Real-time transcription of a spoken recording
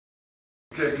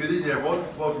Okay, good evening everyone.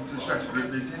 Welcome to the strategy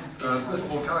group meeting. First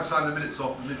of all, can I sign the minutes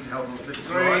off the meeting held on the 5th of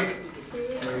July?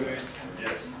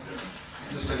 Yes.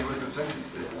 Just say with the sentence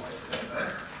here.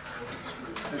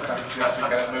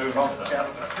 Move on.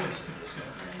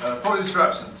 Apologies for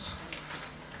absence.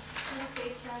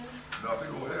 No, I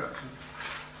think we're all here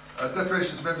actually.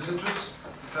 Declarations of members' interests.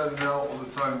 Declare them now all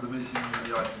the time of the meeting when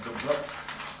the item comes up.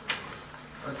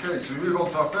 Okay, so we move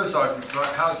on to our first item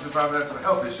tonight, housing and environmental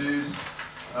health issues.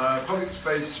 Public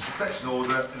space protection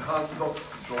order, enhanced dog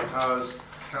control powers,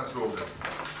 council order.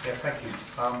 Yeah, thank you.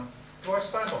 Do I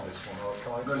stand on this one or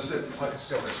can I? No, sit. I can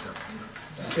sit on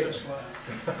this one.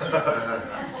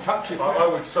 Touch it. I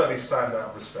would certainly stand out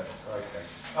of respect. Okay.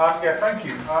 Yeah, thank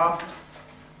you.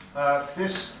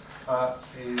 This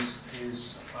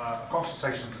is a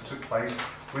consultation that took place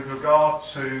with regard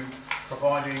to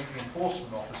providing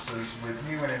enforcement officers with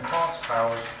new and enhanced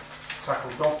powers to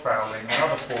tackle dog fouling and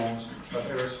other forms of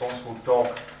irresponsible dog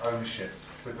ownership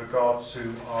with regard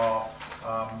to our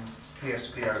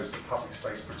PSPOs, the Public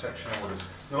Space Protection Orders.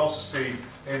 You'll also see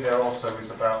in there also is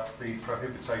about the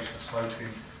prohibition of smoking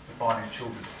defined in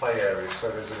children's play areas, so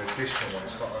there's an additional one,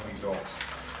 it's not only dogs.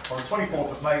 On the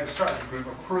 24th of May, the Strategy Group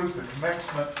approved the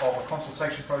commencement of a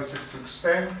consultation process to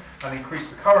extend and increase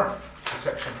the current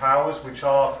protection powers, which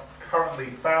are currently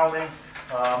fouling,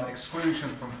 exclusion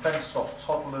from fenced-off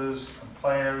toddlers and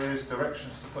play areas,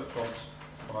 directions to put dogs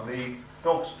on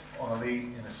a lead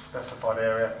in a specified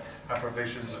area, and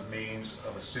provisions of means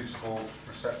of a suitable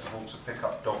receptacle to pick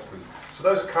up dog food. So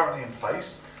those are currently in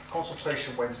place.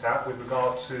 Consultation went out with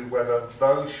regard to whether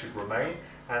those should remain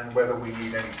and whether we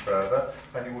need any further.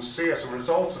 And you will see as a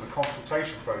result of the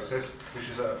consultation process, which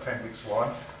is at Appendix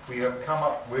 1, we have come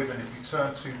up with, and if you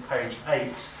turn to page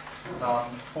 8,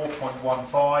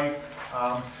 4.15,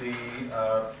 the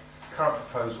current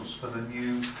proposals for the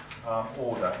new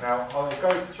order. Now, I will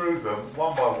go through them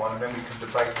one by one and then we can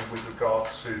debate them with regard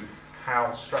to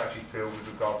how strategy feel with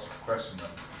regard to progressing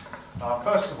them.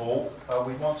 First of all,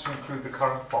 we want to include the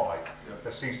current 5.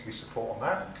 There seems to be support on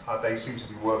that. They seem to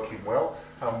be working well,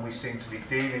 and we seem to be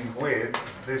dealing with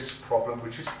this problem,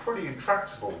 which is pretty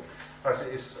intractable, as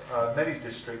it is many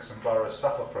districts and boroughs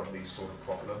suffer from these sort of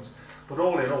problems. But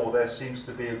all in all, there seems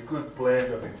to be a good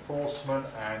blend of enforcement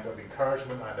and of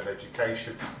encouragement and of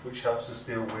education, which helps us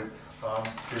deal with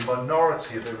the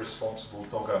minority of irresponsible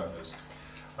dog owners.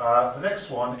 The next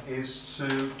one is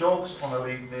to dogs on a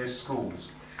lead near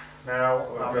schools. Now,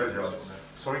 Graveyards.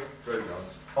 Sorry?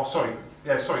 Graveyards. Oh, sorry.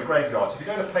 Yeah, sorry, graveyards. If you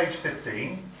go to page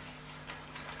 15,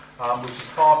 which is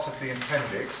part of the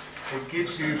appendix, it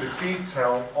gives you the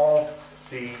detail of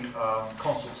the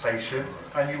consultation,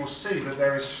 and you will see that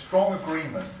there is strong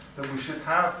agreement that we should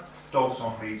have dogs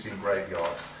on leads in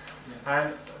graveyards.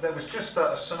 And there was just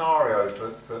a scenario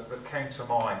that came to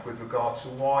mind with regard to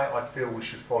why I feel we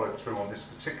should follow through on this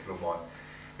particular one,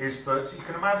 is that you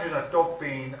can imagine a dog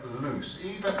being loose,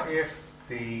 even if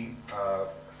the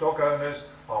dog owners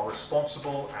are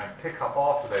responsible and pick up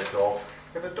after their dog.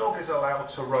 If a dog is allowed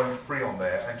to roam free on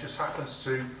there and just happens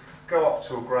to go up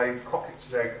to a grave, cock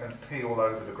its leg and pee all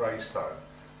over the gravestone,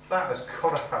 that has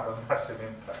got to have a massive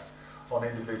impact on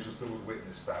individuals that would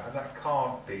witness that, and that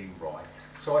can't be right.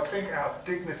 So I think out of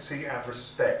dignity and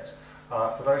respect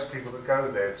for those people that go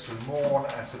there to mourn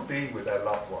and to be with their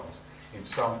loved ones in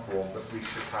some form, that we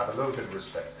should have a little bit of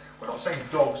respect. We're not saying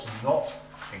dogs not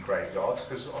in graveyards,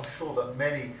 because I'm sure that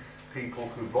many people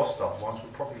who've lost loved ones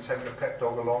would probably take a pet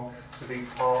dog along to be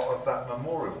part of that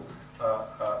memorial.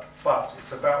 But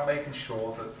it's about making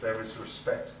sure that there is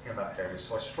respect in that area.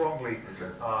 So I strongly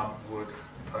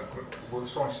would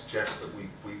strongly suggest that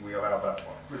we allow that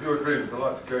one. With your agreement, I'd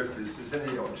like to go through this. If there's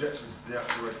any objections to the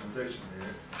actual recommendation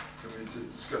here, can we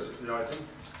discuss it for the item?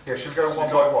 Yeah, should we go one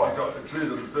by one? You've got to include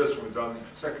the first one we've done,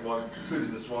 second one,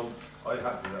 including this one. Are you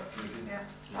happy with that, committee? Yeah,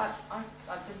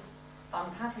 I'm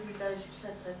happy with those you've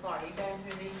said so far. Are you going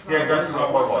through these? Yeah, go through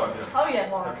one by one. Oh yeah,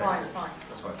 well, Okay. fine.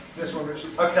 That's fine. Next one,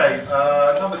 Richard. Okay,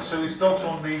 number 2 is dogs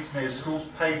on leads near schools.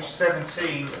 Page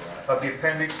 17 of the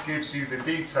appendix gives you the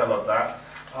detail of that.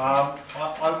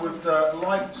 I would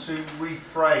like to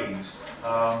rephrase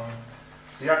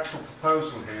the actual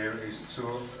proposal here is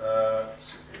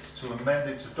to amend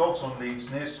it to dogs on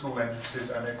leads near school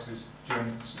entrances and exits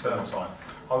during term time.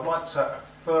 I would like to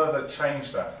further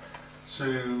change that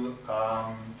to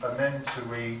amend to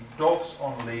read dogs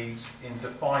on leads in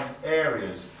defined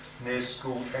areas near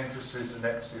school entrances and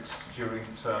exits during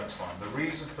term time. The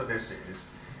reason for this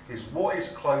is what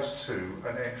is close to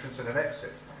an entrance and an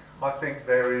exit. I think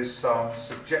there is some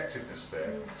subjectiveness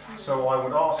there. So I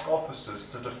would ask officers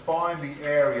to define the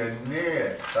area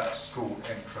near that school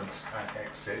entrance and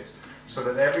exit so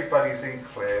that everybody's in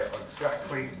clear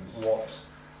exactly what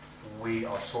we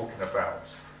are talking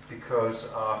about. Because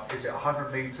is it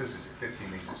 100 metres, is it 50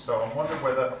 metres? So I'm wondering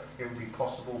whether it would be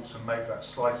possible to make that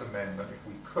slight amendment. If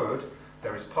we could,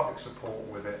 there is public support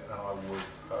with it, and I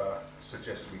would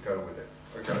suggest we go with it.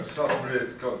 Okay, so start from here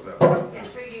to Constance. Yeah,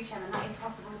 through you, Chairman, that is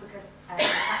possible because in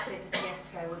practice, a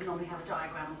PSPO would normally have a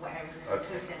diagram of where areas are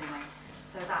included anyway.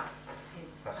 So that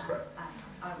is, That's great.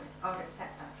 I would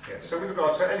accept that. Yeah. So with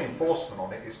regard to any enforcement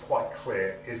on it, it's quite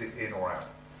clear, is it in or out?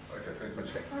 Okay, thank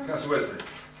you. Councillor Wesley.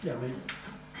 Yeah, I mean,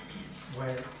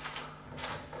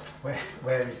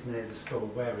 where is near the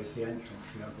school? Where is the entrance?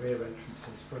 You have rear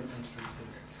entrances, front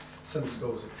entrances. Some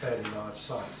schools are fairly large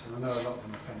sites, and I know a lot of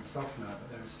them are fenced off now, but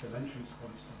there are still entrance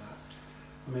points to that.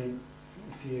 I mean,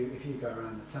 if you go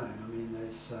around the town, I mean,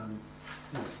 there's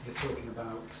you know, you're talking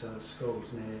about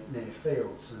schools near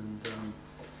fields, and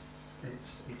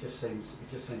it just seems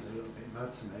a little bit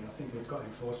mad to me. I think we've got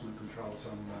enforcement controls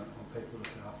on people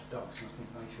looking after dogs, and I think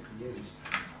they should be used,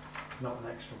 not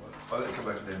an extra one. I'll let you come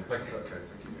back to the end. Okay,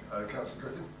 thank you.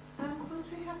 Councillor Griffin.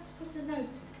 Would we have to put a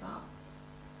notice up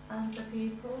for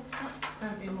people? That's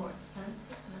going to be more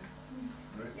expensive, isn't it?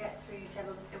 Right. Yeah, through you,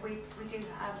 Chairman. We do,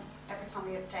 every time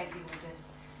we update the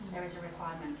orders, there is a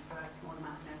requirement for a small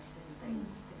amount of notices and things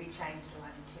to be changed or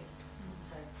added to.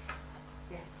 So,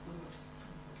 yes, we would.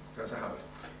 Councillor Howard.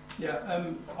 Yeah,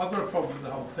 I've got a problem with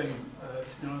the whole thing,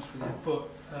 to be honest with you, but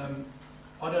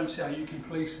I don't see how you can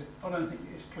police it. I don't think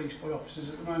it's policed by officers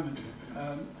at the moment.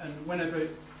 And whenever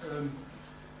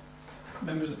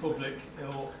members of the public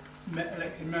or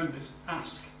elected members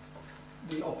ask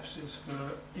the officers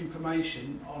for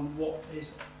information on what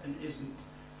is and isn't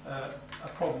a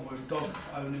problem with dog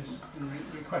owners and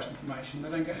request information, they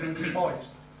don't get any replies.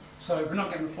 So if we're not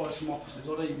getting replies from officers,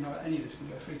 I don't even know any of this can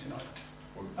go through tonight.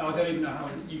 And I don't even know how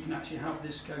you can actually have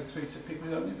this go through to people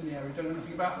who don't live in the area, don't know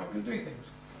anything about how we can do things.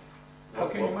 How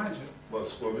can you manage it? Well,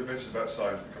 we mentioned about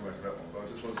signs, we'll come back to that one, but I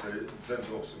just want to say, in terms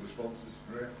of officer responses,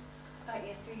 Maria?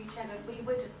 Yeah, through you, Chairman, we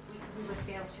would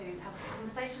be able to have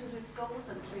conversations with schools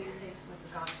and communities with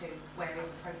regard to where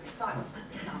is appropriate sites,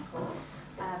 for example.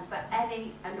 But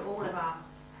any and all of our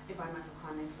environmental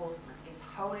crime enforcement is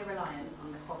wholly reliant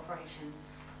on the cooperation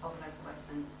of local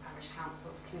residents, parish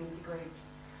councils, community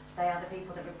groups. They are the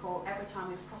people that report every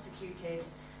time we've prosecuted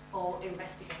or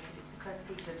investigated. It's because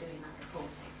people are doing that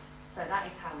reporting. So that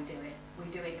is how we do it.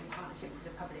 We do it in partnership with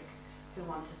the public who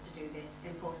want us to do this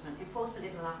enforcement. Enforcement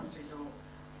is a last resort.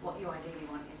 What you ideally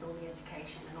want is all the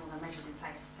education and all the measures in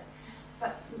place.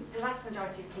 But the vast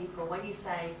majority of people, when you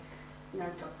say, you know,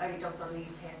 only dogs on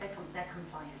leads here, they're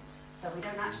compliant. So we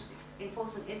don't actually,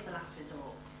 enforcement is the last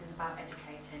resort. This is about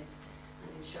educating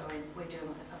and ensuring we're doing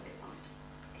what the public want.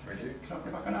 Thank you. Can I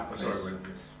come back on that, please? Sorry,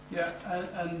 Wendy. Yeah,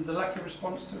 and the lack of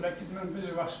response to elected members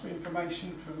who ask for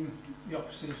information from the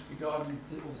officers regarding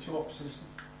all the two officers.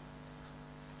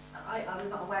 I'm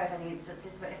not aware of any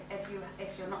instances, but if you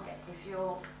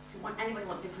want anybody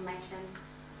wants information,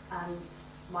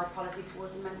 my policy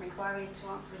towards the member inquiry is to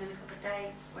answer within a couple of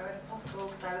days, wherever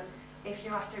possible. So if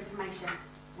you're after information,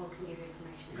 we can give you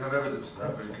information. We have evidence of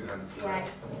that, but you can hand it. Yeah,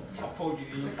 just I'll forward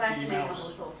you refer to me and emails.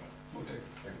 we'll sort it. We'll do.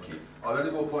 Thank you. Are there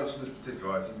any more points on this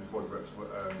particular item before the rest of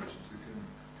Richard, you can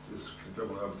just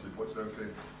confirm on the other 2 points,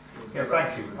 okay? Yeah,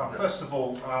 thank you. First of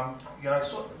all, you know,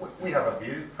 we have a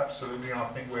view, absolutely, and I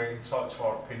think we're entitled to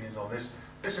our opinions on this.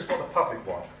 This is what the public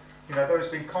want. You know, there has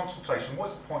been consultation.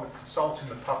 What's the point of consulting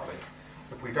the public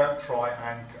if we don't try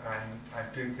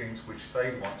and do things which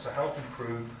they want to help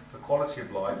improve the quality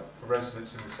of life for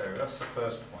residents in this area? That's the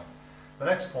first point. The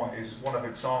next point is one of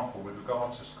example with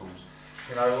regard to schools.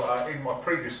 You know, in my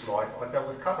previous life, I dealt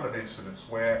with a couple of incidents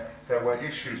where there were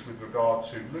issues with regard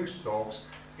to loose dogs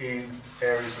in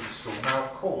areas of the school. Now,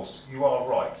 of course, you are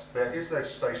right. There is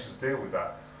legislation to deal with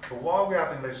that. But while we're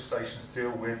having legislation to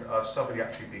deal with somebody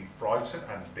actually being frightened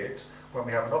and bit, when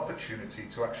we have an opportunity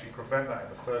to actually prevent that in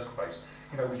the first place,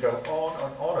 you know, we go on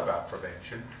and on about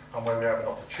prevention, and when we have an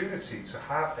opportunity to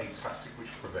have a tactic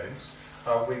which prevents,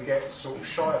 we get sort of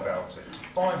shy about it.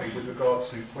 Finally, with regard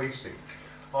to policing,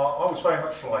 I was very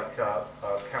much like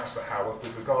Councillor Howard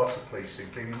with regard to policing,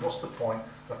 thinking what's the point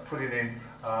of putting in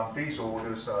these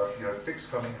orders, you know,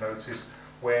 fixed coming notice,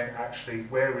 when actually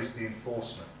where is the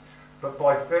enforcement? But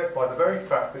by the very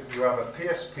fact that you have a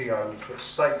PSPO that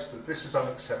states that this is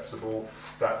unacceptable,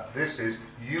 that this is,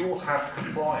 you will have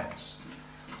compliance.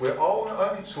 We're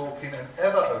only talking and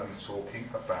ever only talking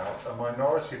about a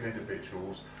minority of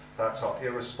individuals that are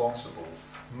irresponsible.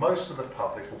 Most of the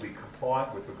public will be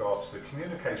compliant with regard to the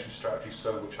communication strategy,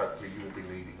 so which hopefully you will be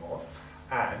leading on,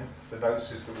 and the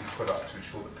notices that we put up to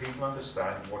ensure that people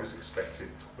understand what is expected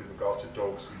with regard to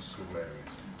dogs in school areas.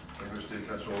 Thank you, Mr. Dean.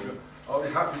 Councillor Organ. Are we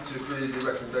happy to agree the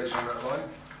recommendation on that line?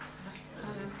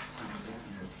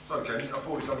 Sorry, Kenny, I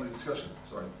thought we'd done the discussion.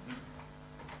 Sorry.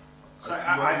 So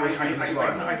I'm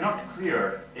not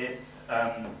clear if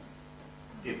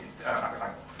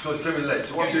so it's coming late.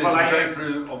 So what Yeah, we're well, going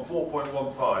through on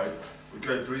 4.15, we're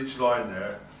going through each line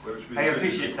there. Which we I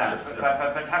appreciate that,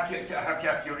 yeah. but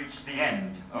have you reached the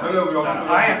end? No, we're on.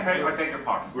 I beg your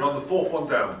pardon. We're on the fourth one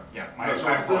down. Yeah, No,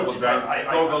 sorry, the third one apologies. down.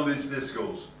 Dog on leads near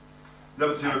schools.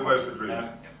 Number two, My we're both apologies.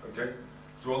 agreed. Okay.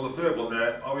 So on the third one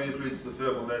there, are we agreed to the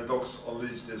third one there? Dogs on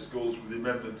leads near schools with the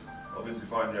amendment of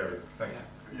indefined area. Thank you.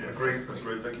 Yeah. Agreed. That's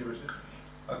great. Thank you, Richard.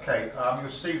 Okay, you'll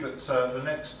see that the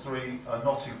next three are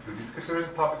not included because there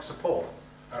isn't public support.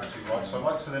 Absolutely right. So I'd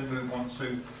like to then move on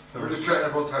to the We're just checking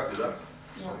everyone's happy with that.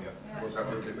 Sorry, yeah. Everyone's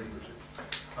happy. Okay, thank you, Richard.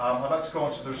 I'd like to go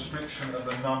on to the restriction of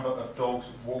the number of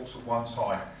dogs walks at one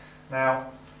time.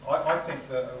 Now, I think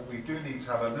that we do need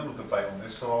to have a little debate on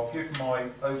this, so I'll give my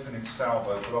opening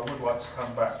salvo, but I would like to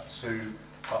come back to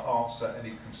answer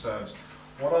any concerns.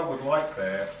 What I would like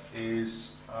there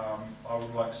is, I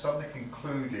would like something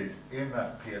included in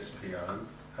that PSPO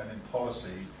and in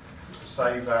policy to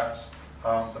say that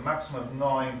the maximum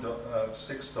of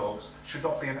 6 dogs should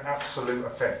not be an absolute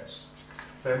offence.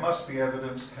 There must be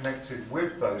evidence connected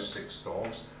with those 6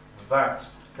 dogs that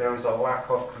there is a lack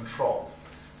of control.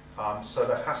 So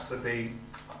there has to be,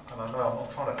 and I know I'm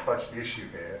not trying to fudge the issue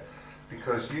here,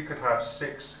 because you could have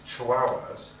 6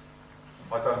 chihuahuas.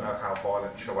 I don't know how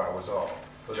violent chihuahuas are,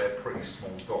 but they're pretty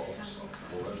small dogs.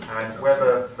 And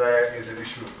whether there is an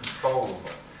issue of control or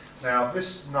not. Now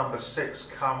this number 6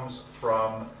 comes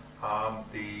from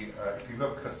if you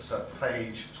look at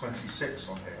page 26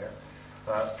 on here,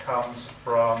 comes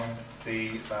from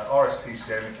the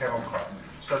RSPCA and the Kennel Club.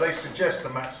 So they suggest a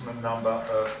maximum number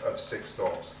of 6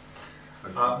 dogs.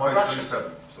 Page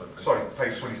 27. Sorry,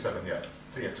 page 27, yeah.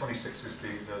 So, yeah, 26 is the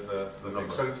thing.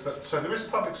 So there is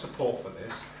public support for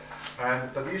this,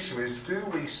 but the issue is, do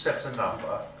we set a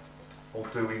number or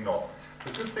do we not?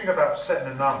 The good thing about setting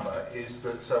a number is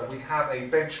that we have a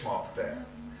benchmark there.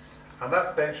 And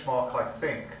that benchmark, I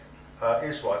think,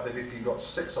 is right, that if you've got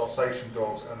 6 Alsatian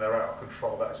dogs and they're out of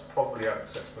control, that is probably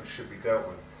unacceptable and should be dealt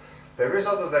with. There is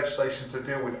other legislation to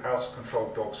deal with out of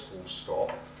control dogs, full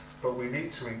stop, but we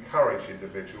need to encourage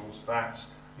individuals that,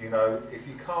 you know, if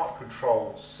you can't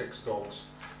control 6 dogs,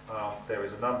 there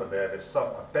is a number there, there's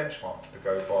a benchmark to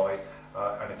go by,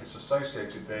 and if it's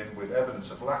associated then with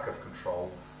evidence of lack of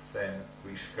control, then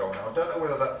we should go on. Now, I don't know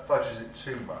whether that fudges it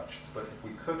too much, but if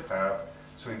we could have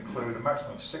to include a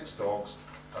maximum of 6 dogs,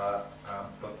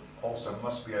 but also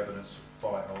must be evidence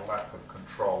by a lack of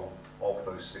control of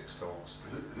those 6 dogs.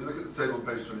 If you look at the table on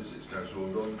page 26,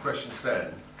 Councillor, on question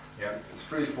 10, Yeah. it's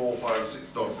 3, 4, 5, 6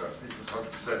 dogs out, equals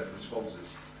 100% of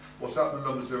responses. What's that, the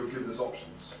numbers they were given as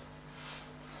options?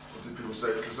 What did people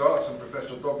say? Because there are some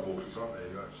professional dog walkers, aren't there,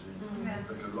 who actually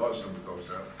take a large number of dogs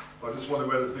out. But I just wonder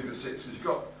where the figure 6, because you've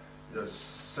got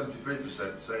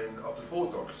 73% saying up to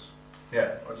 4 dogs.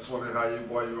 Yeah. I just wonder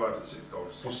why you arrived at 6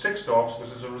 dogs. Well, 6 dogs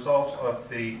was as a result of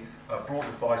the broad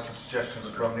advice and suggestions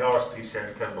from the RSPCA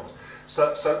and the Kennel Dogs.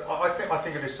 So I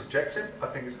think it is subjective. I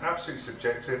think it's absolutely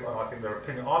subjective, and I think their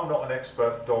opinion. I'm not an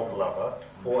expert dog lover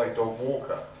or a dog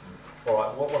walker. All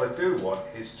right. What I do want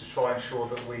is to try and ensure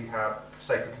that we have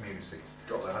safer communities.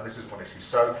 Got that. And this is one issue.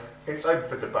 So it's open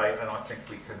for debate, and I think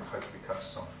we can hopefully come to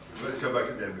something. Let's go back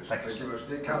at the end, Richard. Thank you. Thank you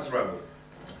very much. Councillor Randall.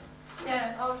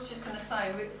 Yeah, I was just going to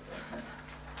say,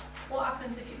 what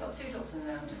happens if you've got 2 dogs and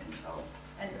they're under control?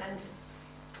 And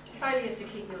failure to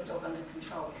keep your dog under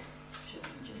control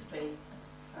shouldn't just be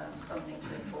something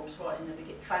to enforce right in the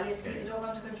beginning. Failure to keep your dog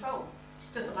under control.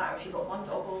 It doesn't matter if you've got 1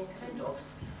 dog or 10 dogs.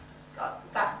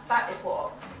 That is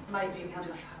what maybe kind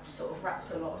of sort of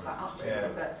wraps a lot of that up. Yeah.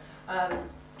 But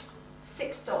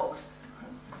 6 dogs,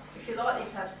 if you're likely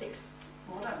to have 6,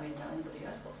 well, I don't really know anybody who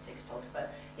has got 6 dogs,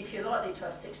 but if you're likely to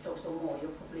have 6 dogs or more,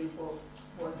 you're probably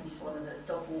working for one of the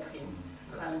dog walking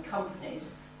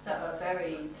companies that are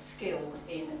very skilled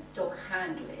in dog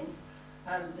handling.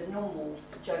 The normal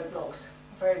Joe Blogs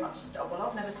very much, well,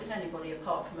 I've never seen anybody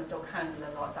apart from a dog handler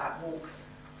like that walk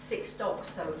 6 dogs,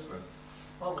 so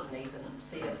I wouldn't even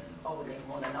see it, I wouldn't even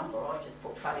want a number, I'd just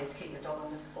put failure to keep your dog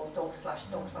under, or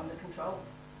dog/dogs under control.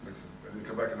 Thank you. And you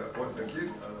come back on that point, thank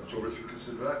you. I'm sure Richard will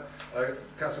consider that.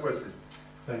 Councillor Wesley.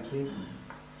 Thank you.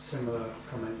 similar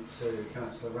comment to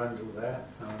Councillor Randall there.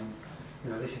 You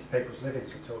know, this is people's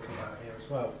livings we're talking about here as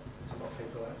well. There's a lot of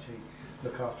people that actually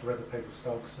look after other people's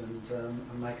dogs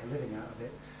and make a living out of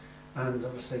it. And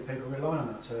obviously people rely on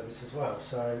that service as well.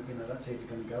 So, you know, that's either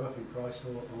going to go up in price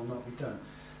or not be done.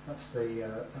 That's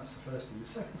the first thing. The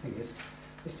second thing is,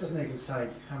 this doesn't even say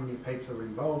how many people are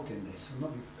involved in this. And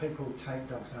people take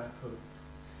dogs out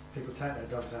people take their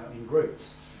dogs out in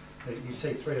groups. You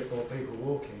see 3 or 4 people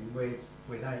walking with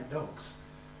 8 dogs.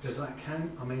 Does that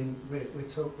count? I mean, we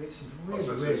talk. This is really,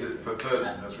 so really. it's per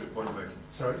person. That's what point you're making.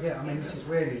 Sorry, yeah. I mean, this is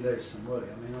really loose and woolly.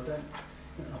 I mean,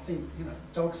 I think, you know,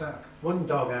 one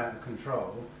dog out of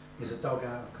control is a dog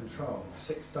out of control.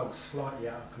 6 dogs slightly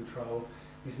out of control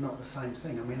is not the same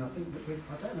thing. I mean, I think that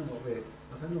I don't know what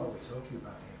we're talking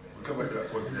about here. Really. We'll come back to that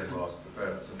point at the end, Lars.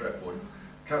 It's a fair point.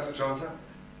 Councillor Chandler.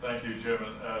 Thank you,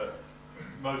 Chairman.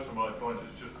 Most of my point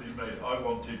has just been made. I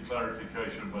wanted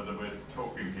clarification whether we're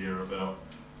talking here about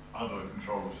under the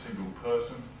control of a single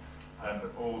person, and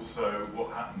also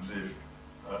what happens if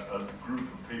a group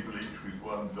of people, each with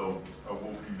one dog, are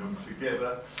walking them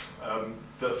together.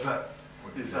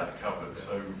 Is that covered?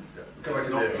 So it's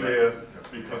not clear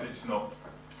because it's not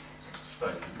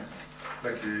stated.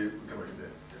 Thank you. We'll come back to the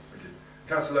end. Thank you.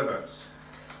 Councillor Lomax.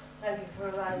 Thank you for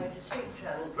allowing me to speak,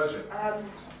 Chairman. Pleasure.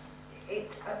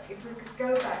 If we could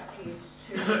go back, please,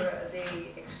 to the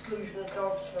exclusion of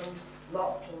dogs from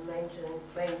locked and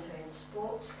maintained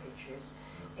sports pitches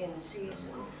in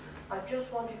season. I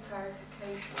just wanted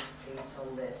clarification, please,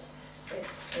 on this.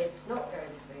 It's not going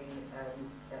to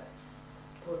be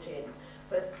put in,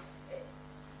 but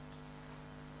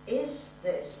is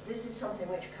this is something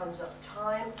which comes up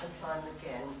time and time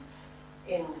again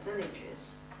in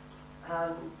villages,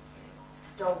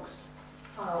 dogs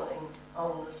fouling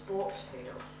on the sports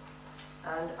fields,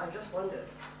 and I just wondered,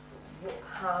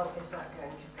 how is that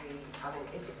going to be? I mean,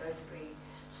 is it going to be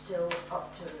still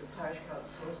up to the parish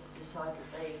councils to decide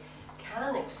that they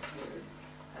can exclude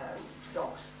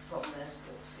dogs from their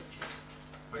sports pitches?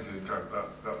 Thank you,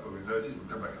 that's what we noted. We'll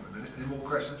come back in a minute. Any more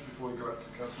questions before we go back to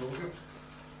Councillor Organ?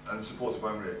 And supported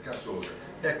by Maria. Councillor Organ.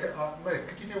 Yeah, Maria,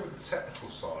 could you deal with the technical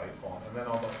side on, and then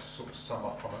I'd like to sort of sum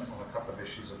up on a couple of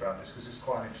issues about this, because it's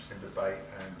quite an interesting debate,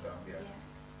 and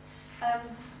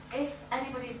If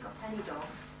anybody's got any dog,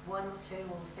 1 or 2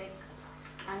 or 6,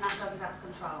 and that dog is out of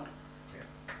control,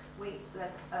 we, the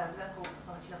local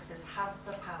authority officers, have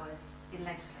the powers in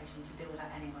legislation to deal with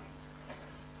that anyway.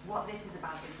 What this is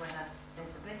about is whether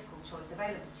there's the political choice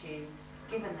available to you,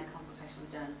 given the consultation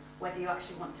we've done, whether you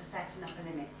actually want to set an upper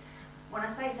limit. When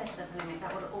I say set an upper limit,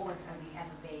 that would always only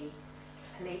ever be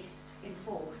policed,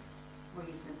 enforced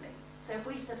reasonably. So if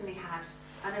we suddenly had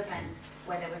an event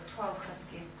where there was 12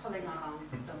 huskies pulling along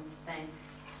something,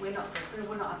 we're not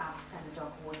about to send a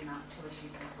dog warden out to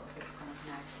issue some sort of fixed kind of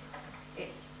notice.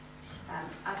 It's,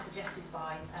 as suggested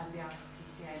by the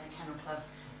RSPCA and the Kennel Club,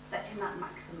 setting that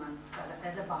maximum so that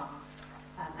there's a bar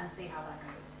and see how that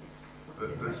goes.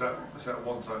 Is that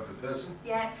one time per person?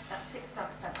 Yeah, that's 6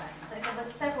 dogs per person. So if there was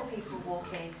several people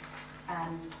walking,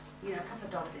 you know, a couple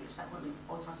of dogs each, that wouldn't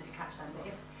automatically catch them.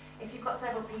 But if you've got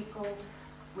several people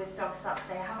with dogs that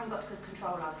they haven't got good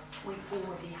control of, we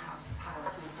already have power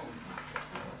to enforce that.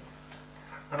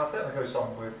 And I think that goes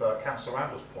on with Councillor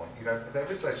Randall's point. You know, there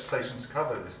is legislation to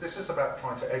cover this. This is about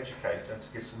trying to educate and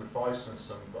to give some advice and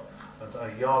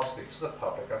a yardstick to the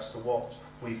public as to what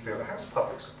we feel it has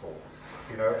public support.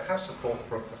 You know, it has support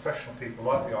from professional people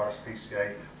like the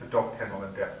RSPCA, the Dog Kennel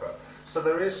and DEFRA. So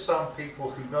there is some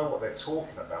people who know what they're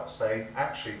talking about saying,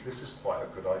 actually, this is quite a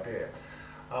good idea.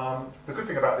 The good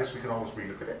thing about this, we can always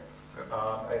relook at it.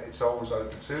 It's always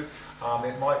open to.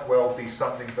 It might well be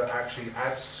something that actually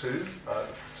adds to the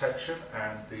protection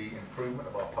and the improvement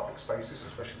of our public spaces,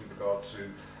 especially with regard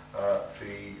to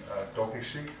the dog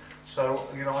issue. So,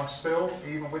 you know, I'm still,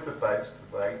 even with the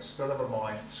debate, still have a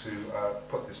mind to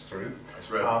put this through. As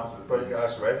read.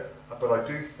 As read. But I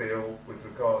do feel, with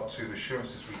regard to the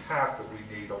assurances we have, that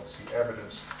we need obviously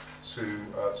evidence to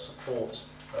support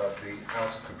the out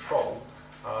of control.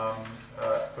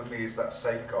 For me, is that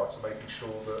safeguard to making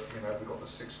sure that, you know, we've got the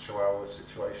 6 chihuahua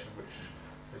situation,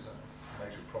 which is a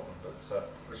major problem. But so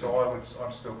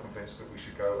I'm still convinced that we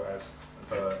should go as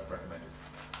recommended.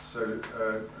 So,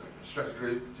 Strategy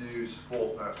Group, do you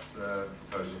support that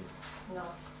proposal? No.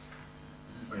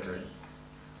 Okay.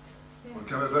 Yeah. Well,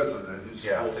 can we vote on that? Who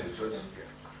supports it? So.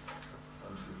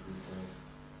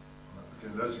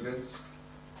 Okay, those against?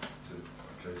 2.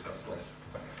 Okay, so that's lost.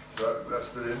 So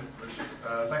that's still in, Richard.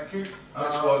 Thank you.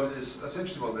 Next one is, that's an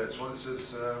interesting one, the next one, it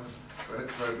says,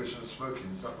 prohibition of smoking,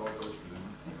 is that right, I was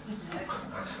presuming?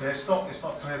 Yeah, it's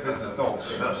not prohibiting the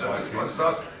dogs. No, so it's my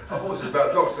start. I thought it was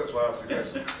about dogs, that's why I asked the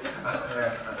question.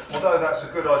 Yeah. Although that's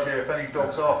a good idea, if any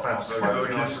dogs are found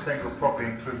smoking, I should think we'll probably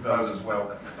include those as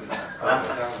well.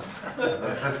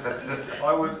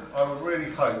 I would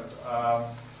really hope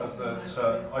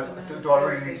do I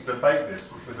really need to debate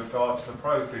this with regard to the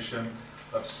prohibition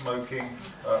of smoking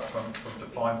from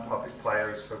defined public play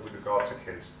areas with regard to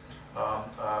kids.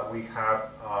 We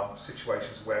have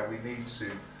situations where we need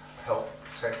to help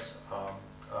protect,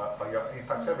 in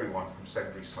fact, everyone from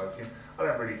secondary smoking. I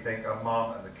don't really think a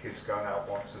mum and the kids going out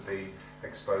want to be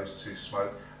exposed to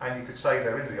smoke. And you could say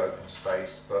they're in the open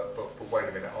space, but wait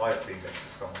a minute, I've been next to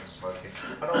someone who's smoking.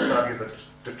 And also have the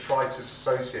detritus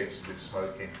associated with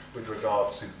smoking with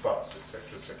regard to butts,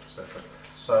 etc., etc., etc.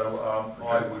 So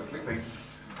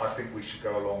I think we should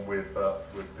go along with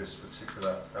this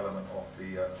particular element of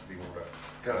the order.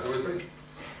 Councillor Wesley?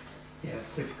 Yeah,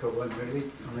 it's a difficult one really.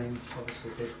 I mean,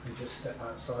 obviously people can just step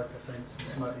outside the fence and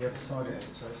smoke the other side of it,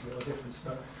 so it's a little different.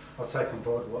 But I'll take on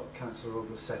board what Councillor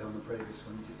August said on the previous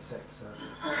ones. It sets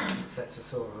a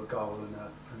sort of a goal and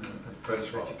a piece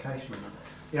of education on that.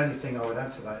 The only thing I would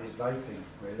add to that is vaping,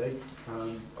 really.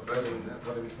 What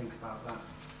do we think about that?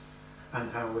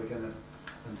 And how are we going to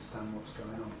understand what's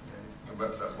going on, really? Come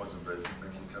back to that point of vaping.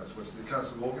 Thank you, Councillor Wesley.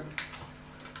 Councillor Morgan?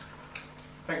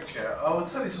 Thank you, Chair. I would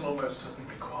say this one almost doesn't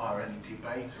require any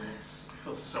debate, and it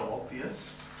feels so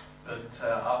obvious. But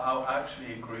I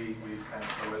actually agree with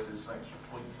Councillor Wesley's extra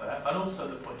points there, and also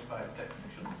the point about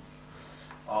definition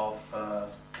of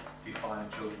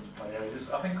defined children's play areas.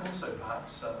 I think also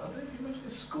perhaps, I don't know if you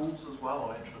mentioned schools as well,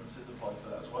 or entrances apply to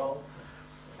that as well.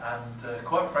 And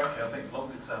quite frankly, I think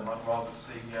longer term I'd rather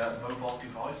see mobile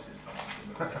devices perhaps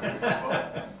in the schools as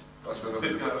well. That's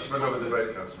been another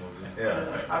debate, Councillor Morgan.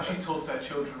 Yeah. Actually talk to their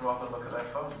children rather than look at their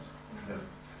phones. Yeah.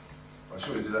 I'm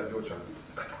sure you do that in your channel.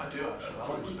 I do actually. I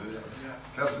always do. Yeah.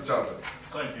 Councillor Chandler?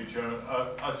 Thank you, Chairman.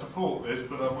 I support this,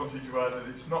 but I wanted to add that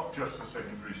it's not just the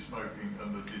secondary smoking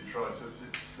and the detritus,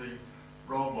 it's the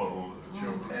role model that the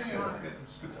children share.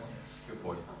 Good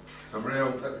point. So Maria,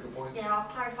 on technical points? Yeah, I'll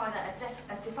clarify that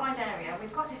a defined area,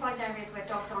 we've got defined areas where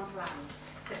dogs aren't allowed.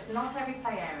 So it's not every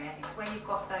play area, it's where you've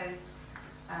got those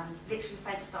literally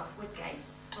fenced off with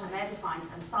gates, and they're defined,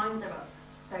 and signs are up.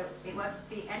 So it won't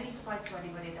be any surprise to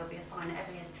anybody, there'll be a sign at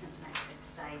every entrance and exit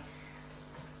to say,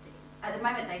 at the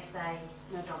moment they say,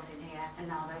 no dogs in here, and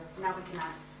now we can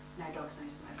add, no dogs, no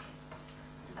smoking.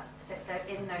 So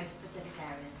in those specific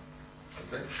areas.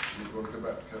 Okay, you want to go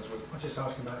back to Councillor? I'm just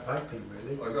asking about vaping,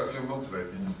 really. I've got to come on to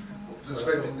vaping. Does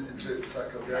vaping include, is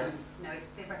that got the added? No,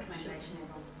 the recommendation is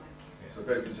on smoking. So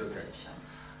vaping's okay?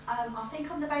 I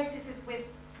think on the basis with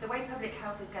the way public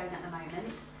health is going at the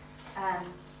moment,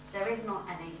 there is not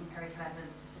any empirical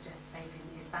evidence to suggest vaping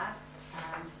is bad.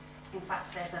 In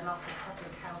fact, there's a lot of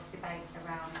public health debate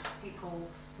around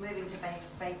people moving to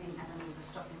vaping as a means of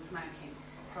stopping smoking.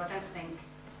 So I don't think,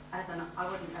 I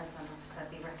wouldn't as an officer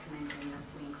be recommending that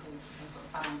we include some sort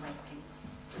of ban on vaping.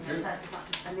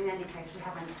 And in any case, we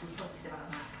haven't consulted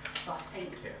about that. So I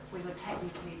think we would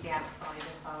technically be outside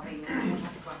of our remit and we'd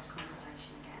have to go out to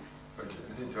consultation again. Thank you.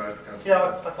 Anything to add, Councillor?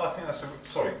 Yeah, I think that's a...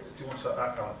 Sorry, do you want to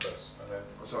add Alan first? And then...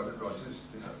 Oh, sorry, I didn't realise this.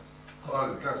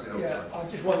 Oh, Councillor Hill. Yeah, I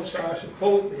just want to say I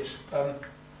support this.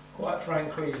 Quite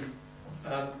frankly,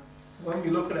 when we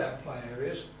look at our play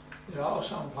areas, there are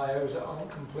some play areas that aren't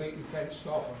completely fenced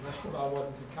off, and that's what I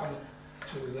wanted to come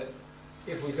to, that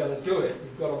if we're going to do it,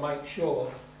 we've got to make sure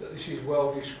that this is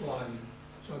well displayed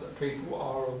so that people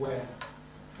are aware.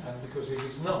 And because if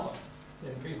it's not,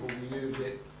 then people will use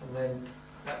it, and then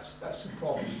that's the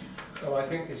problem. So I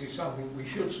think this is something we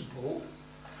should support,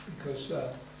 because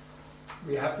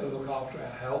we have to look after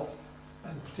our health,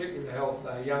 and particularly the health of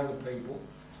our younger people,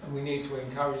 and we need to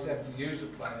encourage them to use the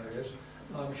play areas.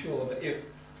 And I'm sure that if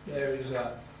there is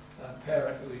a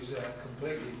parent who is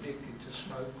completely addicted to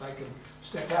smoke, they can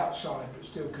step outside but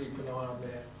still keep an eye on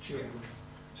their children.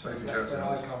 So that's where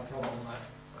I come from on that.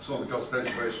 I saw the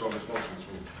consultation very strong response to this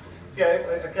one.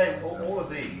 Yeah, again, all of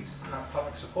these have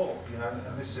public support, you know,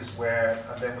 and this is where,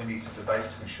 and then we need to debate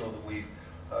to ensure that we've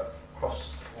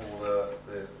crossed all the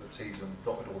T's and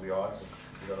dotted all the I's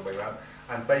and the other way around.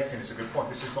 And vaping is a good point.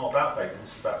 This is not about vaping,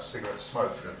 this is about cigarette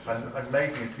smoke. And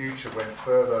maybe in future, when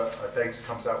further data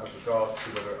comes out with regard to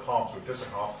whether it harms or it doesn't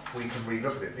harm, we can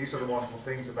relook at it. These are the wonderful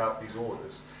things about these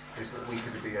orders, is that we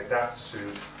can adapt to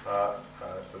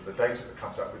the data that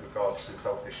comes out with regard to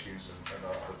health issues and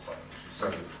other type of issues.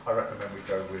 So I recommend we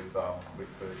go with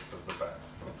the ban.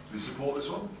 Do you support this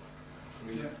one?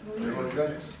 Yeah. Anyone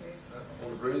against?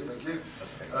 All agreed, thank you.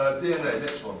 DNA,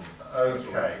 next one.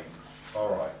 Okay, all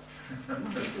right.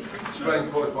 Explain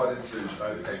qualified inclusion.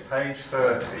 Okay, page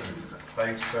 30.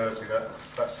 Page 30,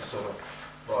 that's the sort of,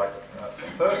 right.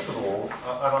 First of all,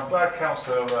 and I'm glad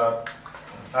Councillor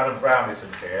Adam Brown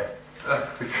isn't here.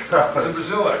 It's in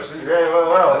Brazil, actually. Yeah,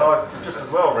 well, no, just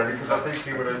as well, really, because I think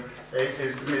he would have.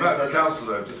 Be back to the council,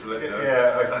 though, just to let you know.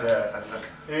 Yeah.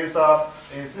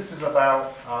 This is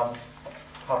about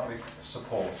public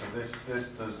support, and this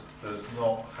does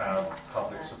not have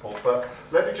public support. But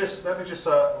let me just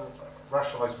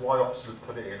rationalise why officers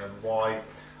put it in and why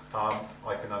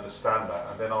I can understand that,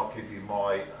 and then I'll give you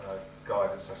my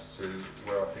guidance as to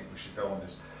where I think we should go on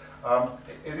this.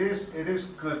 It is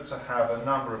good to have a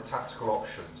number of tactical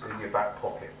options in your back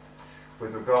pocket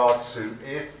with regard to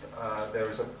if there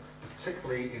is a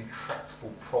particularly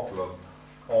intractable problem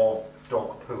of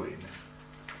dog pooing.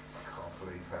 I can't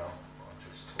believe how I'm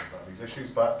just talking about these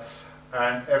issues,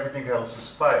 and everything else has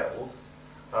failed,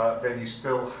 then you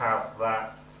still have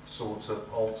that sort of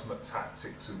ultimate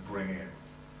tactic to bring in.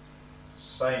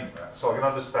 Saying that, so I can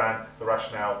understand the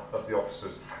rationale of the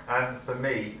officers, and for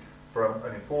me, from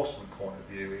an enforcement point of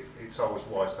view, it's always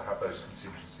wise to have those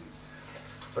contingencies.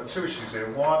 But two issues here.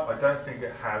 One, I don't think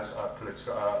it has public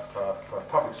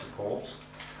support,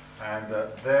 and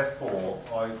therefore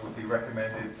I would be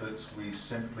recommended that we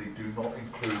simply do not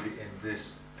include it in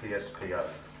this PSPO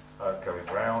going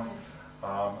round.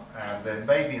 And then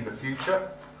maybe in the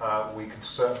future we can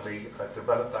certainly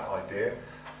develop that idea.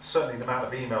 Certainly the amount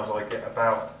of emails I get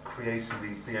about creating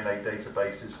these DNA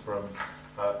databases from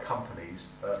companies,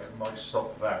 it might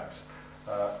stop that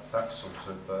sort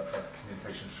of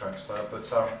communications transfer.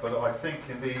 But I think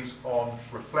in these, on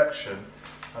reflection,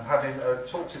 and having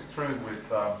talked it through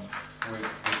with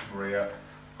Maria,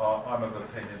 I'm of the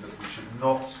opinion that we should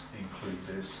not include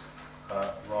this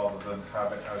rather than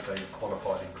have it as a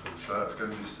qualified inclusion. So that's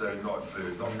going to be say not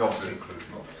included. Not included.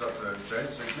 That's an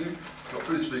change, thank you. Got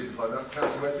three speakers like that.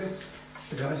 Councillor Wesley?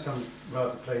 To be honest, I'm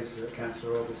rather pleased that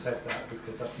Councillor Order said that,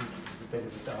 because I think it was a bit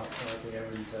of a daft idea,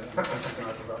 and I think it's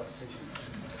not the right decision.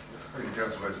 Thank you,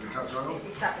 Councillor Wesley. Councillor Arnold?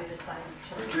 Exactly the same.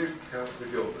 Thank you.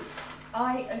 Councillor Gilbert?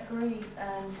 I agree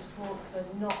and support the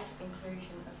not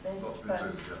inclusion of this, but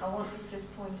I want to just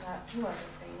point out two other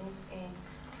things in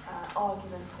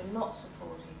arguments for not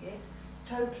supporting it.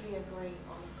 Totally agree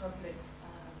on the public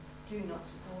do not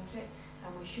support it,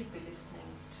 and we should be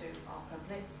listening to our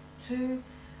public. Two,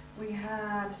 we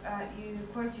had, you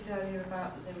quoted earlier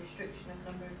about the restriction of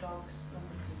number of dogs,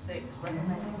 number to 6,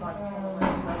 recommended by the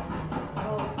Kenilworth Club.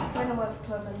 Well, the Kenilworth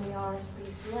Club and the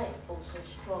RSPCA also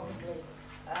strongly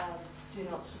do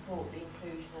not support the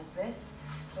inclusion of this,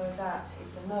 so that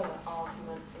is another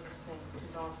argument for listening to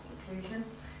non-inclusion.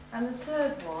 And the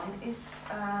third one is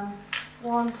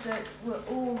one that we're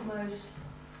almost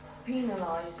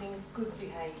penalising good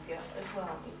behaviour as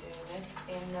well in doing this,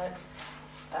 in that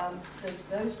there's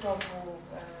those dog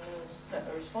walkers that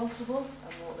are responsible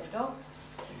and walk their dogs,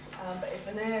 but if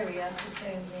an area, the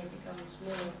same here, becomes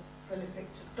more prolific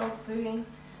to dog pooing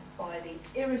by the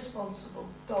irresponsible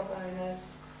dog owners,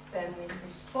 then the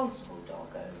responsible dog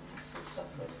owners will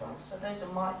suffer as well. So those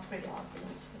are my three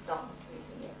arguments for not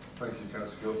including it. Thank you,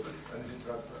 Councillor Gilbert. Anything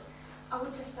to add to that? I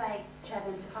would just say,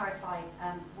 Chairman, to clarify,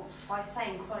 by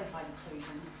saying qualified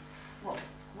inclusion, what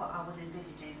I was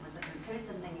envisaging was that we include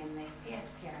something in the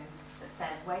PSPO that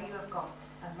says where you have got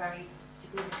a very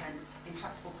significant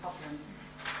intractable problem,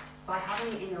 by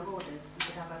having it in your orders, you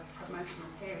could have a promotional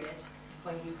period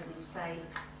where you can say,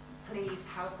 please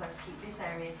help us keep this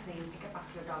area clean, pick up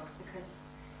after your dogs, because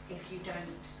if you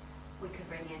don't, we could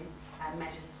bring in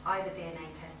measures, either DNA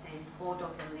testing or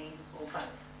dogs on leads or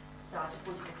both. So I just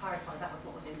wanted to clarify that was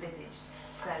what was envisaged.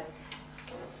 So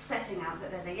setting out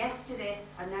that there's a yes to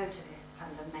this, a no to this,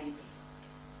 and a maybe.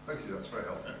 Thank you, that's very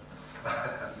helpful.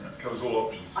 Covers all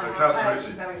options. I have Councillor heard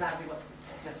Ritchie? very loudly what's been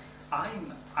said. Yes,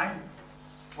 I'm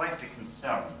slightly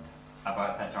concerned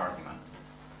about that argument.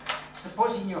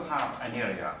 Supposing you have an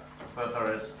area where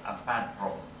there is a bad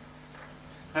problem.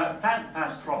 Now, that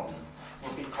bad problem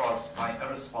will be caused by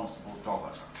irresponsible dog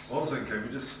owners. Well, one thing,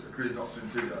 we just agreed not to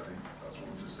include that, I think. That's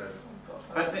what we just said.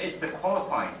 But it's the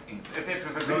qualified. If it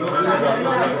was No,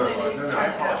 my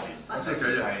apologies. That's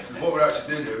okay, yeah. What we're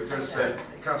actually doing here, we're going to say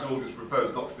Councillor Organ's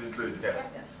proposed not to be included. Yeah.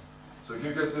 So can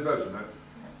we go to the vote on that?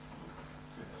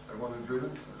 Everyone in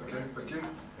agreement? Okay, thank you.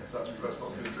 So that's request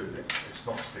not to be included. It's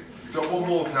not speaking. We've got one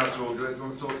more, Councillor Organ. Do you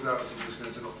want to talk to that, or so we're just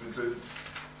going to say not to be included?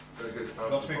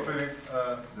 Not to be included?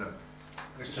 No.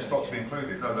 It's just not to be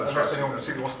included. No, that's unless right. anyone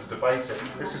particularly wants to debate it.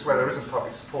 This is where there isn't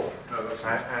public support. No, that's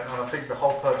right. And I think the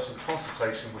whole purpose of the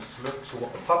consultation was to look to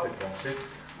what the public wanted,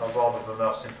 rather than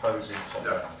us imposing top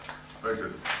Yeah. down. Very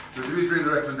good. So do we agree with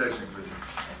the recommendation, Committee?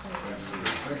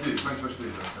 Thank you. Thanks much for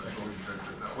doing that. I'm sure we can go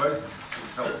that way.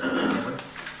 It's helpful.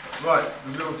 Right,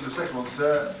 we move on to the second one,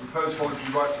 sir. Proposed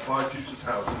voluntary right to buy futures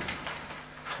housing.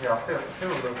 Yeah, I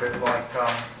feel a little bit like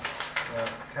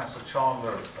Councillor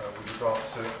Chandler with regard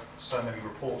to so many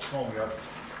reports. Normally I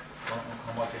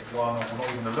might get one, or not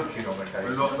even looking on occasion.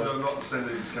 We're not the same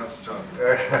as Councillor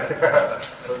Chandler.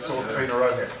 So it's sort of 3 in a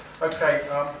row here. Okay,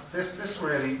 this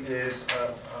really is,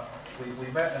 we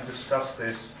met and discussed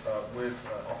this with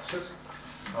officers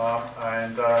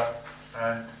and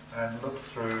looked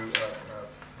through,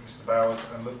 Mr. Bowers,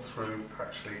 and looked through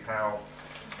actually how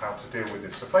to deal with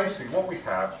this. So basically what we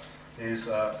have is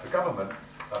the government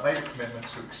made a commitment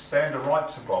to extend a right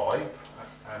to buy,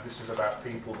 and this is about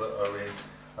people that are in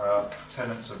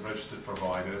tenants of registered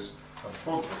providers,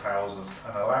 affordable houses,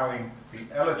 and allowing the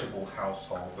eligible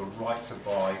household the right to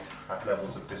buy at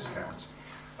levels of discount.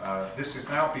 This is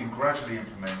now being gradually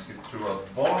implemented through a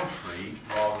voluntary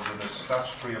rather than a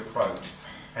statutory approach,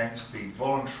 hence the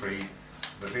voluntary,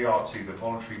 the VRT, the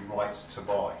voluntary right to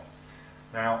buy.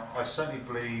 Now, I certainly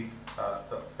believe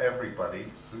that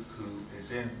everybody who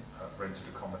is in rented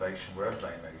accommodation, wherever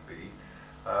they may be,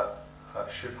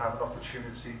 should have an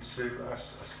opportunity to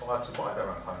aspire to buy their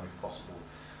own home if possible.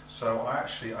 So I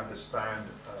actually understand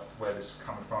where this is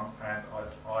coming from, and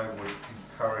I would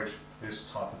encourage this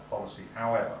type of policy.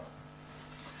 However,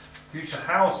 Future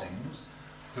Housings,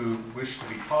 who wish to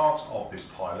be part of this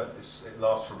pilot, it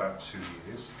lasts for about 2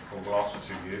 years, or will last for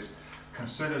 2 years,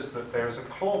 considers that there is a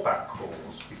clawback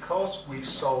clause because we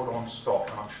sold on stock,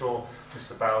 and I'm sure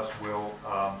Mr. Bowers will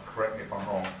correct me if I'm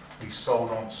wrong, we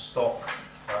sold on stock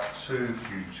to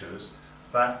Futures,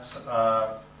 that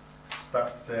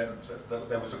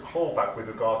there was a clawback with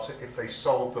regard to if they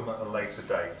sold them at a later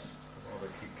date. As long as I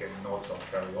keep getting nods, I'll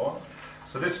carry on.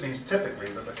 So this means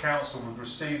typically that the council would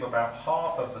receive about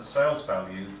half of the sales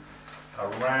value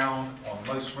around, on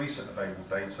most recent available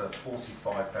data,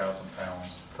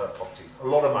 £45,000 per property. A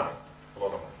lot of money, a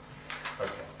lot of money.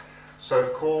 Okay. So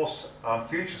of course,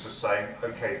 Futures are saying,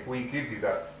 okay, if we give you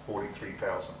that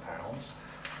 £43,000,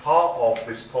 part of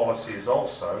this policy is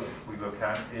also, if we look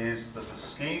at, is that the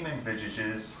scheme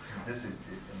envisages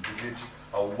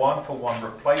a one-for-one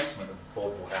replacement of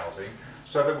affordable housing,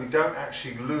 so that we don't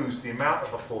actually lose the amount of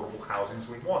affordable housings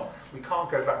we want. We can't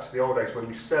go back to the old days when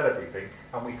we sell everything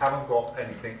and we haven't got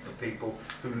anything for people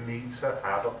who need to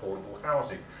have affordable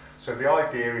housing. So the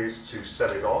idea is to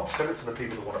sell it on, sell it to the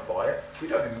people who want to buy it. We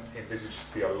don't envisage it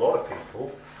to be a lot of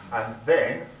people, and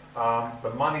then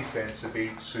the money's then to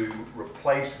be to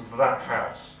replace that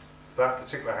house, that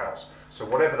particular house. So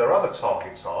whatever their other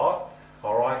targets are,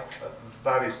 all right,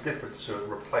 that is different to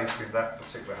replacing that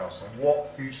particular house. And what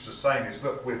Futures are saying is,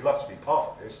 look, we'd love to be part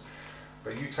of this,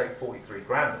 but you take 43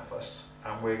 grand off us,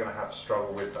 and we're going to have to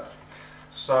struggle with that.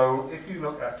 So if you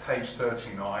look at page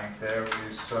 39, there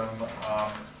is some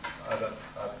a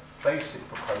basic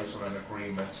proposal and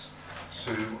agreements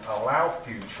to allow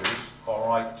Futures, all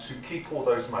right, to keep all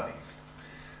those monies.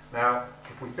 Now,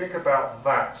 if we think about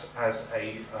that as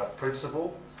a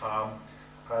principle,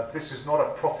 this is not a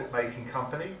profit-making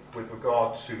company with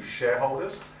regard to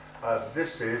shareholders.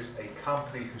 This is a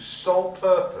company whose sole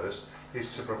purpose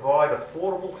is to provide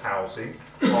affordable housing,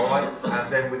 all right,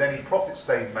 and then with any profits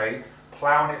they make,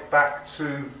 ploughing it back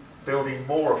to building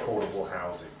more affordable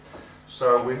housing.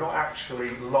 So we're not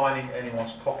actually lining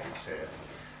anyone's pockets here.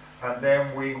 And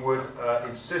then we would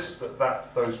insist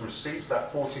that those receipts,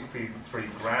 that 43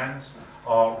 grand,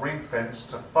 are ring-fenced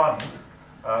to fund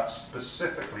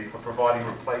specifically for providing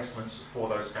replacements for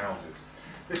those houses.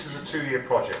 This is a 2-year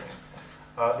project.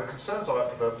 The concerns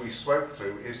that we spoke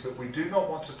through is that we do not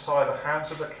want to tie the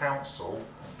hands of the council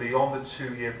beyond the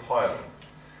 2-year pilot,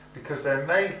 because there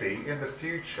may be in the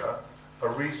future a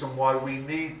reason why we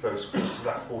need that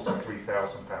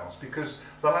 £43,000, because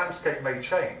the landscape may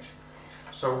change.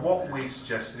 So what we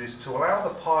suggested is to allow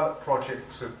the pilot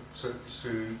project to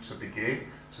begin,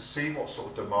 to see what sort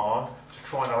of demand, to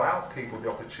try and allow people the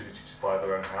opportunity to buy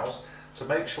their own house, to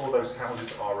make sure those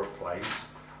houses are replaced.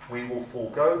 We will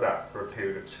forego that for a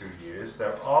period of 2 years.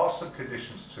 There are some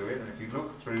conditions to it, and if you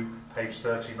look through page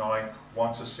 39,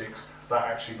 1 to 6, that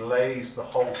actually lays the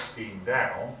whole scheme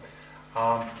down.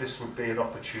 This would be an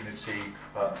opportunity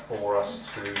for us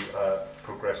to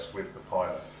progress with the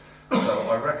pilot. So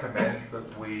I recommend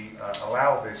that we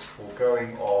allow this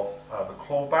foregoing of the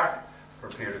clawback for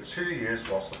a period of 2 years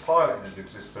whilst the pilot is in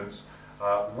existence,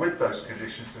 with those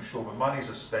conditions to ensure the monies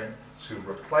are spent to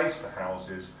replace the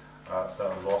houses that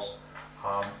are lost,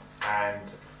 and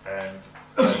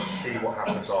see what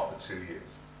happens after 2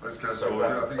 years. Thanks, Councillor So Order.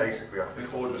 that I think basically, I I think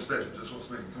think, order steps just what's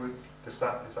speaking. Can we? does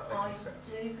that I make sense?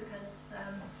 do, because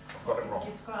I've got it wrong.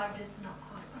 described is not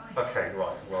quite right. Okay,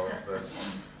 right, well,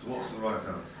 So what's the right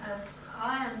answer? As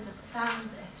I understand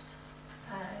it,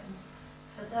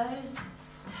 for those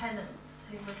tenants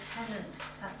who were tenants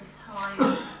at the time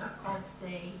of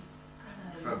the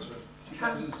Transfer.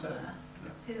 transfer,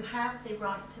 who have the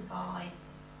right to buy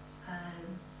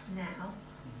now,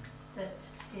 that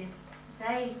if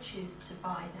they choose to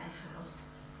buy their house,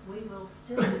 we will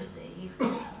still receive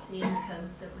the income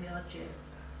that we are due.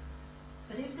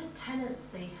 But if the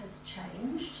tenancy has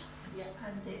changed,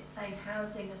 and it's a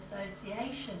housing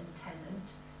association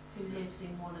tenant who lives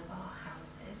in one of our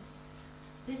houses,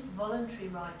 this voluntary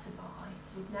right to buy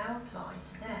would now apply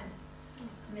to them.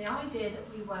 And the idea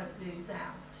that we won't lose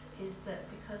out is that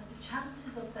because the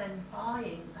chances of them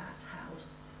buying that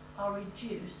house are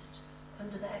reduced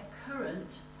under their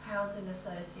current housing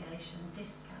association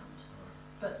discount,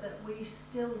 but that we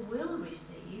still will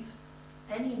receive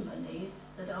any monies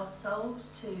that are sold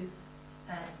to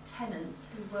tenants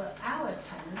who were our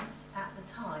tenants at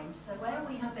the time. So where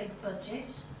we have a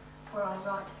budget for our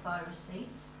right to buy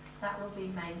receipts, that will be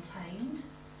maintained.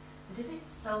 But if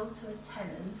it's sold to a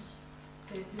tenant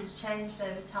who's changed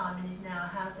over time and is now a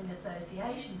housing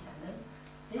association tenant,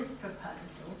 this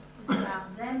proposal is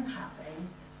about them having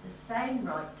the same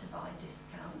right to buy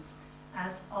discounts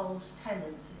as old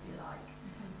tenants, if you like.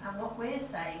 And what we're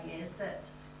saying is that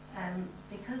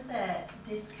because their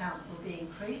discount will be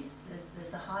increased,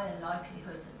 there's a higher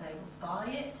likelihood that they will buy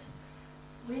it.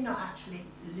 We're not actually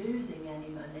losing any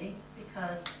money,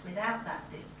 because without that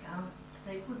discount,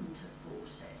 they wouldn't have bought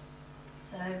it.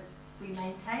 So we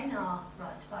maintain our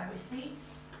right to buy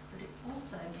receipts, but it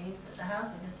also means that the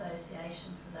housing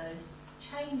association for those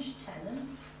changed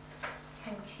tenants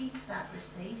can keep that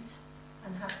receipt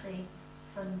and have the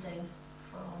funding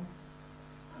from,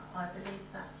 I believe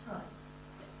that's right.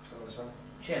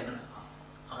 Chairman,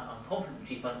 I'm confident the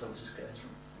Chief Finance Officer has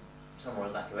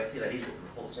summarised that correctly. That is what the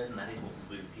report says, and that is what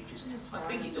we'll do in futures. I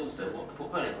think it's also what the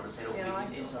portfolio would have said,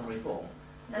 albeit in summary form.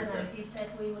 No, he said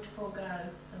we would forego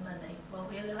the money. Well,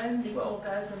 we'll only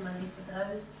forego the money for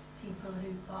those people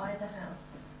who buy the house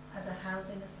as a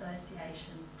housing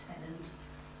association tenant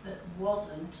that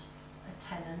wasn't a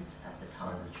tenant at the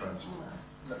time of transfer.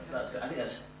 That's good. I think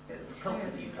that's helpful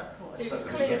that you've clarified. It's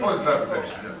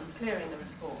clarification, yeah. Clear in the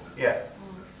report. yeah.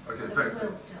 Okay, So thank we you.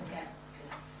 will still get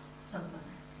some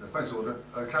money. Yeah, thanks, Order.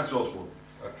 Councillor Osborne.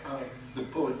 Okay. The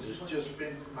point has just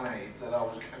been made that I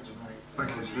was going to make.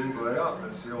 Thank you, Steve. Well, they are.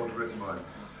 That's the order written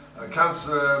mine.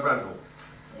 Councillor Randall.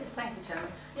 Yes, thank you,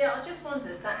 Chairman. Yeah, I just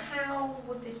wondered that how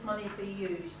would this money be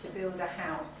used to build a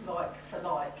house like for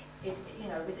like? Is, you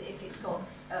know, if it's got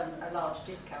a large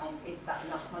discount, is that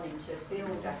enough money to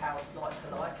build a house like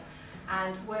for like?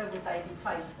 And where would they be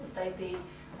placed? Would they be,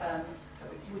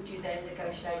 would you then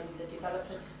negotiate with the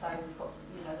developer to say we've got,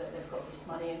 you know, that they've got this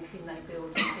money and can they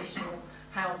build additional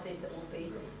houses that will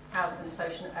be housing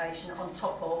association on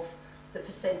top of the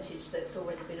percentage that's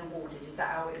already been awarded? Is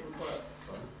that how it would work?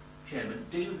 Chairman,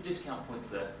 dealing with the discount point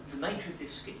first, the nature of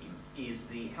this scheme is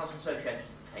the housing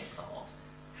associations that take part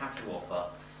have to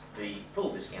offer the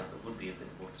full discount that would be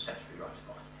applicable to statutory right to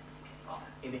buy.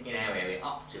 In our area,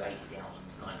 up to £80,900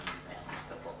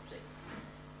 per property.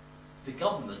 The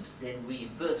government then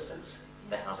reimburses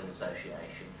the housing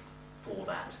association for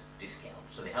that discount.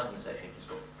 So the housing association has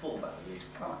got full value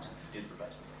to do the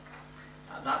replacement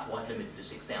work. That's why it's limited to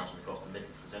 6,000 across the middle.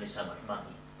 There's only so much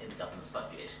money in the government's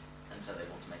budget, and so they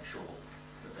want to make sure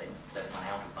that they don't run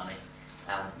out of money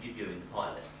during the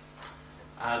pilot.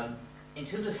 In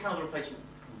terms of how the replacement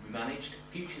will be managed,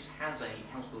 Futures has a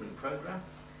house building programme,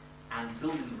 and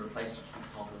building and replacements will be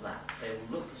part of that. They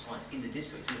will look for sites in the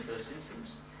district in the first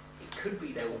instance. It could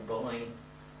be they will buy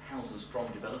houses from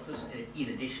developers in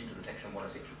addition to the Section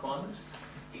 106 requirement.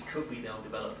 It could be they'll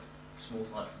develop small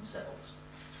sites themselves.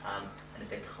 And if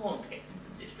they can't get them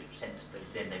from the district sensibly,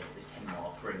 then they've got this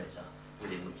 10-mile perimeter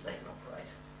within which they can operate.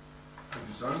 Thank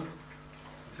you, Simon.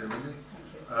 Okay, Wendy.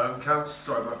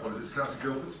 Sorry, my apologies. Councillor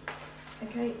Guildford.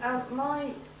 Okay,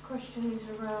 my question is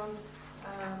around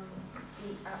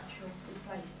the actual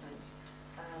replacement,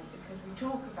 because we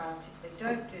talk about if they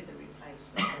don't do the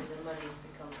replacement, then the money's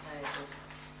become payable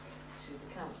to the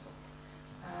council.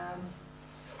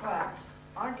 But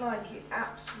I'd like it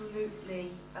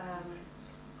absolutely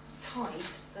tight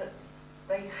that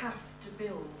they have to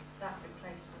build that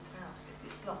replacement house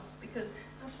if it's lost, because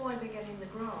that's why they're getting the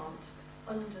grant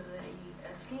under the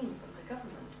scheme from the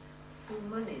government, full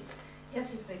monies.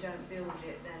 Yes, if they don't build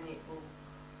it, then it will,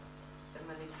 the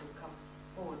monies will come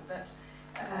forward. But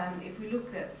if we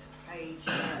look at page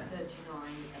 39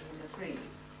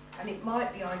 it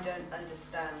might be I don't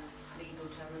understand legal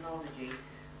terminology,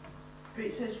 but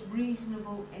it says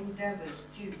reasonable endeavours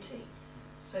duty.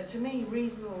 So to me,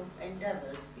 reasonable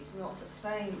endeavours is not the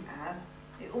same as,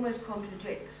 it almost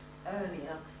contradicts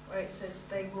earlier where it says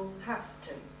they will have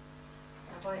to.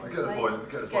 Have I I get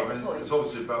the point, I mean, it's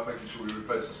obviously about making sure we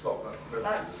replace the stock,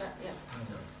 That's that, yeah.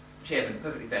 Chairman,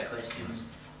 perfectly fair questions.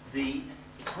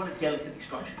 It's quite a delicately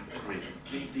structured agreement.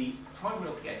 The primary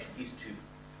obligation is to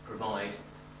provide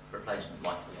replacement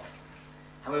like for like.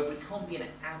 However, it can't be an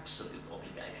absolute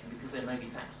obligation because there may be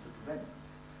factors that prevent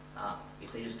them.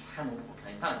 If they just cannot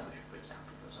obtain planning permission, for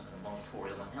example, for some kind of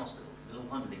moratorium on house building, there's all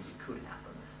kinds of things that could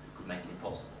happen that could make it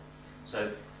impossible.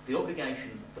 So the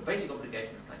obligation, the basic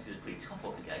obligation to replace is a pretty tough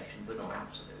obligation, but not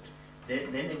absolute.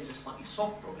 Then there is a slightly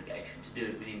softer obligation to do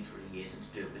it within 3 years and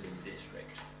to do it within the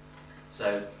district.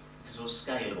 So it's a sort of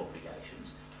scale of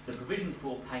obligations. The provision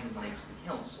for paying the money to the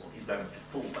council is very much a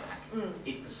fallback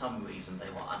if for some reason they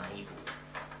were unable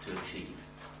to achieve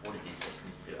what it is they're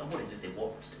going to do and what it is they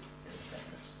want to do, in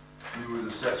fairness. You would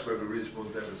assess whether reasonable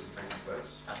endeavours are taking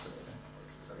place. Absolutely.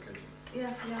 Is that okay?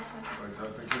 Yeah, yeah.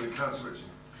 Okay, thank you. Councillor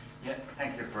Richard. Yeah,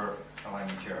 thank you for allowing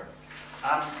me, Chair.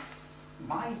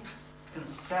 My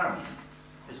concern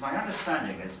is, my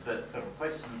understanding is that the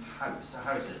replacement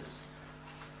houses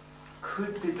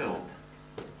could be built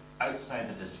outside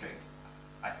the district,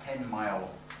 a 10-mile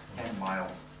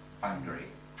boundary.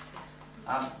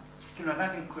 You know,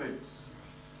 that includes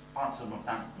parts of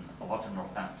Northampton, a lot of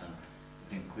Northampton.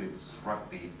 It includes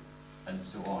Rugby and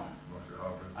so on.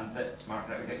 And that,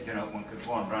 Margaret, you know, one could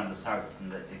go on around the south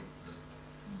and that it,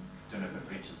 don't know if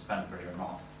it reaches Banbury or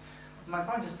not. My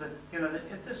point is that, you know, that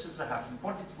if this is to happen,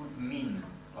 what it would mean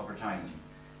over time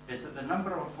is that the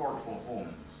number of affordable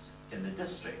homes in the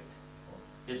district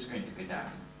is going to go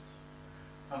down.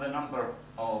 And the number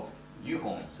of new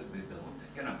homes that we build,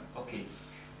 you know, okay,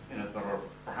 you know,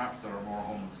 perhaps there are more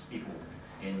homeless people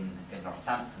in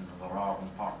Northampton than there are in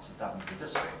parts of Daventry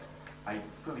district. I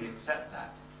fully accept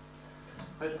that.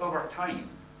 But over time,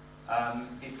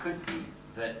 it could be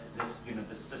that this, you know,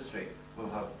 this district will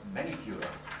have many fewer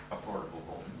affordable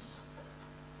homes.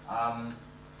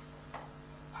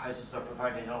 Houses are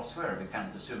provided elsewhere. We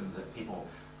can't assume that people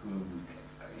who,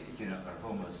 you know, are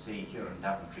homeless, say here in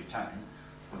Daventry town,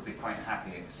 would be quite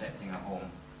happy accepting a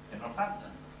home in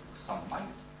Northampton. Some might,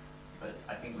 but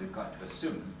I think we've got to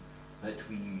assume that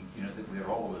we, you know, that we're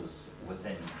always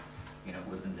within, you know,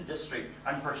 within the district,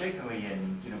 and particularly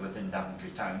in, you know, within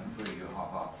Daventry town, where you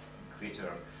have a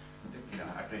greater, you know,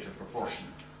 a greater proportion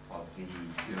of the,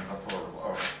 you know,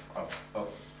 of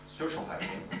social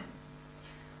housing.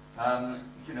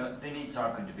 You know, the needs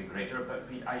are going to be greater, but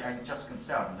I'm just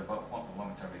concerned about what the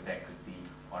long-term effect could be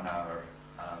on our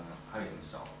housing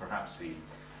stock. Perhaps we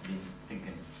need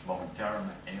thinking long-term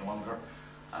any longer,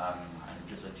 and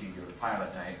it is a 2-year pilot,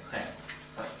 I accept.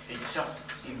 But it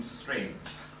just seems strange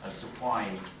as to why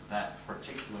that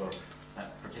particular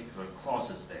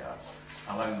clause is there,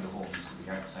 allowing the homes to be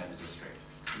outside the district.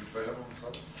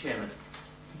 Chairman,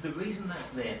 the reason that's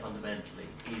there fundamentally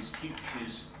is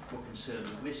futures were concerned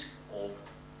the risk of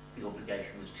the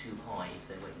obligation was too high if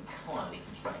they were entirely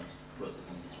constrained to work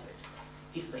within the district.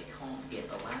 If they can't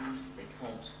get the land, they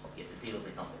can't get the deal,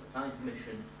 they can't get the planning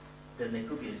permission, then they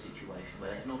could be in a situation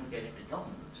where they have an obligation to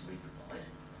government to re-provide,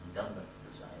 government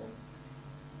the sale,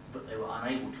 but they were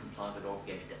unable to comply with the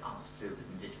obligation to us to do it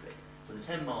within the district. So the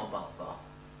 10-mile buffer,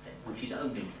 which is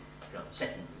only, you know,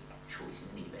 secondary choice in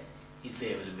any event, is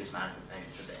there as a risk management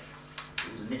measure for them.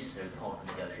 It was a necessary part of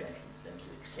the negotiation for them to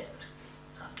accept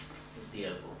the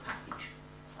overall package.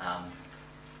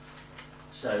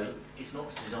 So it's not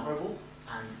desirable,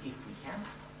 and if we can,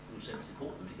 we'll certainly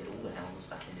support them to get all the houses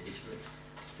back in the district.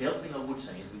 The other thing I would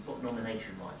say is we've got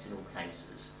nomination rights in all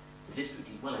cases. The district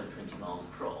is well over 20 miles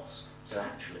across, so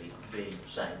actually being,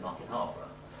 say, Market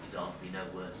Harbour is arguably no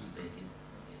worse than being in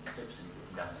Clipston,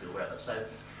 Daventry or wherever. So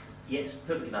yes,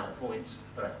 perfectly valid points,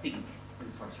 but I think we're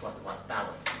trying to strike the right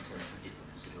balance in terms of different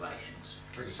considerations.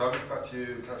 Thank you, Simon. Back to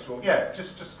you, Councillor. Yeah,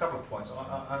 just a couple of points, and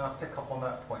I'll pick up on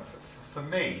that point. For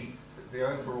me, the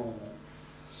overall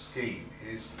scheme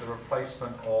is the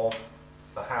replacement of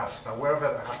the house. Now, wherever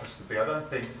that happens to be, I don't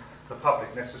think the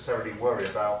public necessarily worry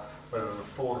about whether the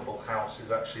affordable house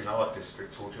is actually in our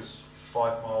district or just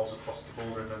 5 miles across the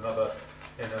border in another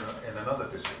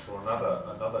district or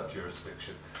another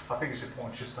jurisdiction. I think it's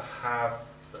important just to have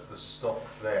the stock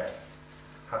there.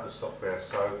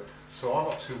 So I'm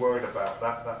not too worried about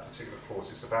that particular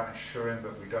clause. It's about ensuring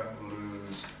that we don't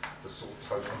lose the sort of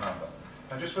total number.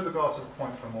 And just with regard to the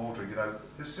point from Audrey, you know,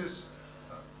 this is,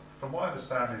 from what I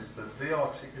understand, is the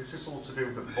VRT. This is all to do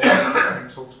with the voluntary. I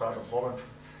think it talks about the voluntary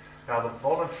Now the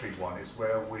voluntary one is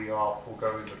where we are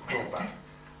foregoing the clawback,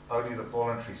 only the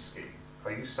voluntary scheme.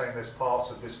 Are you saying there's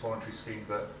parts of this voluntary scheme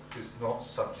that is not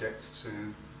subject to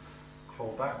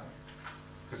clawback?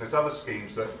 Because there's other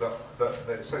schemes that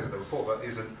it says in the report that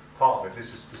isn't part of it.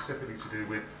 This is specifically to do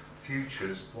with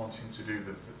futures wanting to do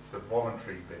the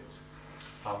voluntary bit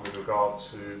with regard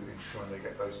to ensuring they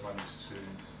get those monies to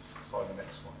buy the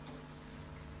next one.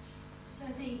 So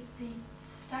they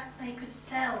could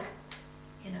sell,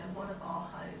 you know, one of our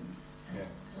homes, and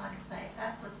like I say, if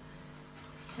that was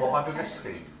to Well, a under this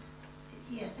tenant, scheme?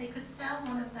 yes, they could sell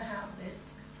one of the houses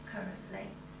currently,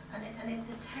 and if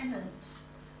the tenant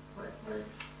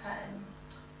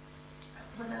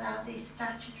was allowed the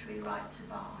statutory right to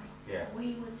buy,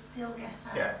 we would still get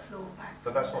our clawback.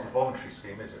 But that's not the voluntary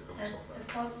scheme, is it? That we're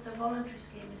talking about? The voluntary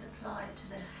scheme is applied to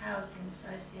the housing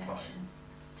association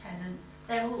tenant.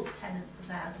 They're all tenants of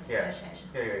the housing association,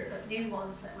 but new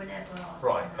ones that were never are.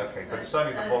 Right, tenants. okay, So but it's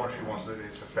only the those voluntary ones that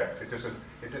it's affected.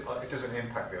 It doesn't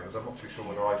impact the others. I'm not too sure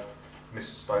whether I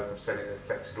misspoke and said it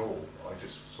affected all. I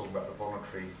just was talking about the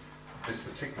voluntary, this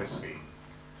particular scheme.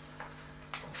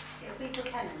 It'll be for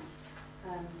tenants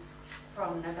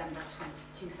from November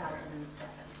 2007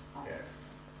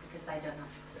 onwards, because they don't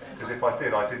have. Because if I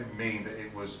did, I didn't mean that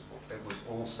it was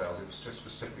all sales. It was just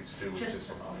specifically to do with Just this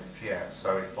the one. voluntary. Yeah.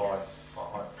 So if I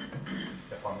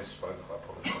misspoke, I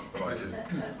apologise. But I didn't.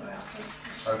 Don't worry, I'll take it.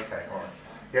 Okay, all right.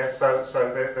 Yeah. So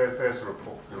there's a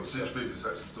report for you. Your speaker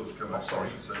section still to come back. Sorry.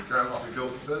 So Councillor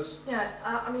Guildford first. Yeah,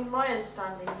 I mean, my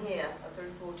understanding here of the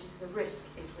report is the risk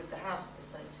is with the housing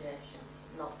association,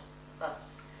 not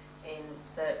us, in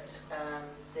that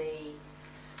the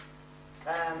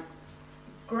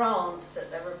grant that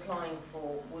they're applying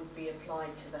for would be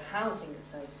applied to the housing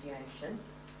association,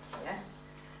 yes.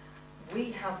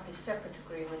 We have this separate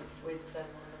agreement with them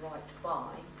on the right to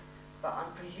buy, but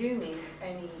I'm presuming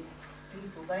any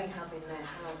people they have in their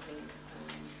housing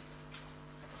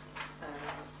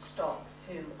stock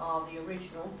who are the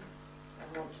original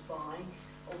and want to buy,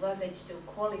 although they'd still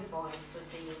qualify for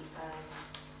the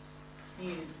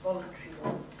new voluntary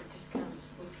one, the discounts,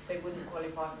 they wouldn't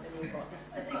qualify for the new one.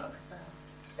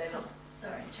 They're not.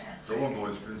 Sorry, Chair. So one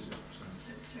voice, please.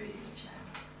 Through you, Chair.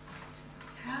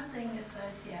 Housing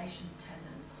association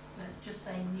tenants, let's just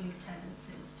say new tenants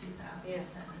since 2007,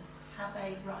 have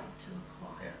a right to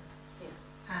acquire.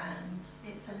 And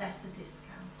it's a lesser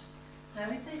discount. Now,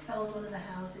 if they sold one of the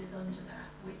houses under that,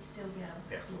 we'd still be able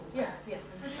to claw.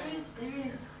 So there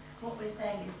is, what we're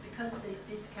saying is because the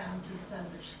discount is so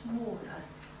much smaller,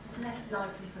 there's less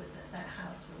likelihood that that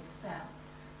house will sell.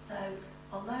 So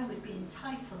although we'd be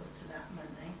entitled to that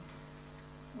money,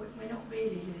 we're not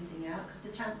really losing out because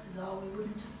the chances are we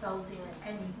wouldn't have sold it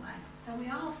anyway. So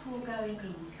we are foregoing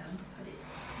income, but it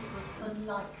was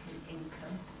unlikely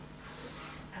income.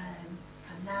 And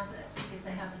now that if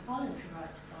they have the voluntary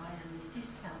right to buy and the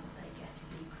discount that they get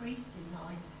is increased in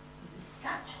line with the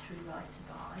statutory right to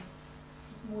buy,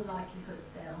 there's more likelihood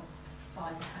they'll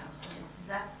buy the house, and it's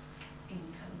that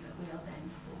income that we are then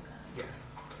foregoing. Yeah,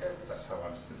 that's how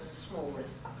I understood it. Small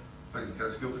risk. Thank you,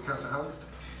 Councillor Guildford. Councillor Howard.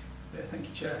 Yeah, thank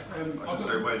you, Chair. I should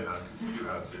say Wayne had, because you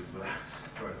had it.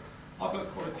 Right. I've got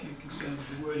quite a few concerns with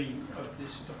the wording of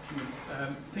this document.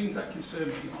 Things that concern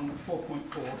me on 4.4,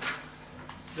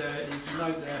 there is a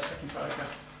note there, second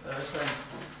paragraph, saying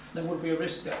there would be a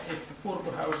risk that if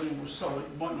affordable housing was sold,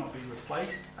 it might not be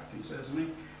replaced. That concerns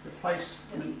me.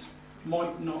 Replacement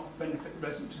might not benefit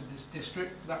residents of this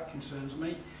district. That concerns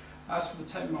me. As for the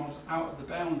 10 miles out of the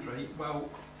boundary, well,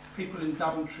 people in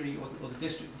Daventry or the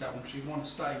district of Daventry want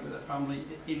to stay with their family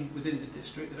within the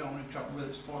district. They don't want to travel whether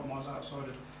it's 5 miles outside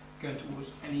of going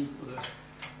towards any other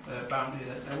boundary.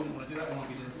 They wouldn't want to do that. They want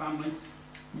to be with their family.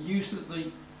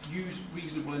 Use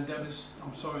reasonable endeavours.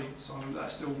 I'm sorry, Simon,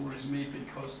 that still worries me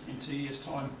because in 2 years'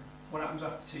 time, what happens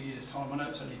after 2 years' time? I know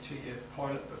it's only a 2-year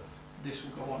pilot, but this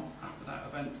will go on after that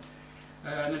event.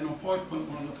 And then on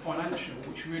 5.1 on the financial,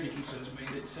 which really concerns me,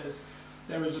 it says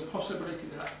there is a possibility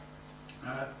that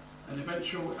an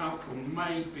eventual outcome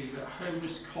may be that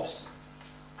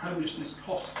homelessness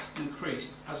costs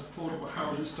increase as affordable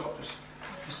housing stock,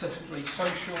 specifically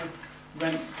social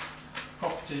rent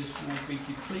properties will be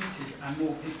depleted and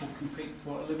more people compete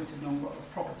for a limited number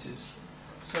of properties.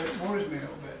 So it worries me a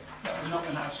little bit that we're not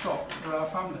going to have stock for our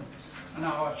families and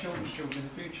our children's children in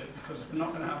the future, because if we're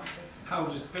not going to have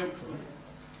houses built for them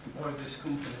by this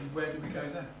company, where do we go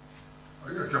then?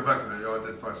 I'm going to come back to you,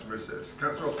 identify some risks.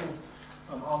 Councillor Osborne.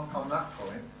 On that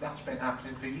point, that's been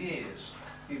happening for years.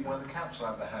 Even when the council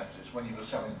had the houses, when you were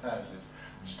selling houses,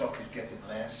 stock is getting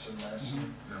less and less.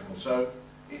 So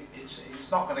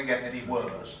it's not going to get any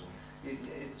worse.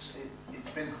 It's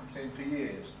been happening for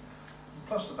years.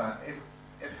 Plus to that,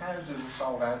 if houses are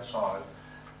sold outside,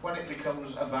 when it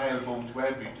becomes available to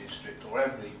every district or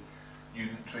every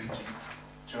unit treaty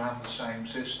to have the same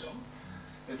system,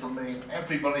 it'll mean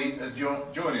everybody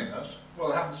joining us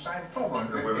will have the same problem.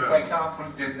 If they can't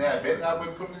put it in their bit, now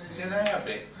we're putting it in our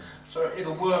bit. So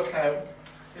it'll work out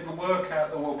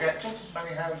that we'll get just as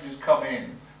many houses come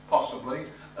in, possibly,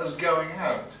 as going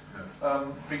out,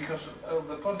 because of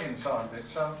the funding side of it.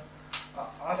 So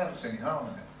I don't see any harm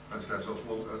in it. I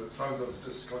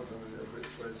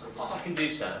can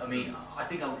do so. I mean, I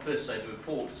think I would first say the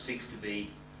report seeks to be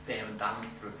fair and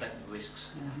balanced, to reflect the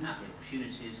risks and the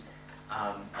opportunities.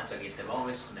 And so yes, there are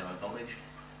risks and they're acknowledged.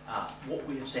 What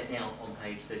we have set out on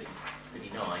page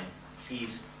 39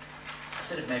 is a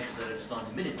set of measures that are designed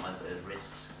to minimise those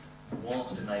risks,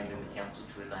 whilst enabling the council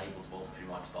to enable the voluntary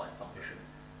right to buy function.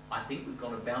 I think we've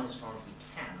gone about as far as we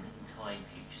can in tying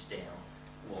futures down,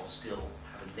 while still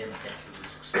having them set the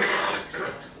risks that are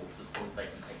acceptable to the point they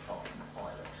can take part in the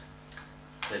pilot.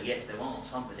 So yes, there are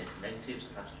some potential negatives,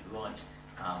 that's absolutely right.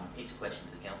 It's a question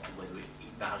to the council whether it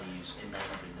values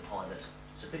enabling the pilot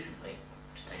sufficiently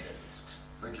to take those risks.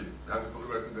 Thank you. How do you put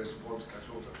the recommendation forward to catch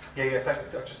order? Yeah, thank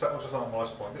you. That was just on my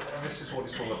point. And this is what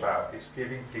it's all about. It's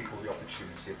giving people the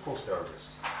opportunity. Of course there are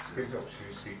risks. It's giving the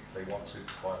opportunity they want to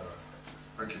buy their own.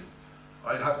 Thank you.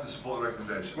 I have to support the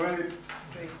recommendation.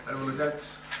 Anyone against?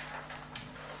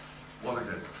 One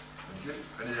against. Thank you.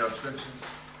 Any abstentions?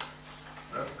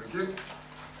 No, thank you.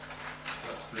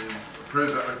 That's been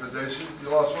approved, that recommendation.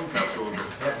 Your last one, Councillor Organ.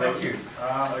 Yeah, thank you.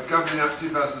 Gambling Act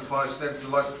 2005 stems to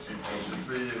licensing policy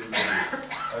 3 years.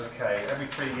 Okay, every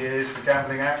 3 years the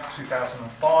Gambling Act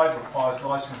 2005 requires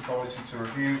licensing authority to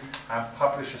review and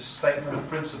publish a statement of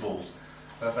principles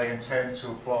that they intend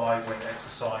to apply when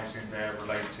exercising their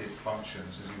related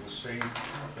functions. As you will see,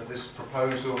 that this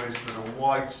proposal is that a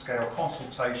wide-scale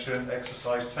consultation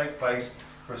exercise take place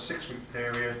for a 6-week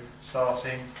period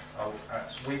starting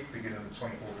at week beginning the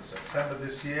 24th of September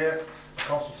this year. The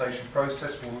consultation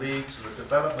process will lead to the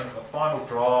development of a final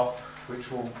draft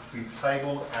which will be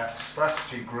tabled at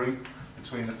strategy group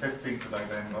between the 15th of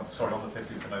November, on the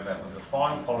 15th of November. The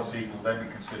final policy will then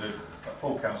be considered at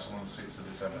full council on the 6th of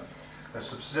December. There's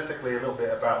specifically a little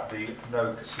bit about the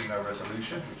no casino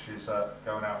resolution, which is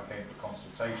going out again for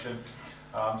consultation.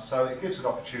 So it gives an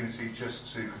opportunity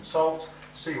just to consult,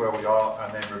 see where we are,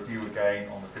 and then review again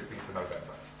on the 15th of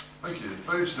November. Thank you.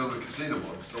 Very interested on the casino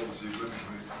one. So obviously we're looking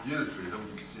at unitary, don't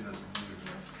we, casinos and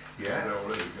unitary. Yeah. There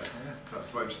already. Yeah.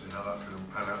 That's very interesting how that's going to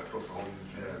pan out across the whole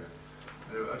unitary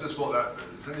area. I just thought that.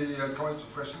 Is there any comments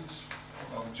or questions?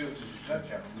 Well, just as you said,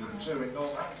 Chairman, two in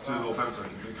Northampton. Two in Northampton, I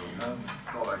can think of.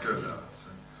 Not that good now.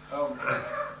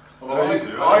 Well, I do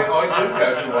go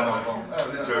to one of them.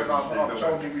 I've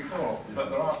told you before, but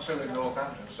there are two in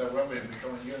Northampton, so when we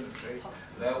become a unitary,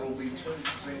 there will be 2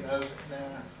 casinos in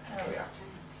their area.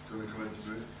 Do we come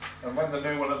into it? And when the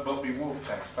new one at Bugby Wolf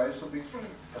takes place, there'll be 3.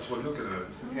 That's what you're going to do.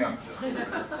 Yeah.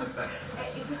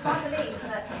 It is my belief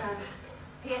that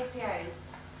PSPOs,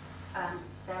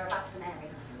 they're a Baton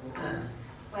area, and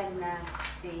when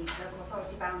the local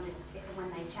authority boundaries, if and when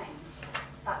they change,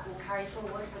 that will carry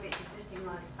forward with its existing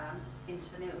lifespan into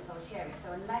the new authority area.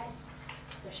 So unless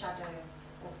the shadow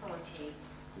authority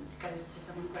goes to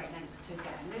some great lengths to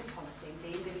get a new policy,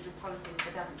 the individual policies for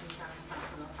Daventry,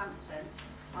 Southampton, Northampton,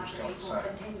 I believe will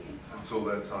continue. Until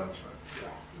their time's right.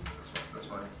 Yeah. That's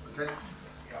fine. Okay?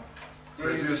 Yeah. So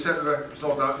do you accept the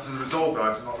resolved item? This is a resolved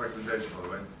item, not a recommendation, by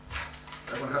the way.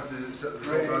 Everyone happy to accept the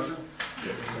resolved item?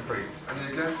 Yes. Agreed.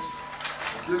 Any against?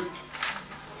 Thank you.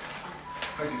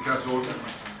 Thank you, Councillor Orton.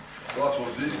 The last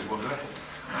one's the easiest one,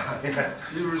 there.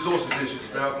 Human resources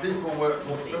issues. Now, people,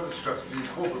 workforce development strategies,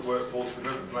 corporate workforce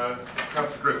development plan.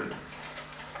 Councillor Griffin.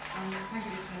 Thank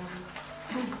you,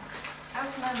 Chairman.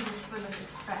 As members will have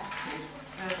expected,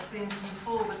 there's been some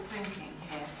forward thinking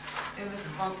here in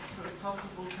response to the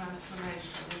possible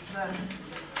transformation in service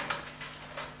delivery.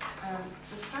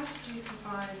 The strategy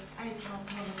provides HR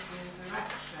policy and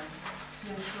direction to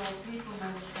ensure people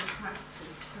management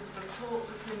practice to support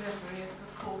the delivery of the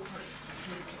corporate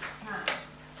strategic plan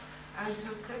and to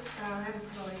assist our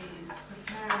employees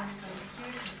preparing for the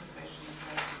future provision of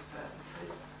local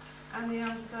services and the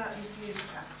uncertain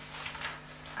future.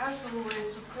 As always,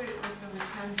 recruitment and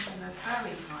retention are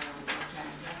very high on the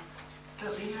agenda,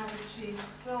 but we have achieved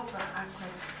silver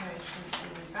accreditation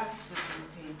in investors in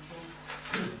people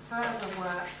with further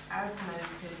work as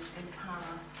noted in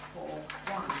para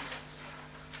 4.1.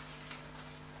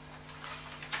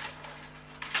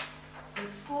 The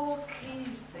 4 key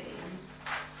themes: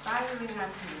 valuing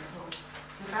our people,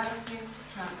 developing,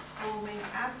 transforming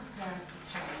and preparing for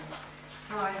change,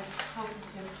 drives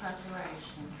positive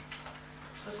preparation.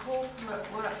 The corporate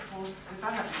workforce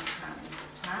development plan is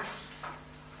attached,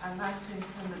 and that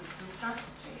implements the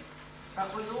strategy, but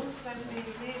will also be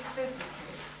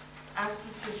revisited as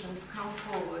decisions come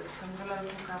forward from the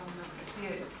local government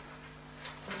review.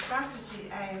 The strategy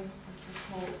aims to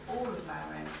support all of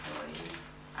our employees,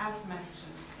 as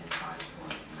mentioned in 5.9.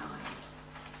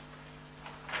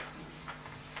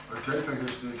 Okay, thank you,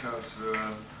 Mr.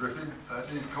 Councillor Griffin.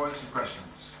 Any comments and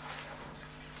questions?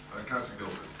 Councillor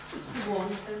Gilbert. Just one,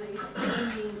 and it's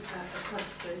only a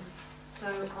question. So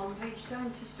on page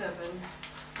 77,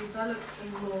 develop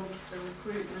and launch the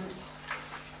recruitment.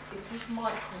 It says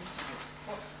microsite.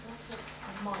 What's a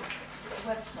micro? Is it a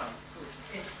website? Sort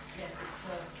of?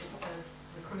 It's a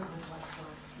recruitment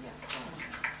website. Yeah.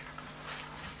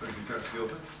 Thank you, Councillor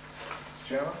Gilbert.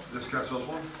 Chairman? Yes, Councillor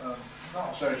Osborne.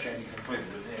 Not associated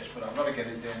completely with this, but I've got to get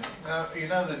it in. Now, you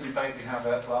know the debate we had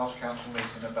at last council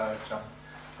meeting about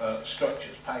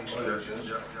structures, pay structures,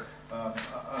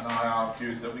 and I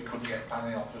argued that we couldn't get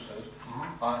planning officers.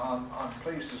 I'm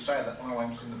pleased to say that when I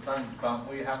went in the planning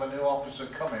department, we have a new officer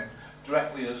coming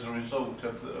directly as a result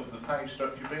of the pay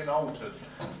structure being altered,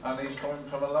 and he's coming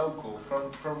from a local,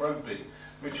 from Rugby,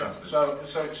 which so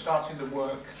it's starting to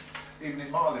work even in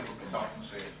my little bit. I can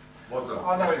see it. Well done.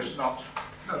 I know it's not.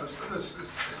 No, it's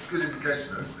a good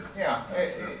indication, isn't it? Yeah,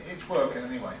 it's working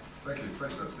anyway. Thank you.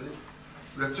 Thanks for that, Steve.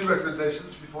 We have two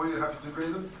recommendations before you. Happy to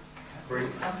agree them? Agree.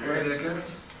 Any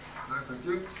against? No, thank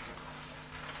you.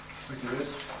 Thank you,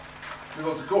 Liz. Move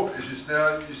on to corporate issues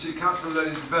now. You see Council of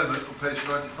Learning and Development on page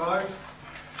 95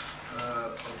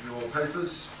 of your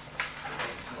papers.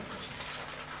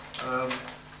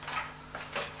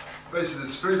 Basically,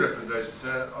 there's three recommendations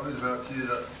there. I'll read them out to you.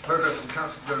 That progress in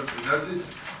council development be noted.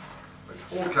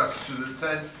 All councils should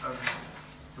attend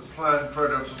the planned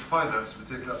programmes of finance, in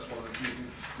particular. That's one of the key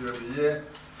things we do every year.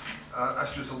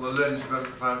 Asterisk on the learning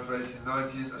development plan for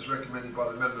 18-19, as recommended by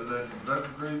the member learning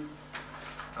development group.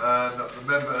 And that the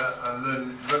member and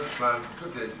learning development plan for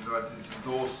 2018-19 is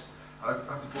endorsed. I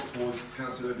have to put forward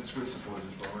Councillor Irving's Wilson point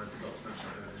as well. I forgot to mention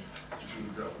that earlier. She should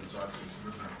have dealt with this item,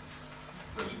 remember.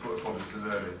 So she put a positive in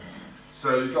earlier.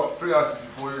 So you've got three items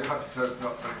before you. Happy to open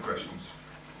up for any questions.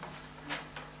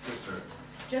 Yes, Joe.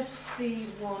 Just the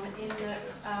one in that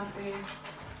with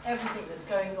everything that's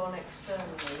going on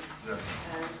externally,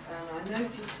 and I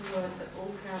noticed the word that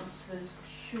all councillors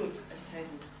should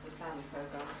attend the planning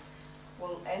programme.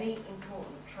 Well, any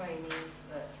important training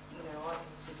that I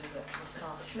consider that the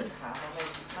staff should have, I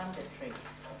make it mandatory.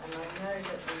 And I know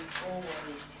that we've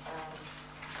always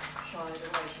shied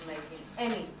away from making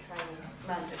any training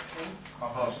mandatory.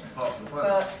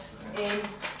 But in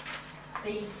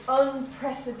these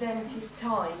unprecedented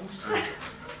times.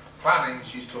 Planning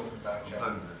she's talking about, Joe.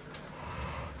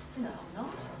 No, I'm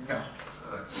not. No.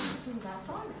 I'm talking about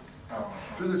finance. Oh.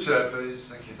 Through the chair, please.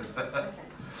 Thank you.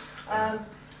 Okay.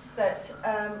 That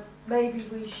maybe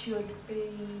we should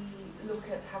look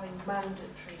at having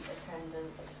mandatory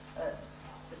attendance at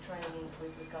the training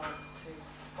with regards to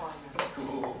finance.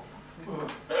 Cool.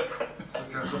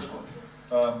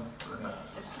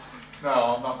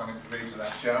 No, I'm not going to agree to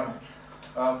that, Joe.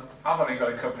 I've only got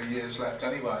a couple of years left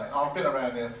anyway. I've been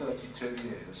around here 32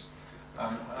 years.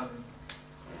 And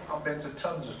I've been to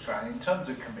tons of training, tons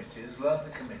of committees, learned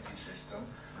the committee system.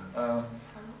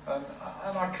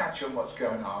 And I catch on what's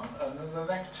going on. And in the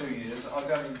next 2 years, I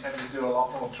don't intend to do a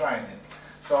lot more training.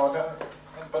 So I don't,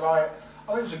 but I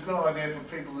think it's a good idea for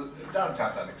people that don't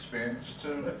have that experience to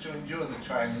endure the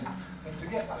training and to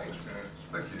get that experience.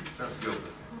 Thank you. That's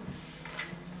Gilbert.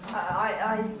 I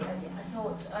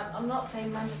thought, I'm not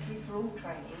saying mandatory for all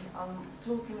training, I'm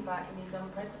talking about in these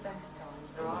unprecedented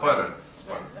times. There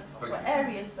are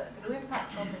areas that are going to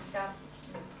impact on this council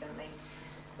significantly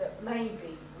that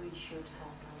maybe we should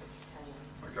have mandatory training.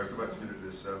 Okay, I'll come back to you at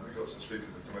this. We've got some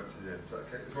speakers that come back to the end. Is that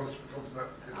okay? If you want to come to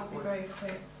that I'll be very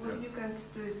quick. What are you going to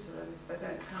do to them if they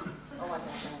don't come? Oh, I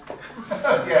don't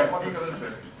know. Yeah, what are you going to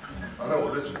do? I know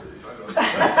what this would be.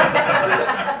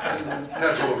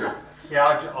 That's all good. Yeah,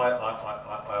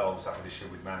 I always have an issue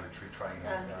with mandatory training.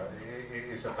 It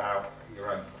is about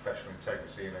your own professional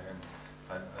integrity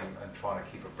and trying to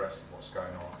keep abreast of what's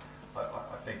going on.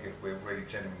 I think if we're really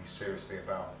genuinely seriously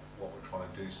about what we're trying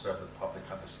to do so that the public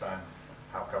understand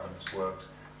how governance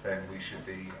works, then we should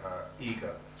be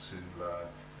eager to learn.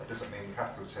 That doesn't mean we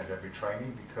have to attend every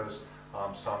training because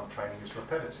some training is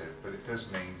repetitive, but it does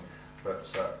mean that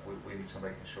we need to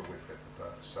make sure we're fit for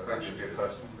purpose. So that should be a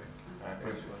personal thing.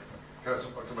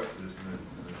 Councillor, I'll come back to this in a minute.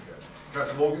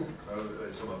 Councillor Morgan,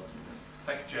 sum up.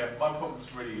 Thank you, Chair. My point was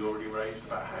really already raised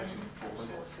about how to enforce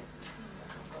it.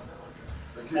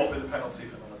 Thank you. What would be the penalty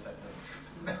for non-attendance?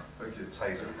 Thank you.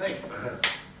 Taser. Thank you.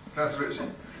 Councillor Ritchie.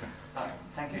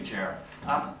 Thank you, Chair.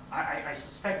 I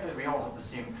suspect that we all have the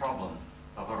same problem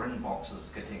of our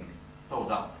inboxes getting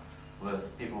filled up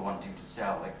with people wanting to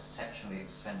sell exceptionally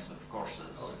expensive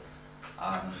courses.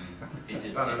 It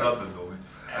is,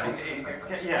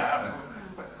 yeah,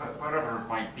 wherever it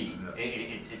might be,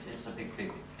 it's a big,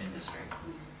 big industry.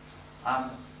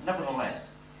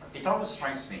 Nevertheless, it always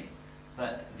strikes me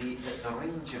that the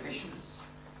range of issues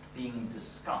being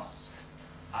discussed,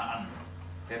 and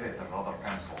maybe there are other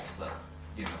councils that,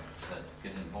 you know, that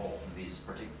get involved in these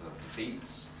particular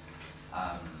debates,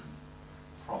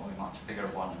 probably much bigger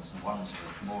ones and ones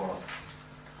with more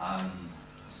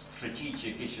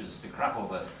strategic issues to grapple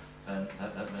with than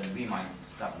we might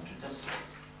as Daventry district.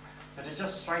 But it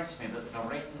just strikes me that the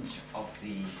range of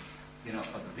the, you know,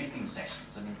 of the briefing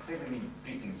sessions, I mean, clearly mean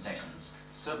briefing sessions,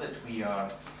 so that we are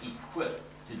equipped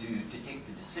to take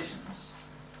the decisions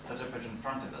that are put in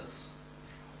front of us.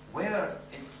 Where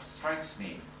it strikes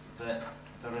me that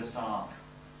there is a,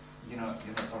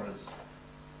 there is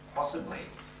possibly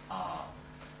a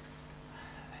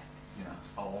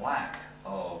lack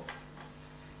of,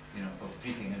 of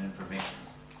briefing and information.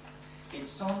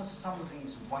 It's on some of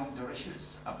these wider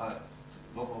issues about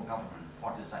local government,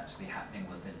 what is actually happening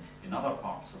in other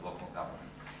parts of local government.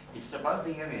 It's about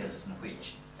the areas in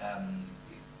which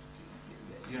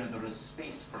there is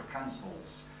space for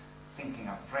councils thinking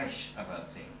afresh about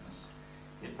things.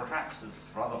 It perhaps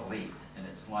is rather late in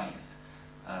its life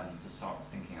to start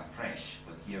thinking afresh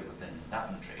here within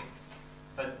Daventry.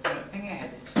 But thinking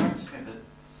ahead, it strikes me that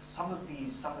some of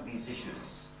these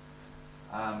issues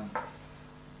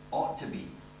ought to be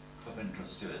of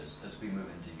interest to us as we move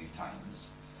into new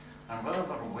times, and whether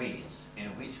there are ways in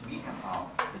which we can have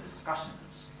the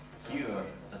discussions here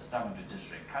as Daventry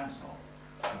District Council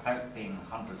without paying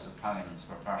hundreds of pounds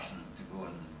per person to go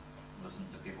and listen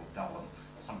to people tell them,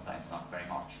 sometimes not very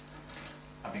much.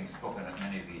 Having spoken at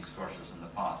many of these courses in the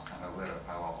past, I'm aware of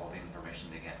how all the information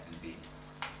they get can be.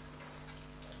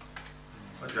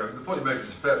 Okay, the point you make is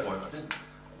a fair point. I think,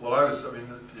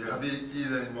 you have the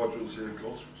e-learning modules here, of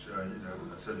course, which, I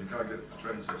said you can't get to the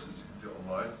training sessions, you can do it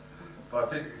online. But I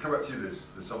think, come back to you, Liz,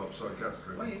 to sum up, sorry,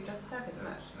 Councillor. Well, you just said it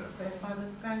actually, Chris. I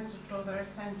was going to draw their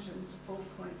attention to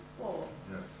 4.4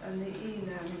 and the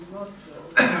e-learning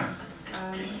modules.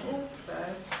 Also,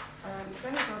 if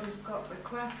anybody's got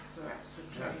requests for extra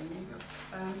training,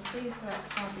 please let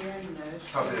Fabienne know.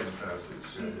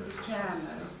 She's the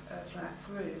chairman of that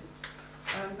group.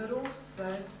 But also,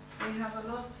 we have a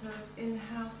lot of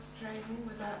in-house training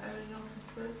with our own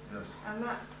officers, and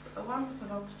that's a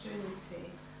wonderful opportunity.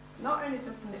 Not only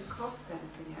doesn't it cost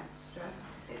anything extra,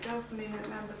 it does mean that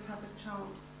members have a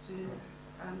chance to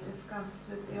discuss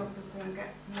with the officer and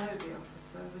get to know the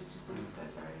officer, which is also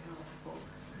very helpful.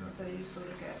 So you sort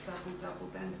of get double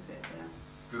benefit there.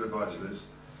 Good advice, Liz.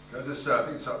 Can I just say, I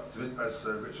think it's up to, as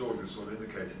Rich Organ was sort of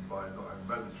indicating by not having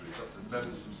mandatory, it's up to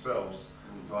members themselves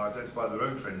to identify their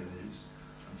own training needs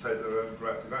and take their own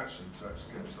proactive action to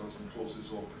actually get themselves on courses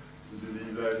or to do the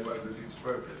e-learning, whatever they think is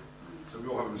appropriate. So we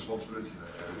all have a responsibility in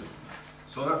that area.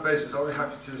 So on that basis, are we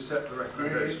happy to accept the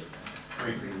recommendation?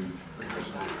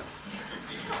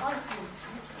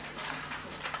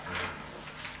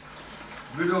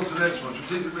 Moving on to the next one,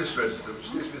 strategic risk register,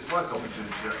 which gives me a slight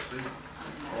opportunity actually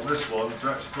on this one to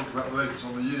actually talk about the latest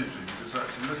on the unitary, because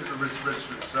actually look at the risk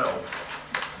register itself.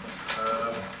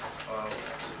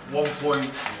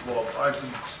 Item,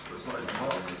 it's not even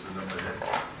marked, it's the number here.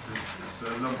 It's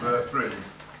number 3.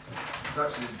 It's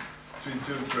actually between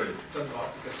 2 and 3. It's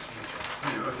unmarked because it's new. It's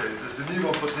new, okay. There's a new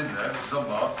one put in there, it's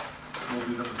unmarked. It will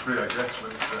be number 3, I guess,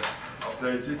 when it's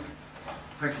updated.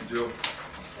 Thank you, Jill.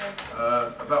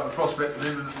 About the prospect of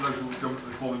imminent local government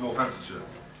reform in Northamptonshire.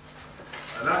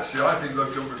 And actually, I think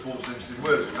local government reform is an interesting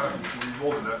word. So I think we need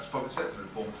more than that. It's public sector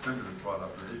reform to think of it quite that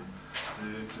really,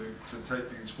 to take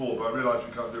things forward. But I realise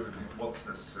we can't do everything at once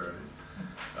necessarily.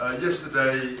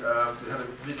 Yesterday, we had a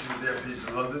meeting with the MPs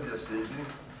in London yesterday evening,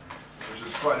 which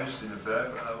was quite an interesting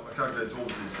affair. I can't go into all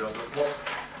the detail, but what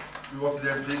we wanted the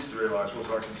MPs to realise was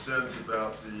our concerns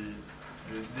about the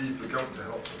need for the government to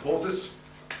help support us.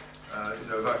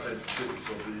 Without getting specifics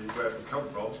of where it would come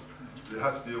from, we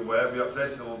had to be aware. We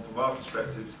updated on from our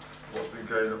perspective what's been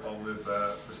going on with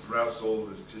Mr. Rousall,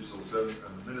 the Chief Civil Servant,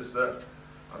 and the Minister,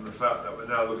 and the fact that we're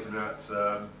now looking at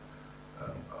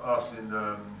asking.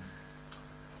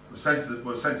 We're saying to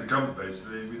the government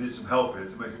basically we need some help here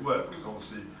to make it work, because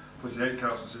obviously putting 8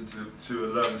 councils into a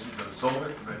loan isn't going to solve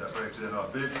it. We made that very clear in our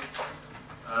bid,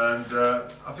 and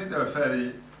I think they were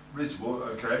fairly reasonable,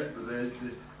 okay, but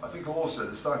I think also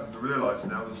they're starting to realise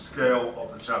now the scale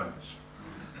of the challenge,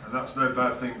 and that's no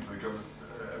bad thing for government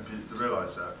MPs to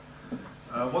realise that.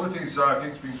 One of the things I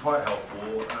think has been quite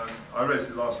helpful, I raised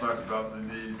it last night about the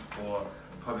need for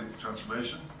public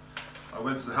transformation. I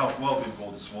went to the Health and Wellbeing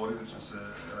Board this morning, which is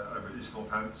over at East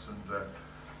Northants, and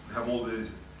we have all the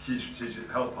key strategic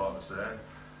health partners there,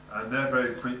 and they're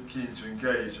very keen to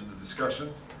engage in the discussion.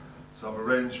 So I've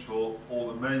arranged for all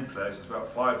the main players, there's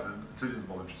about 5 of them, including the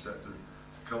voluntary sector,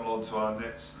 to come along to our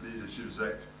next leadership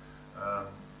exec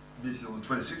meeting on the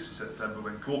 26th of September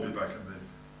when Corby are back in the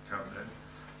camp then.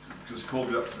 Because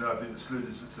Corby up to now have been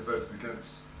excluded since they voted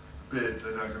against the bid,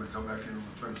 they're now going to come back in on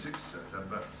the 26th of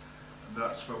September. And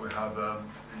that's when we have the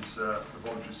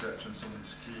voluntary sector and some of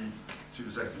these key chief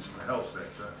executives of the health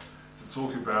sector to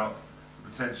talk about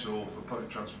the potential for public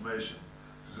transformation.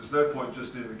 Because there's no point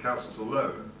just in the councils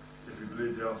alone if we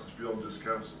believe the answer is beyond just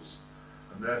councils.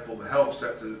 And therefore the health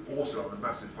sector also under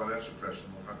massive financial pressure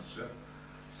in Northamptonshire.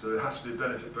 So there has to be a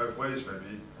benefit both ways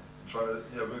maybe. In trying to,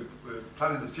 we're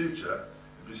planning the future,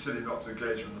 it'd be silly not to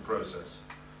engage in the process.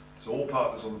 So all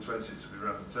partners on the 26th will be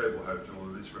around the table, hopefully, or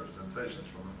at least representations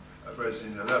from them at a very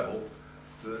senior level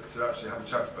to actually have a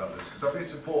chat about this. Because I think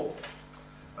it's important.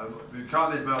 We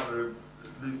can't leave them out there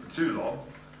for too long.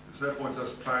 There's no point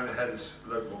us planning ahead as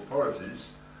local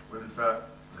authorities when in fact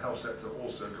the health sector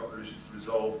also got their issues to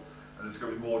resolve, and there's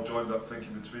going to be more joined up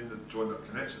thinking between the joined up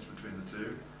connections between the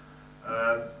two.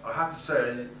 And I have to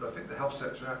say, I think the health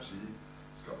sector actually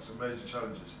has got some major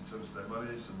challenges in terms of their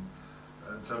monies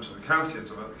and in terms of the county, I'm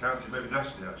talking about the county, maybe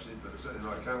nationally actually, but certainly in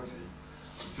our county,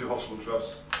 the 2 hospital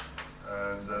trusts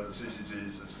and the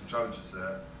CCGs, there's some challenges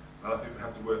there. And I think we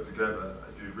have to work together,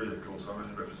 if you agree of course, I'm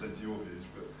only representing your views,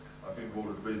 but I think we all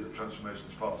agree that transformation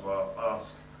is part of our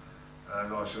ask,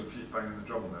 and I shall keep banging the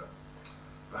drum on that.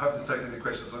 I happy to take any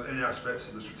questions on any aspects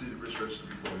of the strategic risk register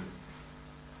before you.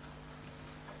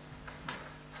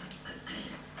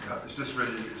 Yeah, it's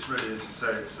really, as you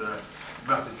say, it's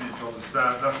massive for you to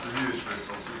understand. That's the newest list,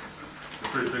 obviously, it's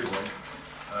a pretty big one.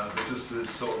 But just to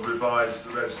sort of revise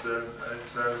the register, and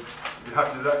so if you're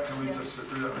happy with that, can we just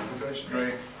do that recommendation?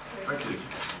 Great. Thank you.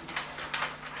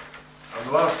 And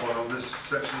the last one on this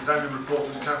section is annual report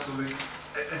on council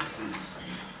entities.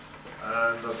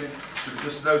 And I think it should be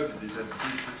just noted these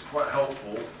entities, it's quite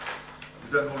helpful. We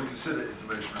don't normally consider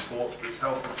information reports, but it's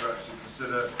helpful to actually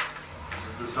consider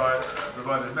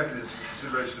providing a mechanism for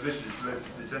consideration of issues related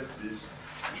to these entities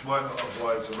which might not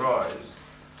otherwise arise.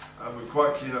 And we're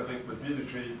quite keen, I think, with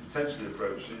Daventry potentially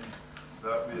approaching,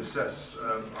 that we assess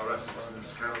our assets in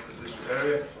this district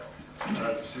area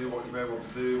to see what we may want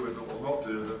to do with them or not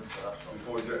do with them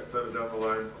before we get further down the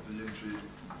line of the Daventry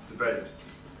debate.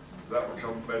 That will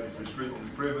come maybe through scrutiny and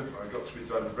improvement. I got to speak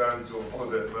to Adam Brown, who's on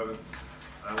holiday at the moment,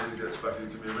 and when he gets back, he'll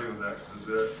give me a ring on that,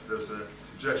 because there's a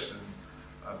suggestion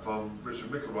from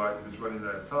Richard Micklewright, who's running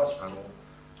their task panel,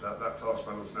 that task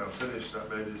panel is now finished. That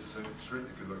maybe is something scrutiny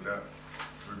could look at,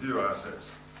 to review our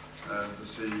assets, and to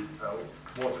see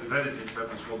what, if anything,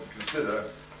 members want to consider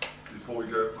before we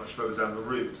go much further down the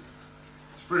route.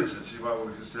 For instance, you might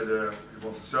want to consider if you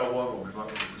want to sell one, or we might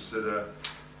want to consider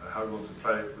how we want to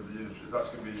play with the unitary. If that's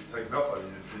going to be taken up by the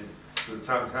unitary, to the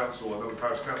town council or another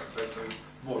parish council, take something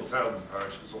more town than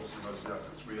parish, because obviously most of the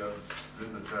assets we own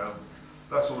within the town.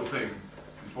 That sort of thing,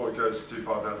 before it goes too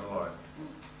far down the line.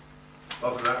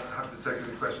 Other than that, happy to take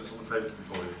any questions on the paper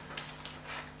before you.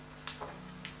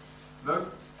 No?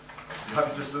 You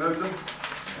happy just to note them?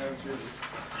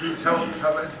 Please help you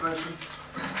have that information.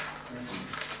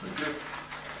 Thank you.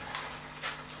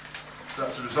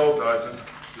 That's a resolved item,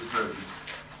 just noted.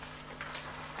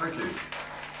 Thank you.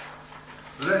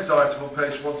 The next item on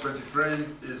page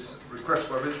 123 is request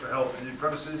by Richmond Health for new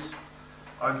premises.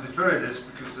 I'm deferring this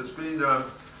because there's been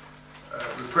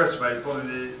requests made following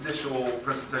the initial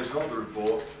presentation of the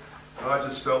report, and I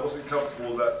just felt wasn't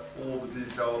comfortable that all the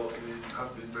detail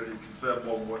hadn't been really confirmed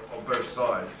on both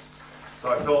sides. So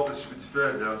I felt this should be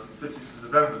deferred now to the 15th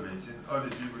of November meeting, only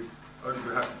if you would only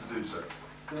be happy to do so.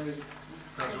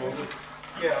 Councillor Walker?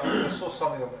 Yeah, I saw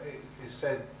something, it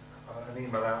said, an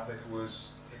email out that it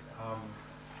was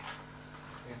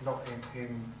not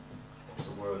in,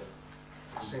 what's the word?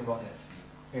 It seemed like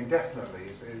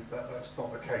indefinitely, that's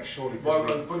not the case, surely. Well,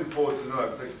 I'm putting forward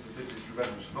tonight, taking to the 15th of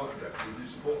November, which is not indefinitely. Do you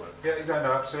support that? Yeah,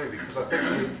 no, absolutely, because I think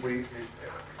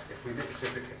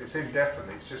if it's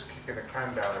indefinitely, it's just kicking a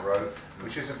can down the road,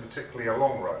 which isn't particularly a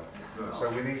long road. No. So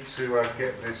we need to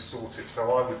get this sorted.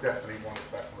 So I would definitely want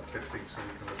it back on the 15th so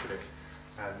we can look at it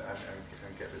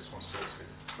and get this one sorted.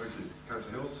 Thank you.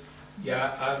 Councillor Hills?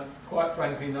 Yeah, quite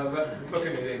frankly,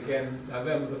 looking at it again,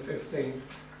 November the 15th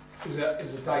is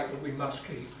a date that we must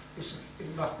keep.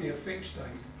 It must be a fixed date,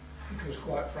 because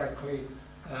quite frankly,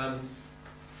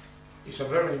 it's a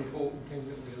very important thing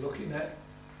that we're looking at.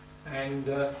 and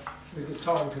with the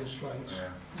time constraints,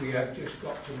 we have just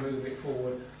got to move it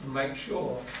forward and make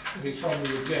sure that it's on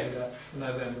the agenda for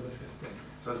November the 15th.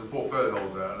 So as a portfolio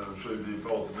holder, and I'm sure you'll be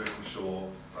involved in making sure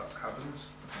that happens.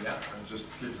 Yeah. And just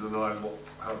keeping an eye on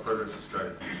how progress is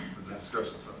going with the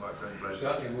discussions that might take place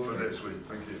for next week.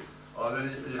 Thank you. Are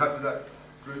you happy with that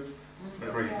group?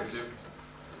 Agreed. Thank you.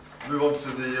 Move on to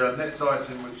the next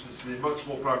item, which is the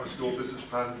Muxmoor Primary School Business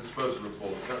Plan and Disposal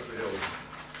Report. Councillor Hills.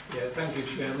 Yes, thank you,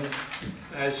 Chairman.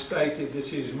 As stated,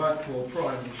 this is Muxmoor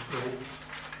Primary School.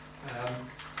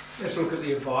 Let's look at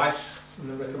the advice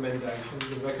and the recommendations.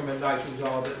 The recommendations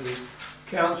are that the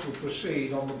council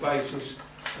proceed on the basis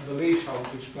of the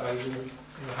leasehold disposal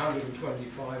in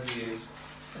 125 years.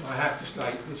 And I have to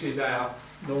state, this is our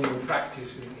normal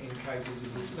practice in cases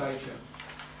of this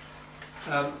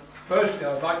nature. Firstly,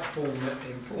 I'd like to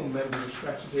inform members of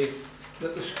Strategy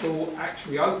that the school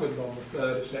actually opened on the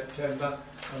 3rd of September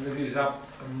and that it is up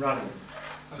and running.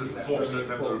 So it's the 4th of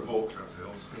September report, Councillor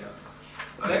Hills.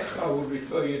 Yeah. Next, I would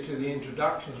refer you to the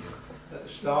introduction at the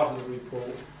start of the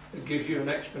report that gives you an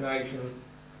explanation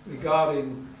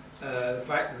regarding the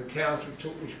fact that the council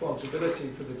took responsibility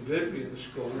for the delivery of the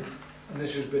school, and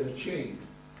this has been achieved.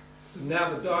 And now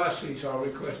the diocese are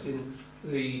requesting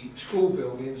the school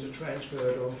buildings are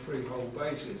transferred on a freehold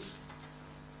basis.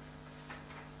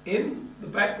 In the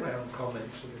background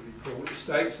comments of the report, it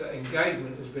states that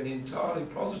engagement has been entirely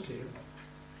positive,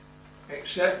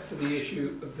 except for the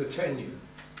issue of the tenure.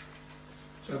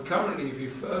 So currently, if you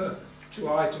refer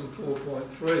to item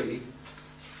 4.3,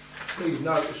 please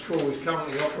note the school is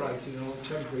currently operating on a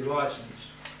temporary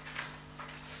licence.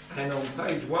 And on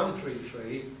page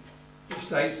 133, it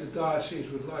states the diocese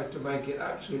would like to make it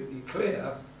absolutely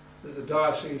clear that the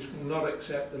diocese will not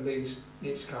accept the lease in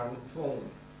its current form.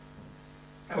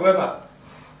 However,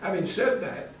 having said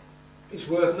that, it's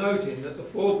worth noting that the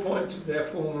 4 points of their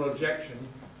formal objection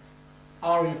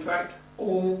are in fact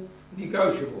all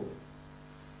negotiable,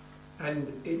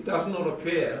 and it does not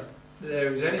appear that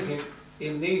there is anything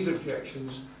in these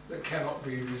objections that cannot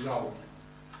be resolved.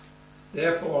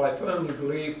 Therefore, I firmly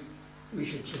believe we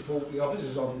should support the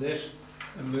officers on this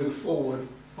and move forward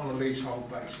on a leasehold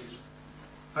basis.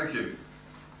 Thank you.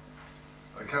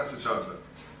 Councillor Chandler.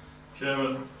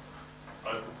 Chairman,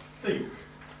 I think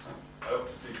I ought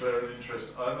to declare an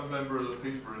interest. I'm a member of the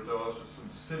Peterborough Diocesan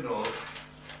Synod,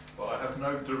 but I have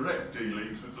no direct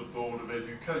dealings with the Board of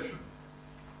Education.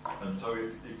 And so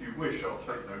if you wish, I'll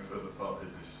take no further part in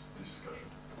this discussion.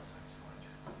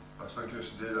 Thank you,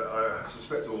 Mr. Dealer. I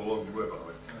suspect all along you were, by the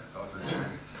way.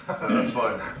 That's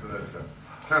fine.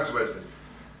 Councillor Wesley.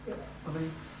 Yeah, I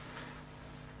mean,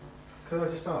 could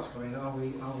I just ask, are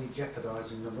we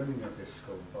jeopardising the running of this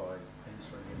school by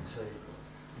entering into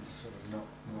sort of not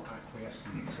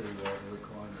acquiescing to the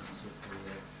requirements of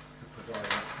the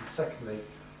provider? And secondly,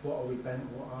 what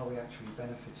are we actually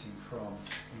benefiting from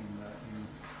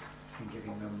in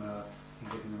giving them a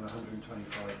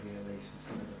 125-year lease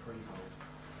instead of a freehold?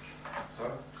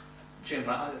 So, Chairman,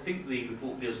 I think the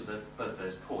report deals with both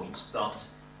those points, but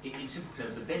in simple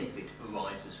terms, the benefit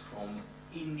arises from,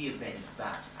 in the event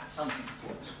that at some future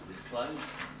point the school is closed,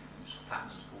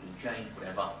 patterns of schooling change,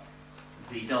 whatever,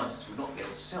 the diocese would not be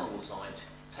able to sell the site,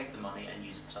 take the money and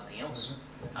use it for something else.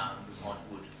 The site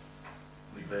would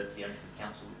revert to the ownership of the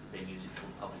council, which would then use it for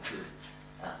the public good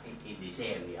in this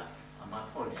area. And my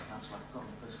apologies, Council, I've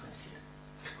forgotten the first question.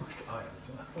 I as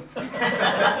well.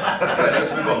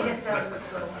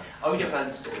 Oh, we didn't have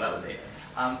the school, that was it.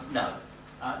 No,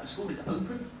 the school is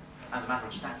open as a matter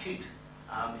of statute.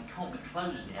 It can't be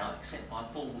closed now except by a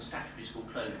formal statutory school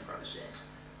closure process.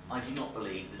 I do not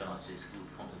believe the diocese would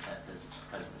contemplate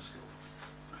closing the school.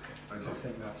 Okay, thank you.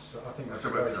 I think that's a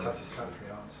very satisfactory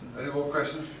answer. Any more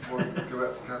questions before we go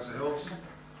back to Councillor Hills?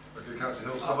 Okay,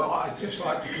 Councillor Hills, sum up. I'd just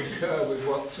like to concur with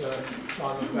what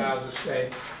Simon Bowser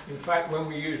said. In fact, when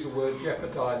we use the word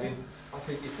jeopardising, I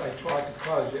think if they tried to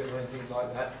close it or anything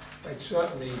like that, they'd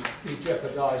certainly be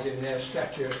jeopardising their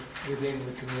stature within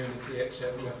the community,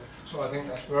 etc. So I think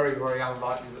that's very, very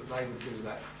unlikely that they would do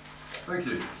that. Thank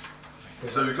you.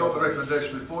 So you've got the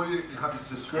recommendation before you. You're happy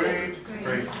to support it?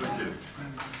 Great. Thank you.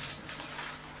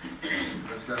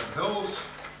 Let's go to Hills.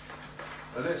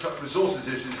 The next up, resources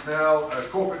issues now.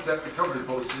 Corporate debt recovery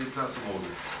policy, Councillor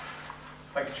Morgan.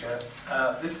 Thank you, Chair.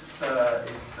 This is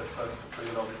the first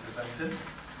approval I'll be presenting.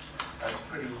 It's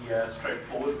pretty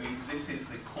straightforward. This is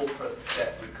the corporate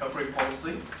debt recovery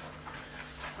policy,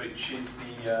 which is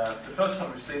the first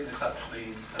time we've seen this actually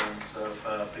in terms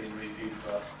of being reviewed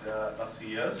for last few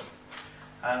years.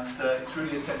 And it's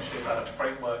really essentially about a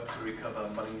framework to recover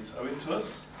monies owing to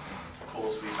us. Of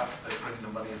course, we have to bring the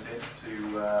monies in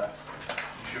to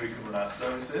jury can run our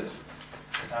services,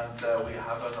 and we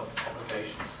have an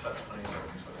obligation to collect money as well.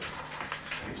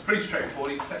 It's pretty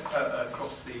straightforward. It sets out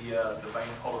across the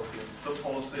main policy and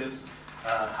sub-policies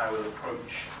how we'll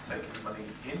approach taking the money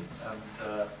in and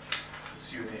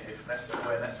pursuing it if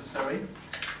where necessary.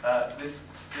 These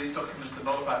documents are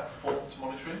not about performance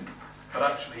monitoring, but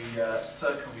actually,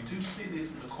 certainly we do see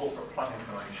these in the corporate plan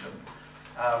information.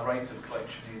 Our rate of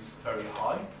collection is very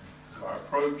high because of our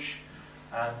approach,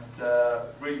 and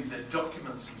really the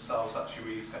documents themselves actually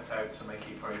really set out to make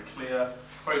it very clear,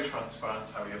 very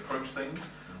transparent how we approach things.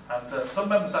 And some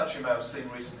members actually may have seen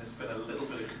recently there's been a little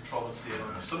bit of controversy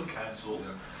among some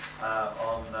councils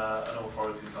and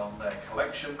authorities on their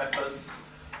collection methods,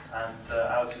 and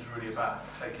ours is really about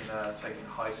taking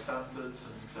high standards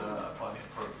and applying it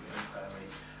appropriately and fairly,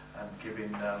 and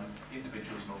giving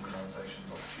individuals and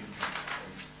organisations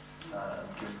opportunities and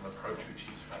giving them an approach which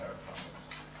is fair and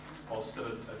balanced, while still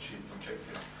achieving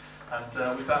objectives. And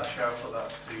with that, Chair, I'll put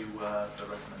that to the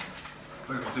recommendation.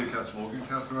 Thank you, Councillor Morgan.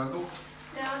 Councillor Randall?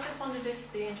 Yeah, I just wondered if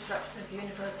the introduction of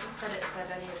universal credits had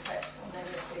any effect on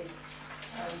any of these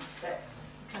debts,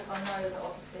 because I know that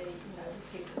obviously, you know, with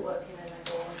people working and they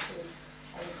go on to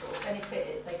any sort of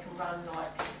benefit, they can run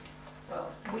like,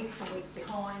 well, weeks and weeks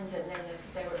behind, and then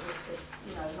they're at risk of,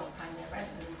 you know, not paying their rent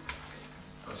and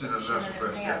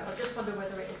everything else. I just wonder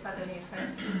whether it has had any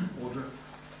effect. Audrey?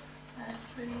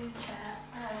 Through you, Chair,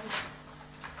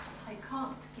 I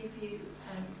can't give you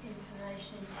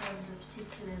information in terms of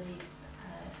particularly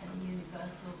any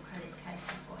universal credit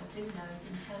cases. What I do know is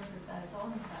in terms of those on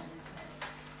benefit,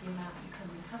 the amount you can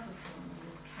recover from them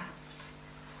is capped.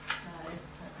 So,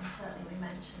 and certainly we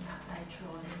mention that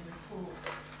later on in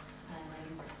reports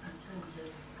in terms of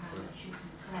how much you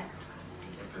can collect from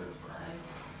people. So,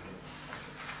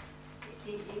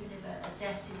 even if a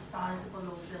debt is sizable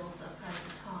or builds up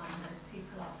over time, those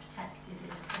people are protected in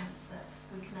a sense that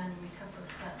we can only recover a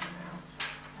certain amount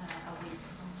a week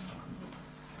from them,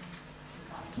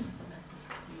 regardless of the methods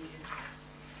that we use.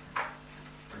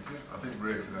 Thank you. I think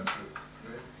Maria can answer it.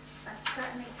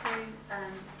 Certainly through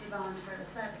demand for other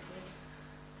services,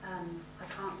 I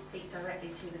can't speak directly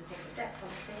to the corporate debt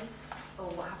policy or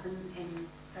what happens in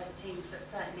further teams, but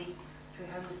certainly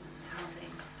through homelessness and housing,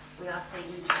 we are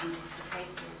seeing changes to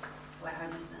cases where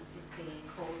homelessness is being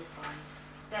caused by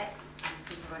debts and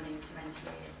people running into rent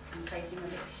arrears and facing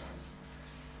eviction,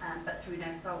 but through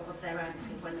no fault of their own,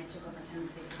 because when they took on the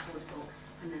tenancy it was affordable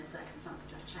and then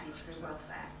circumstances have changed through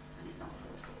welfare and it's not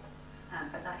affordable.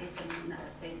 But that is something that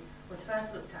was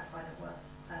first looked at by the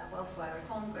Welfare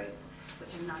Reform Group,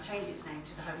 which has now changed its name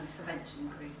to the Homeless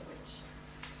Prevention Group, which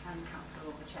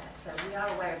Councillor Orr chairs. So we are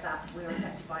aware of that, we are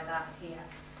affected by that here,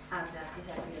 as is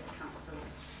every other council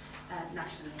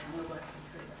nationally, and we're working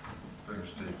through that. Thank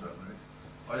you, Steve.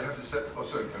 I have to set. Oh,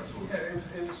 sorry, Councillor.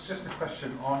 Yeah, it's just a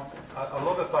question on a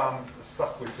lot of the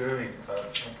stuff we're doing,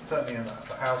 certainly in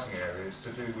the housing area, is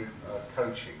to do with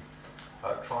coaching,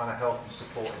 trying to help and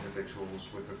support individuals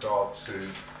with regard to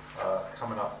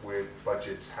coming up with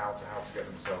budgets, how to get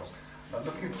themselves.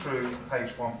 Looking through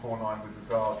page 149 with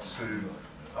regard to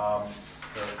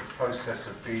the process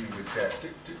of dealing with debt,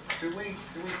 do we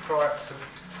proactively,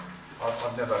 I've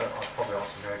probably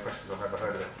answered many questions, I've never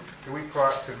heard of it, do we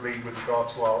proactively, with regard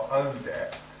to our own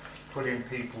debt, put in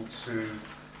people to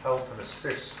help and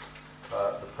assist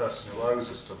the person who owes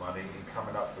us the money in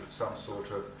coming up with some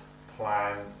sort of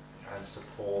plan and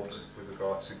support with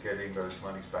regard to getting those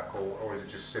monies back, or is it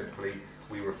just simply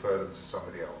we refer them to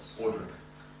somebody else? Audrey?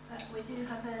 We do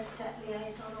have a debt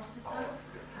liaison officer,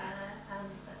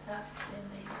 and that's in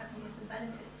the revenues and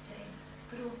benefits team,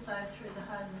 but also through the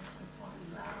homelessness one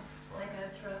as well. They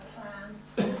go through a plan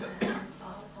of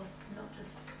not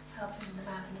just helping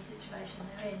them out in the situation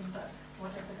they're in, but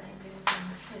whatever they do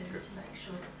to make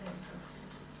sure that things are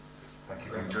affordable. Thank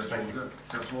you very much. Thank you.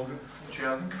 Councillor Morgan?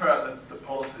 Chair, I think throughout the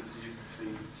policies, as you can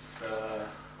see, it's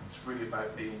really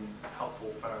about being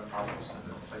helpful, fair and balanced, and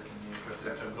not taking the interest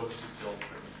in terms of obviously still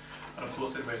pretty. And of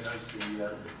course, everybody knows the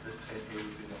tip here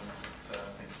would be the one that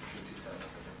thinks the duty is done.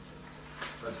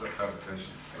 Thanks for that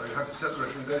clarification. Are you happy to set the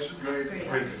recommendation?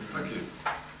 Thank you.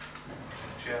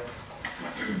 Chair.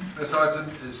 This item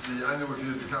is the annual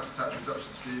review of the Council Tax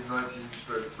Reduction Scheme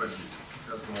 19/20.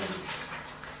 Councillor Morgan.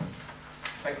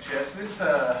 Thank you, Chair. So this,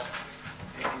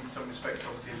 in some respects,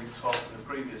 obviously links well to the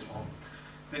previous one.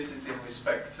 This is in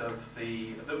respect of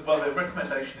the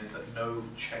recommendation is that no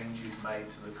change is made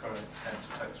to the current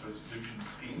council tax resolution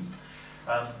scheme.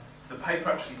 The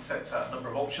paper actually sets out a number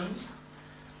of options,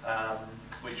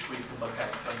 which we can look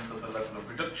at in terms of the level of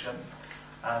reduction.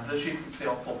 And as you can see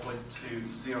on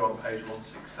 4.20 on page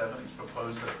 167, it's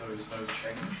proposed that there is no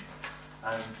change.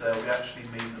 and we actually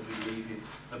mean that we leave it,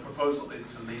 the proposal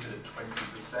is to leave it at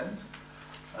 20%.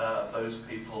 Those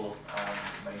people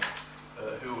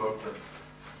who are of the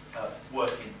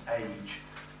working age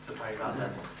to pay that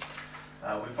level.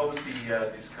 We've obviously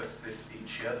discussed this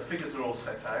each year. The figures are all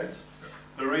set out.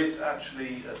 There is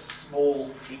actually a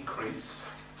small increase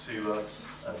to us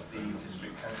at the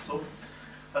District Council.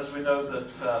 As we know that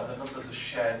the numbers are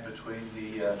shared between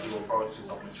the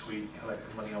authorities on which we collect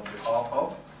the money on behalf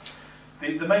of.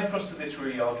 The main thrust of this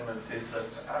really argument is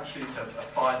that actually it's a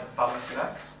fine balancing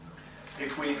act.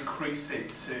 If we increase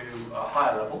it to a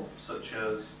higher level, such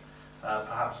as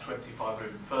perhaps 25 or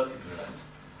even 30%,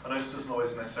 I know this doesn't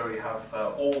always necessarily have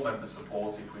all member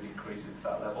support if we increase it to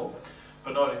that level,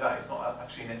 but not only that, it's not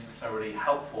actually necessarily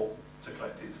helpful to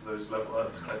collect it to those to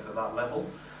collect at that level,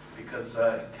 because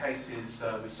in cases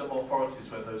with some authorities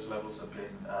where those levels have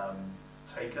been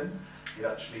taken, it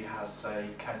actually has a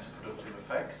counterproductive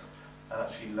effect, and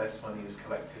actually less money is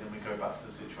collected, and we go back to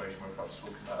the situation we were perhaps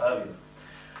talking about earlier.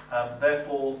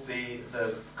 Therefore, the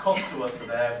costs to us are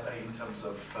there in terms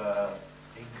of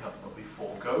income that we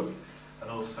forego, and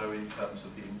also in terms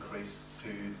of the increase to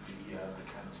the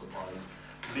council by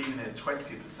leaving it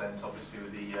 20%, obviously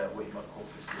with the what you might call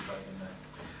fiscal drain in there.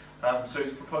 So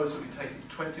it's proposed that we take it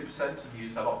 20% and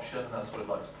use that option, and that's what I'd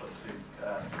like to put to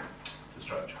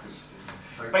strategy groups.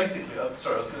 Basically,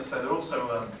 sorry, I was going to say there are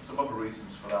also some other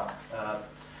reasons for that,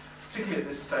 particularly at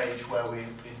this stage where we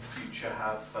in future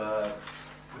have,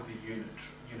 with the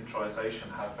unitarisation,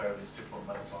 have various different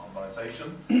modes of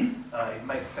harmonisation. It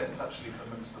makes sense actually for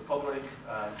members of the public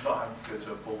not having to go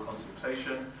to a full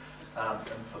consultation,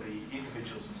 and for the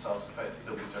individuals themselves affected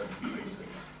that we don't increase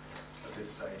it at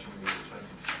this stage, and we leave it 20%.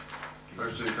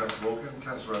 Thanks to you, Councillor Walker.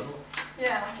 Councillor Randall.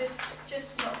 Yeah, just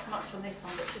not so much on this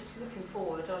one, but just looking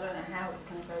forward, I don't know how it's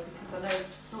going to go, because I know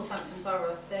Northampton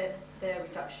Borough, their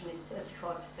reduction is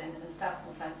 35%, and South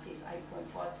Northampton is 8.5%,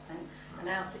 and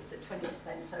ours sits at 20%,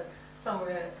 so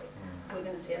somewhere we're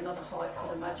going to see another hike,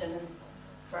 I'd imagine, and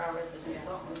for our residents,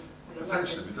 aren't we?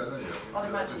 Potentially, we don't know yet. I'd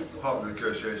imagine part of the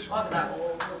negotiation. Either that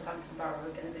or Northampton Borough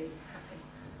are going to be happy.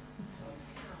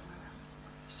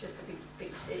 It's just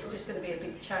going to be a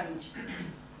big change.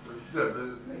 Yeah,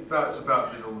 that's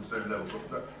about being on the same level,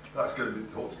 but that's going to be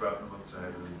talked about in the months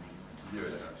ahead and the year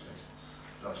ahead.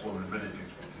 That's one of the many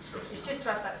things we've discussed. It's just to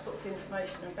have that sort of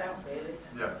information about, really.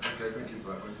 Yeah, okay, thank you for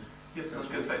that, Wendy. Yeah, I was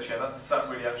going to say, Chair, that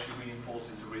really actually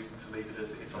reinforces the reason to leave it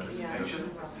as it is on this occasion,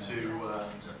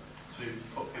 to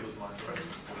put people's minds at rest.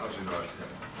 Absolutely right,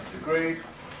 yeah. Agreed.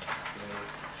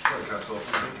 Sorry, Councillor,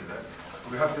 thank you there. Do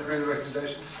we have to agree with the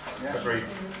recommendations? Yeah. Agreed.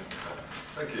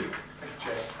 Thank you. Thank you,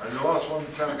 Chair. And the last one,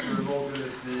 Councillor Morgan,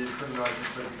 is the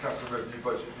 2019-20 capital revenue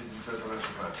budget meeting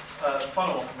financial plan.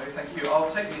 Final one from me, thank you. I'll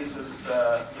take these as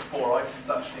the 4 items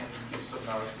actually and give some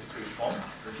narrative to each one.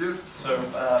 Thank you. So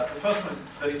the first one,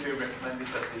 32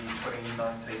 recommended that the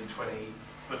 2019-20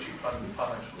 budget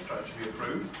financial strategy be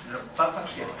approved. Yep. That's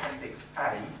actually Appendix A,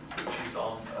 which is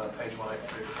on page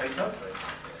 183 of the paper.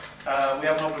 We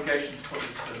have an obligation to put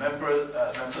this to the members.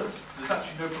 There's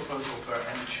actually no proposal for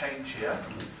any change here.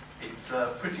 It's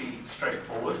pretty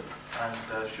straightforward and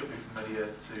should be familiar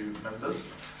to members.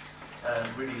 And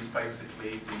really is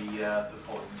basically the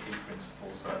following key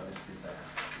principles that are listed there.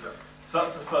 Yep. So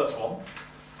that's the first one.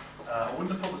 I wouldn't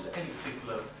have thought there's any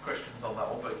particular questions on that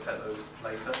one, but take those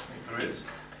later if there is.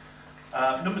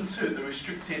 Number 2, the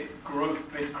restricted growth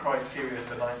bid criteria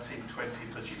for 1920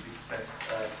 budget is set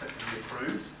to be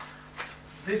approved.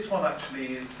 This one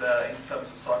actually is in terms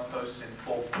of signposts in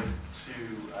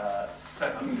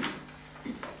 4.27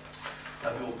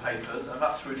 of your papers, and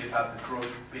that's really about the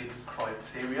growth bid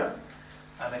criteria.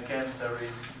 And again, there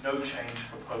is no change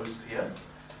proposed here.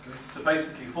 So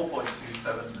basically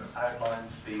 4.27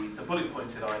 outlines the bullet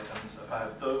pointed items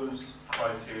about those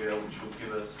criteria which will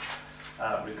give us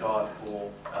regard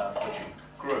for budget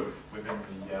growth within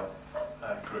the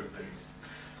growth bids.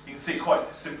 You can see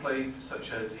quite simply,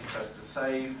 such as interest to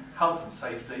save, health and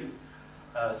safety,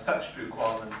 statutory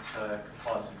requirements,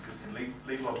 compliance with existing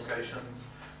legal obligations,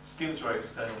 schemes where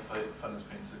external funds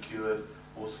have been secured,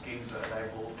 or schemes that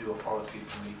enable the authority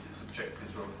to meet its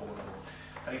objectives or affordable.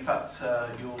 And in fact,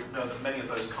 you'll know that many of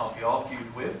those can't be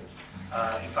argued with.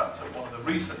 In fact, at one of the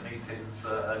recent meetings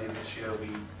earlier this year, we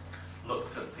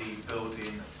looked at the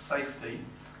building safety,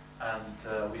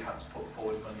 and we had to put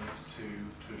forward monies to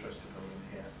address the building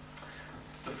here.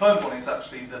 The third one is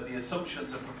actually that the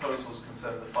assumptions and proposals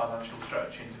concern the financial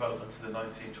strategy and development of the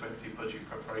 1920 budget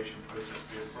preparation process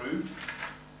be approved.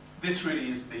 This really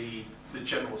is the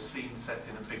general scene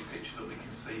setting and big picture that we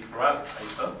can see throughout the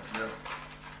paper,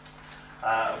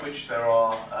 which there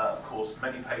are, of course,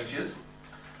 many pages.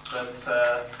 that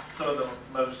some of the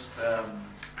most, I'm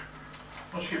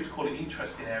not sure if to call it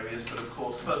interesting areas, but of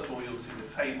course, first of all, you'll see the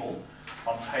table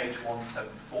on page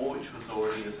 174, which was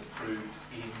already as approved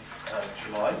in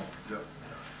July. Yeah.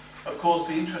 Of course,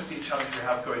 the interesting challenge we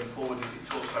have going forward is it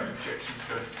talks about projections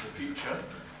going into the future,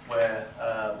 where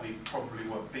we probably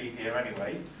won't be here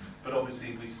anyway, but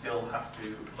obviously we still have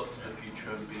to look to the future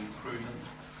and be prudent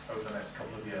over the next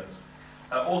couple of years.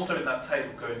 Also in that table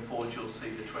going forward, you'll see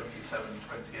the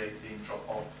 27-2018 drop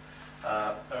off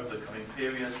over the coming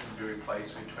periods and be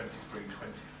replaced with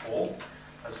 23-24,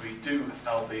 as we do,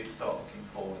 albeit, start looking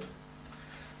forward.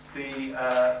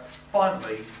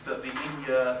 Finally, that the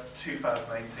in-year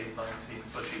 2018-19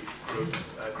 budget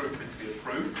grouping to be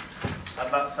approved,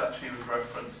 and that's actually with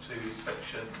reference to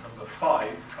section number 5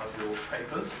 of your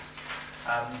papers.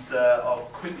 And I'll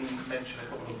quickly mention a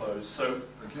couple of those. So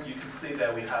you can see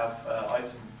there we have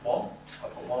item 1, I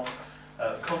put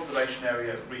 1, Conservation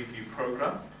Area Review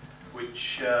Programme,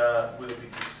 which we'll be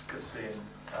discussing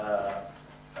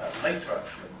later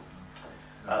actually.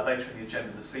 Later in the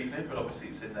agenda this evening, but obviously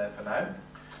it's in there for now.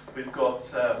 We've got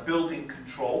building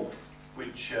control,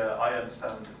 which I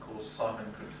understand, of course, Simon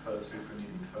could refer to if we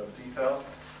need further detail,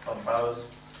 Simon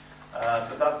Bowers.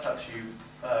 But that's actually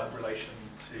relation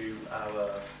to our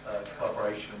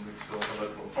collaboration with all the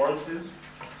local authorities,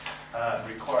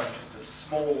 requiring just a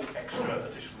small extra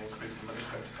additional increase in money,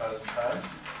 £20,000.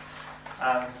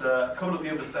 And a couple of the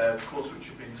others there, of course, which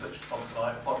have been touched upon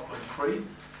tonight, 5.3.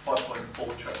 5.4,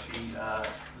 which actually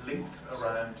linked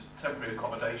around temporary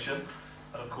accommodation,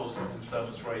 and of course the concern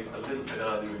was raised a little bit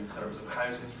earlier in terms of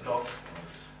housing stock,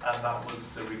 and that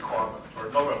was the requirement for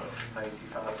another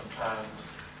 £180,000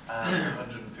 and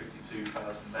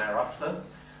 £152,000 thereafter,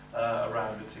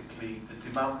 around particularly the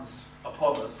demands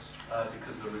upon us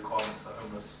because of the requirements of the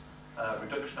Homeless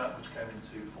Reduction Act, which came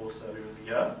into force earlier in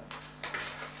the year.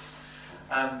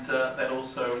 And then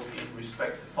also in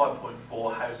respect to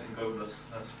 5.4 housing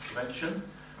homelessness prevention,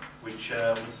 which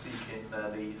was seeking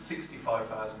the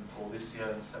 65,000 for this year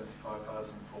and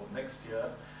 75,000 for next year,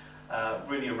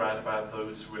 really around about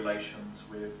those relations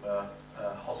with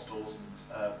hostels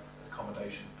and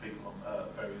accommodation for people on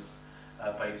various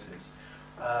bases.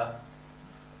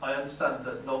 I understand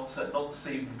that not this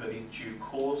evening, but in due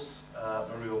course,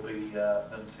 Maria will be,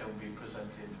 and Tim will be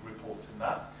presenting reports in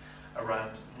that,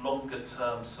 around longer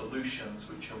term solutions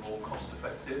which are more cost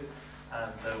effective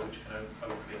and which can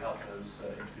hopefully help those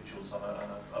individuals on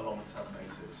a longer term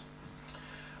basis.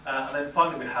 And then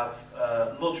finally we have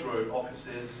Lodge Road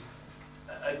offices,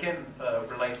 again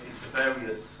related to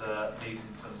various needs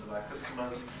in terms of our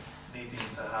customers, needing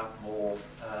to have more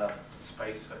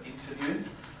space for interviewing.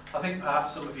 I think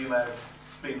perhaps some of you may have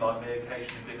been like me,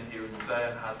 occasionally been here in the day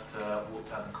and had walked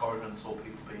down the corridor and saw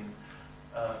people being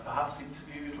perhaps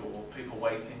interviewed or people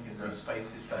waiting in those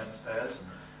spaces downstairs.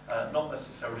 Not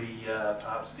necessarily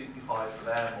perhaps dignified for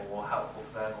them or helpful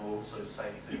for them, or also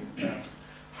safety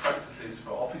practices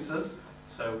for officers.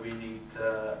 So we need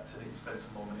to spend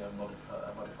some more money on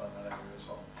modifying that area as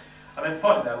well. And then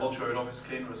finally, our Lodge Road office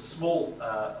cleaner, a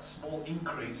small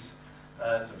increase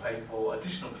to pay for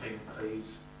additional cleaning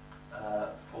fees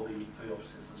for the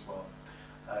offices as well,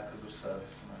 because of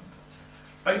service demand.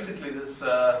 Basically, there's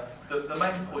the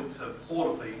main point of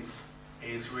all of these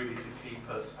is really to keep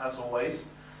us, as always,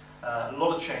 a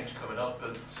lot of change coming up,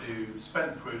 but to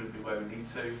spend prudently where we need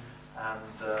to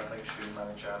and make sure we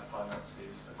manage our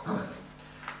finances accordingly.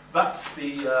 That's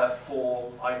the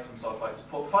 4 items I'd like to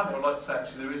put. Finally, I'd like to say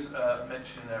actually there is a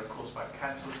mention in there, of course, about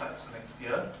council tax for next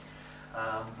year,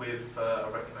 with a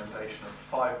recommendation of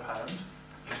 £5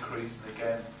 increase. And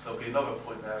again, there'll be another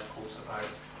point there, of course, about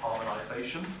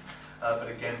harmonisation. But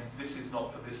again, this is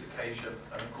not for this occasion,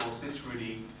 and of course this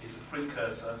really is a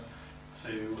precursor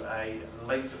to a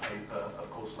later paper, of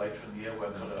course later in the year, where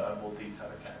we'll have a more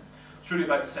detailed account. It's really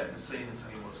about setting the scene and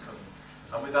telling you what's coming.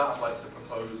 And with that, I'd like to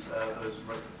propose those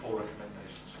 4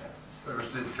 recommendations. Very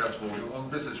much indeed, Councillor. On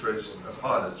business rates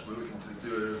pilots, we're looking to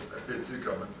do a bid to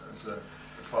government as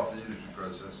part of the unitary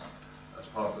process, as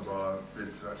part of our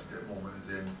bid to actually get more money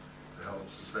in to help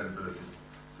sustainability.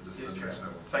 Yes,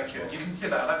 thank you. You can see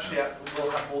that, and actually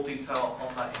we'll have more detail on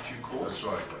that in due course.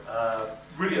 That's right.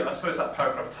 Really, I suppose that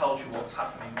paragraph tells you what's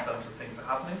happening in terms of things that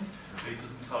are happening, but it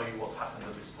doesn't tell you what's happened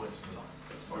at this point in time.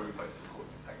 It's very reflective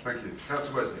accordingly. Thank you. Thank you.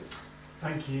 Councillor Wesley.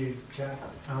 Thank you, Chair.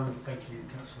 Thank you,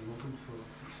 Councillor Morgan, for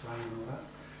explaining all that.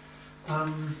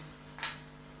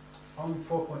 On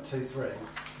 4.23,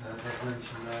 there's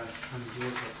mention there, and you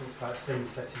also talked about scene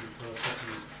setting for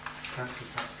setting council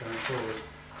tax going forward.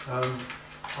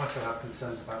 I also have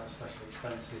concerns about the special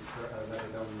expenses that are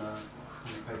levied on on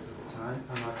the paper at the time,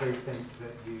 and I do think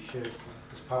that you should,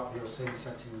 as part of your scene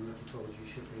setting and looking forward, you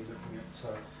should be looking at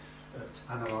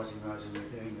analysing those and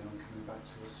reviewing them and coming back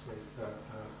to us with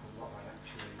what they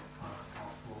actually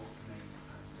are for, mean,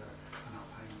 and are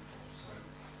paying for. So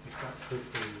if that could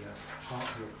be part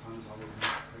of your plans, I would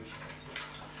really appreciate it.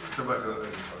 Come back to that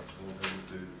later, we'll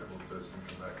do everyone first and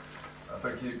come back.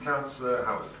 Thank you. Councillor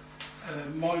Howard.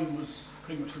 Mine was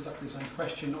pretty much exactly the same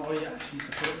question. I actually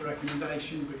support the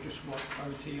recommendation, but just want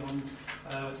clarity on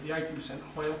the 80%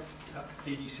 oil that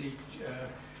the DDC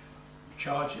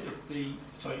charge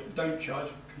don't charge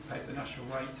compared to the national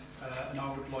rate, and I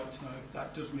would like to know if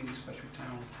that does mean a special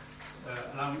town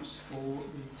allowance for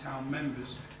the town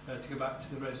members to go back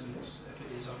to the residents. If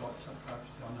it is, I'd like to have clarity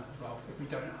on that as well, if we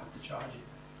don't have to charge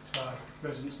it to our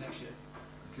residents next year.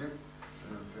 Thank you.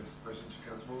 Questions for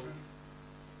Councillor Morgan?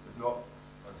 If not,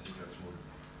 I see Councillor Morgan.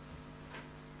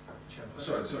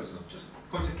 Sorry. Just a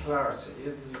point of clarity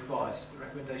in the advice, the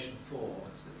recommendation 4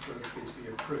 is that the growth bid to be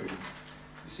approved.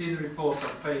 You see in the report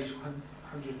on page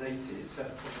 180, it's 7.5,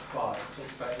 it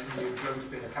talks about the new road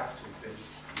bid, a capital bid,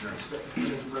 in respect to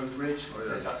the road bridge. It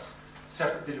says that's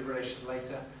separate deliberation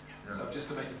later. Yeah. So just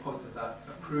to make the point that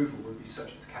approval would be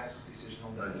subject to council's decision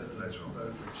on the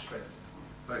road bridge straight.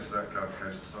 Thanks for that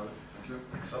clarification, Simon. Thank you.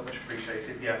 So much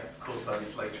appreciated. Yeah, of course,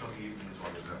 it's later on the evening as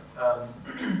well, isn't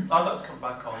it? I'd like to come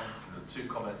back on the 2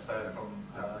 comments there from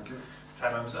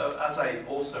town members.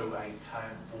 Also a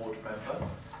town ward member,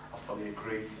 I fully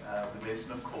agree with this.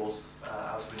 And of course,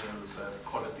 as we know, there's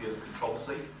quite a deal of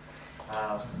controversy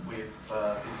with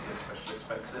this year's special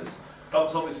expenses. That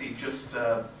was obviously just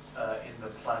in the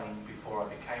planning before I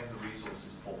became the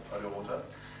resources portfolio order.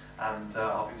 And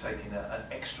I'll be taking an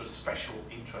extra special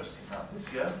interest in that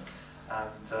this year,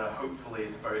 and hopefully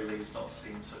at the very least not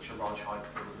seeing such a large hike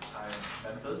for the town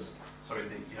members,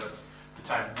 the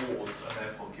town wards, and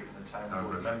therefore giving the town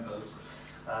ward members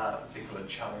a particular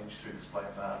challenge to explain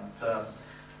that.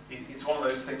 And it's one of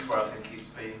those things where I think it's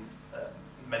been,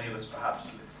 many of us perhaps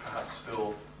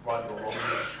feel rightly or wrongly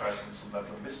treading some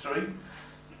level of mystery,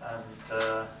 and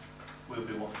we'll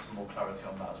be wanting some more clarity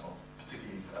on that as well,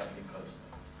 particularly me personally.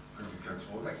 Thank you,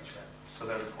 Councillor Morgan. Thank you, Chair. So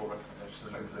there are the 4 recommendations.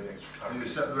 Thank you for the extra clarity. Do you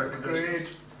accept the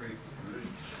recommendations? Agreed.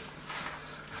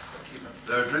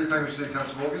 They're agreed. Thank you,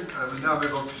 Councillor Morgan. We now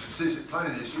move on to strategic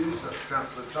planning issues. That's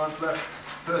Councillor Chandler.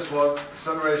 First one,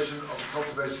 acceleration of the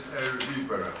conservation area review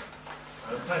programme.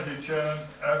 Thank you, Chairman.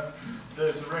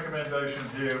 There's a recommendation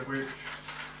here which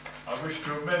I wish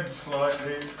to amend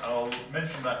slightly. I'll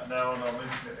mention that now, and I'll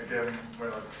mention it again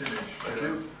when I finish. Thank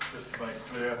you. Just to make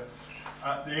clear.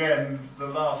 At the end, the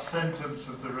last sentence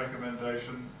of the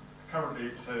recommendation, currently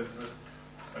it says that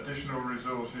additional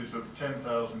resources of £10,000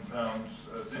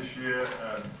 this year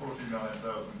and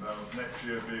 £49,000 next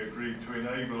year be agreed to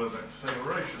enable an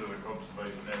acceleration of the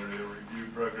conservation area review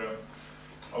programme.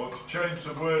 I want to change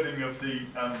the wording of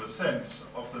and the sense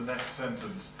of the next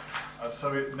sentence.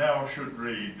 So it now should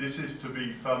read, this is to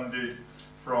be funded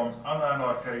from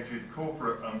unallocated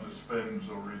corporate underspends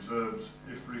or reserves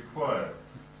if required.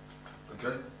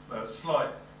 Okay. A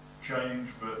slight change,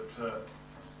 but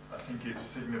I think it's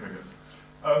significant.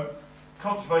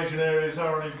 Conservation areas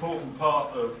are an important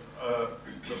part of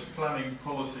the planning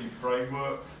policy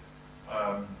framework,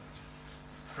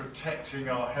 protecting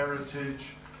our heritage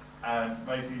and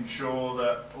making sure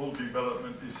that all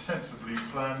development is sensibly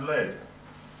plan-led.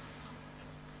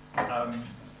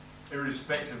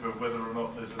 Irrespective of whether or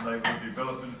not there's a neighbourhood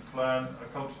development plan,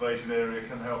 a conservation area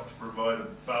can help to provide a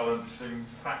balancing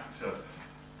factor.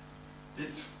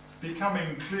 It's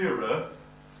becoming clearer.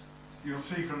 You'll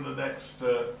see from the next,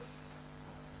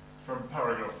 from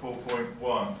paragraph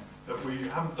 4.1, that we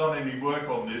haven't done any work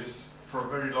on this for a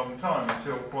very long time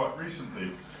until quite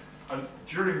recently. And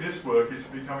during this work, it's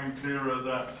becoming clearer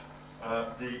that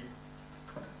the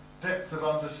depth of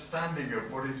understanding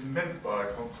of what is meant by a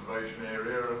conservation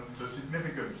area and the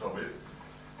significance of it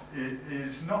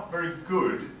is not very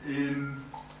good in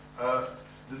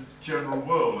the general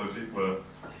world, as it were.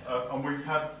 And we've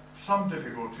had some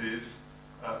difficulties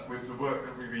with the work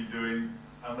that we've been doing,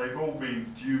 and they've all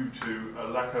been due to a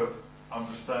lack of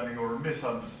understanding or a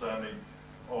misunderstanding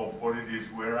of what it is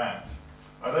we're at.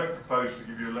 I don't propose to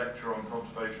give you a lecture on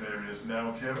conservation areas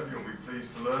now, Chairman, you'll be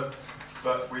pleased to learn,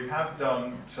 but we have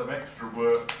done some extra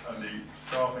work, and the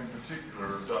staff in particular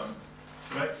have done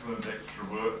some excellent extra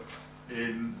work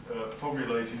in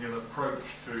formulating an approach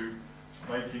to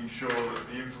making sure that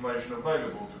the information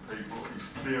available to people is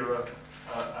clearer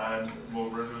and more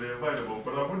readily available.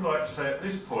 But I would like to say at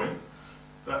this point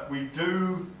that we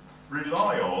do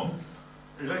rely on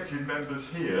elected members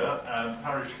here and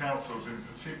parish councils in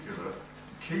particular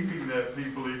keeping their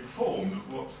people informed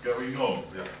of what's going on,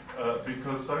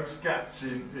 because those gaps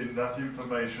in that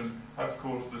information have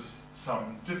caused us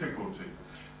some difficulty.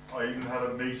 I even had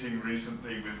a meeting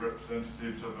recently with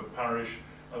representatives of a parish,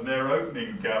 and their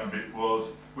opening gambit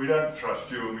was, "We don't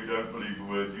trust you and we don't believe a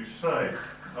word you say."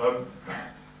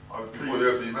 Before you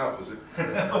opened your mouth, was it?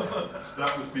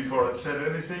 That was before I'd said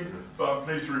anything, but I'm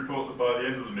pleased to report that by the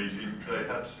end of the meeting they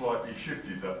had slightly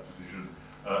shifted that position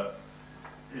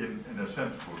in a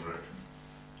sensible direction.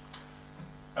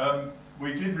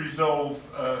 We did resolve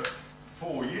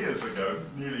 4 years ago,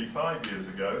 nearly 5 years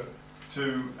ago,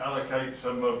 to allocate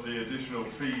some of the additional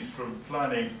fees from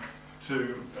planning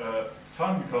to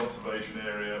fund conservation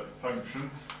area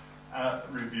function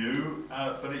review,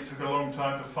 but it took a long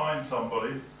time to find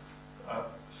somebody,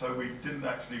 so we didn't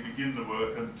actually begin the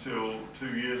work until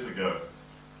 2 years ago.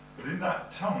 But in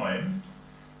that time,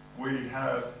 we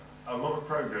have a lot of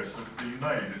progress has been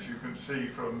made, as you can see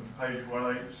from page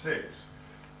 186.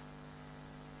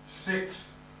 6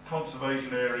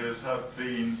 conservation areas have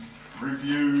been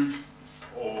reviewed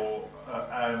or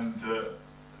and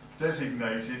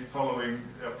designated following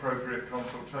appropriate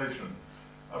consultation.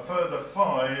 A further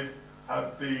 5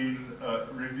 have been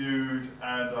reviewed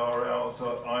and are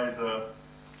either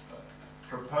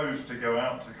proposed to go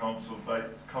out to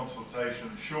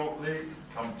consultation shortly,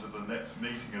 come to the next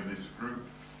meeting of this group,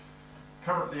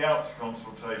 currently out to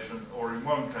consultation, or in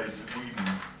one case at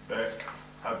Wiedenbeck,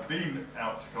 have been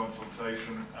out to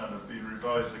consultation and have been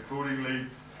revised accordingly,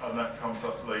 and that comes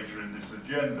up later in this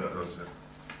agenda.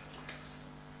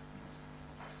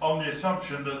 On the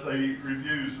assumption that the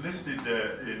reviews listed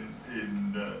there in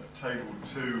Table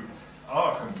 2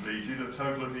 are completed, a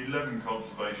total of 11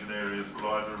 conservation areas will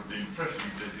either have been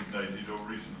freshly designated or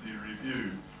recently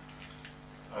reviewed.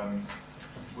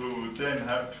 We would then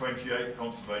have 28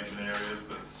 conservation areas,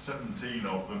 but 17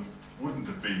 of them wouldn't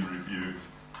have been reviewed.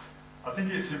 I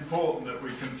think it's important that we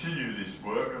continue this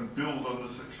work and build on the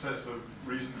success of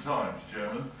recent times,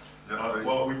 Chairman,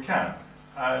 while we can.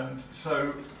 And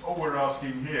so all we're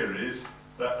asking here is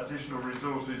that additional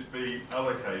resources be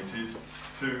allocated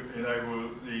to enable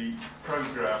the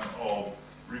programme of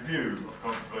review of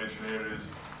conservation areas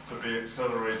to be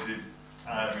accelerated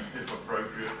and, if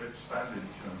appropriate, expanded.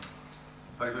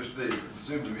 Thank you, Mr. Dean.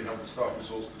 Presumably we have the staff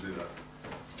resource to do that.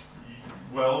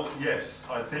 Well, yes,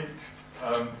 I think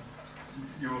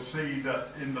you'll see that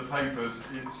in the papers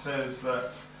it says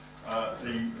that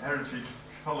the Heritage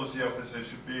Policy Officer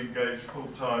should be engaged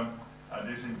full-time and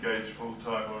is engaged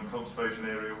full-time on conservation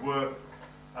area work,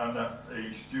 and that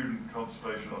the Student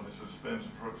Conservation Officer spends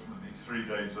approximately 3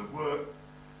 days of work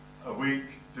a week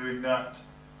doing that,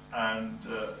 and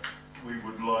we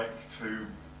would like to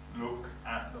look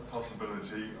at the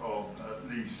possibility of at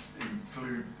least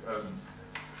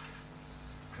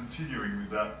continuing with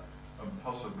that, and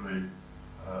possibly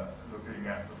looking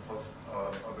at the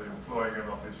of employing an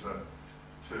officer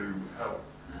to help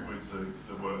with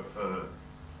the work further.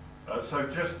 So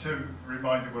just to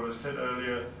remind you what I said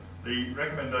earlier, the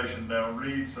recommendation now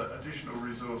reads that additional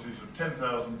resources of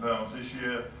 £10,000 this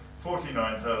year,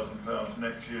 £49,000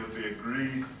 next year be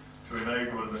agreed to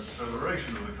enable an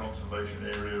acceleration of the conservation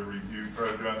area review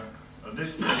programme, and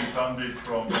this to be funded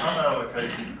from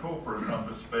unallocated corporate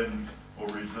underspend or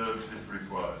reserves if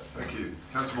required. Thank you.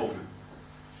 Councillor Morgan.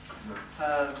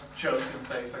 Chair, I was going to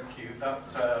say thank you. That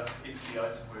is the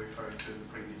item we're referring to in the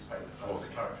previous paper. That's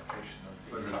the clarification of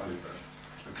the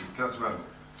Thank you. Councillor Randall.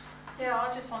 Yeah,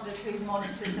 I just wondered who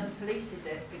monitors and polices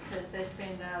it, because there's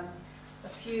been a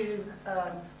few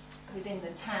within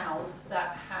the town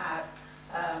that have,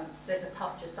 there's a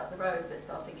pub just up the road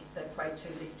that's, I think it's a Grade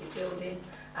 2 listed building,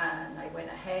 and they went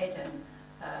ahead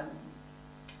and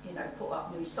you know, put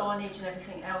up new signage and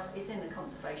everything else. It's in the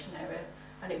conservation area,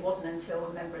 and it wasn't until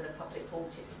a member of the public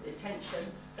brought it to the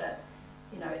attention that,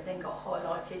 you know, it then got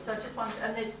highlighted. So I just wondered,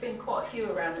 and there's been quite a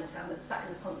few around the town that sat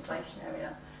in the conservation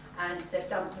area, and they've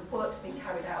done, the work's been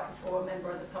carried out before a member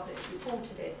of the public has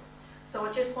reported it. So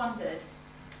I just wondered,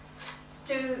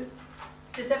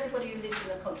 does everybody who lives in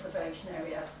the conservation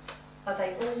area, are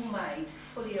they all made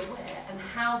fully aware, and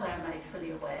how they're made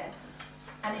fully aware?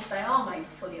 And if they are made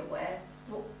fully aware,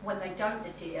 when they don't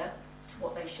adhere to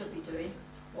what they should be doing,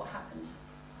 what happens?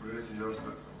 Really? Can you answer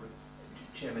that?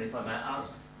 Chairman, if I may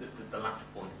answer the latter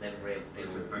point, and then we're able to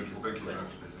deal with thank you.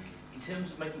 In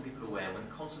terms of making people aware, when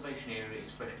the conservation area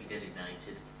is freshly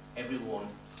designated, everyone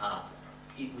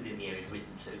within the area is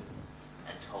written to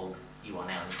and told you are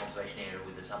now in the conservation area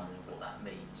with a summary of what that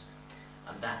means.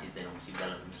 And that is then obviously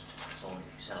relevant to pass on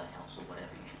if you sell a house or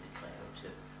whatever, you should declare it to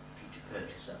a future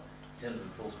purchaser. In terms of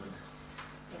enforcement,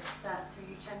 Yes,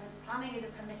 through you, Chairman. Planning is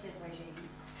a permissive regime,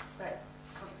 but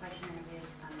conservation areas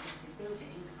and listed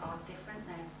buildings are different.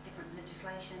 They're different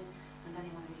legislation, and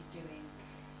anyone who's doing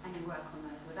any work on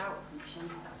those without permission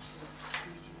is actually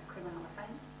committing a criminal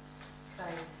offence. So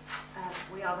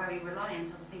we are very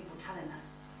reliant on people telling us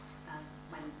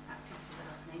when activities are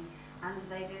happening, and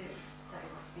they do. So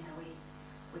you know,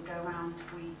 we go around,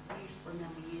 we go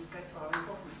through our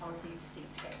enforcement policy to seek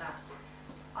to get that,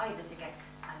 either to get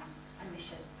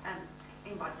permission and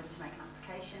invite them to make an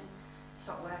application,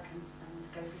 stop work and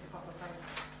go through the proper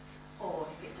process, or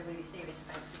if it's a really serious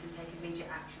offence, we can take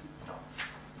immediate action and stop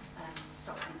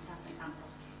things happening and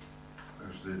prosecute.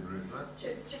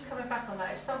 Just coming back on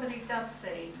that, if somebody does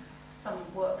see some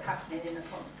work happening in a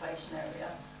conservation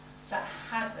area that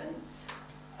hasn't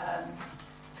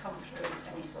come through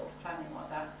any sort of planning like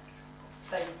that,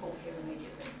 they report here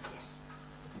immediately. Yes.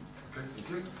 Okay, thank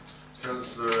you.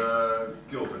 Councillor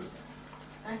Guildford.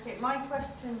 Thank you. My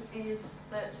question is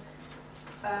that,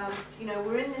 you know,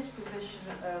 we're in this position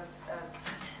of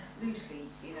loosely,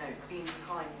 you know, being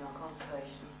behind in our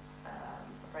conservation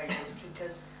appraisals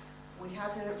because we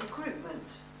had a recruitment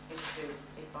issue,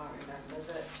 if I remember,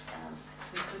 that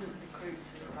we couldn't recruit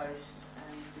to the post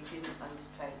and we didn't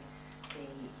undertake the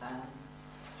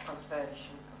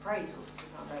conservation appraisals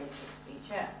because I raised this each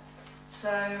year.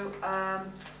 So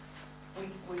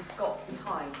we've got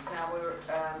behind. Now we're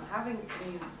having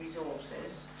new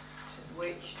resources,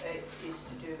 which is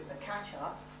to do a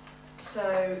catch-up.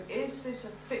 So is this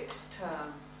a fixed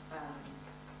term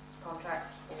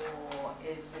contract or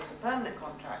is this a permanent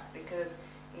contract? Because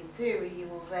in theory you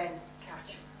will then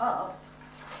catch up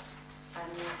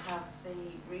and you'll have the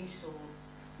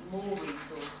more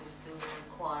resources than you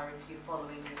require if you're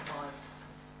following the five.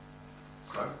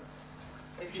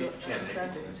 Chairman,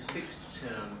 it's a fixed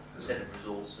term set of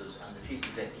resources and the Chief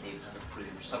Executive has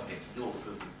approved, subject to your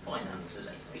approval of finance, as a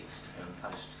fixed term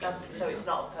post. So it's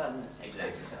not permanent.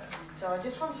 Exactly so. So I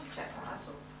just wanted to check that, that's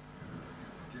all.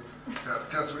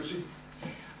 Councillor Ritchie.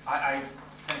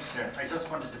 Thanks, Chair. I just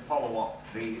wanted to follow up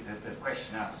the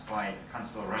question asked by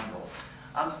Councillor Randall.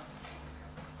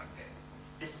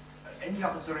 Is any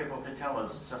of us are able to tell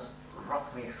us just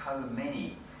roughly how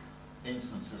many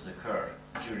instances occur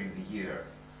during the year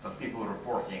of people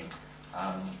reporting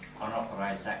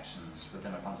unauthorised actions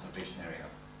within a conservation area?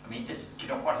 I mean, do you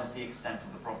know what is the extent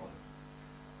of the problem?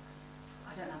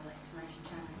 I don't have that information,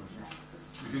 Chairman.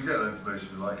 You can get that information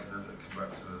if you like and then come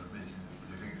back to the meeting if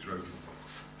you think it's relevant.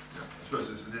 Yeah. I suppose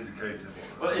it's an indicator.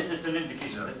 Well, it's an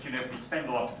indication that, you know, we spend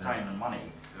a lot of time and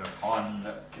money on,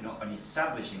 you know, on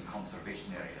establishing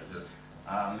conservation areas.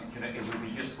 You know, it would be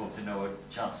useful to know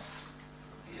just,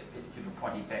 you know,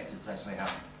 what effect it's actually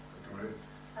having.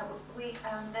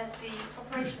 There's the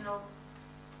operational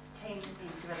team in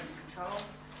development control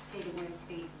dealing with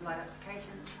the light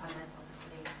applications, and there's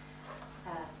obviously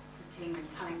the team in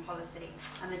planning policy,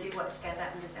 and they do work together,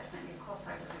 and there's definitely a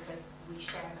crossover because we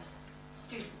share a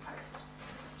student post,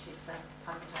 which is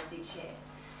advertised each year.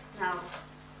 Now,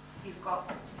 you've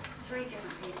got 3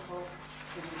 different people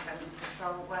in development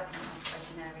control working in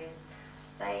conservation areas.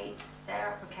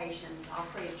 Their applications are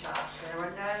free of charge. There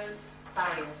are no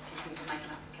barriers to people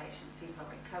making applications. People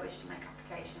are encouraged to make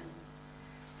applications.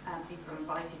 People are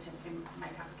invited to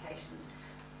make applications.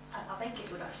 I think it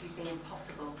would actually be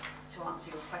impossible to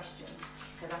answer your question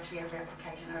because actually every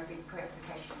application or every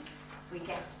pre-application we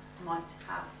get might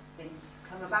have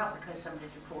come about because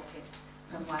somebody's reported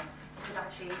somewhere. Because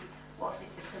actually, whilst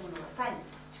it's a criminal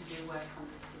offence to do work on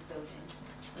a listed building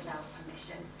without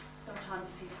permission,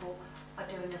 sometimes people are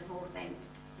doing a small thing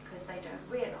because they don't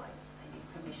realise they need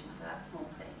permission for that small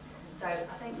thing. So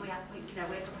I think we're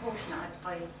proportionate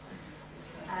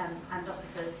and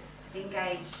officers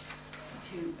engaged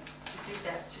to do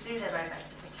their very best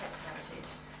to protect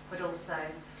heritage, but also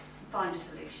find a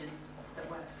solution that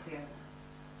works for the owner.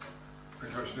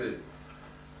 Thank you very much indeed.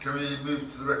 Can we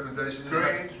move to the recommendation?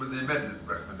 Agreed. With the amended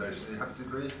recommendation, are you happy to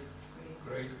agree?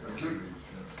 Great. Thank you.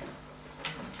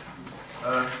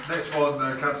 Next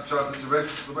one, Councillor Chandler, to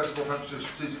register the West Northamptonshire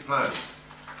Strategic Plan.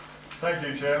 Thank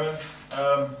you, Chairman.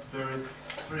 There are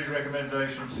 3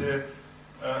 recommendations here.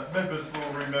 Members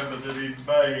will remember that in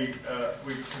May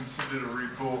we considered a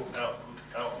report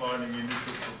outlining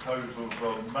initial proposals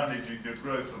on managing the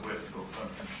growth of West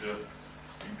Northamptonshire,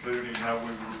 including how we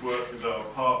would work with our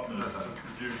partners to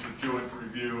produce a joint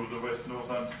review of the West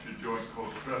Northamptonshire Joint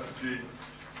Core Strategy,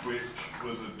 which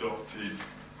was adopted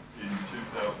in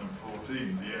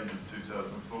 2014, the end of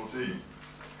 2014.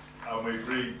 And we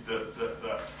agreed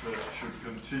that should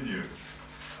continue.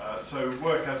 So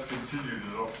work has continued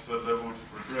at officer level to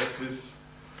progress this,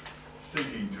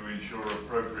 seeking to ensure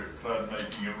appropriate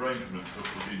plan-making arrangements are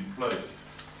put in place.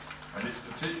 And it's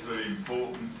particularly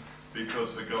important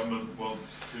because the government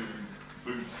wants to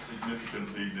boost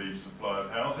significantly the supply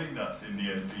of housing. That's in the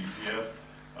NPPF,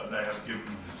 and they have given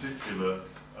particular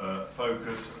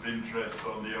focus of interest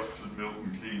on the Oxford,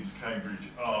 Milton Keynes, Cambridge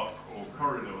arc or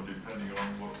corridor, depending on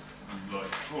what you'd like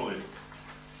to call it.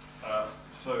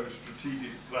 So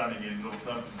strategic planning in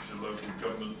Northamptonshire local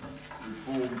government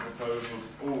reform proposals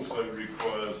also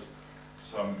requires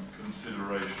some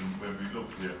consideration when we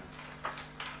look here.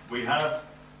 We have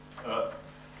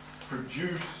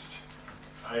produced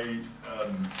a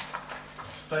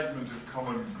statement of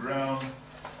common ground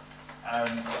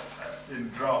and in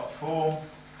draft form,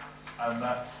 and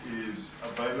that is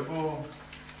available,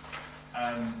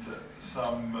 and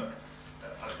some,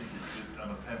 I think it's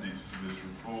an appendix to this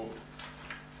report.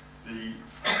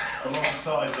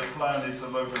 Alongside the plan is a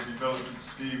local development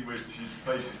scheme, which is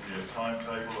basically a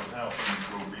timetable of how things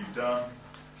will be done,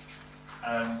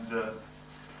 and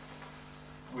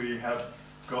we have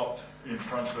got in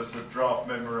front of us a draft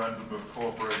memorandum of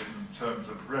cooperation in terms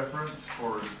of reference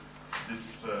for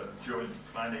this joint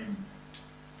planning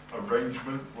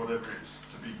arrangement, whatever it's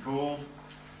to be called.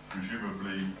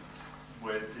 Presumably,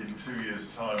 in 2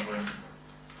 years' time, when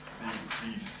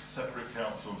these separate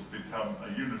councils become a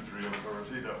unitary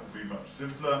authority, that will be much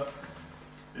simpler.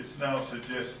 It's now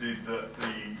suggested that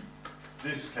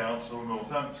this council,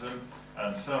 Northampton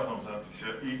and South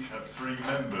Northamptonshire, each have 3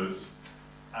 members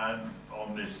and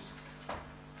on this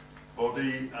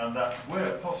body, and that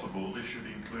where possible this should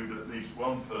include at least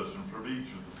one person from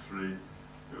each of the 3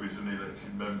 who is an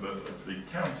elected member of the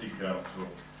county council.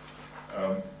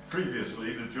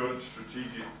 Previously, the Joint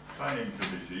Strategic Planning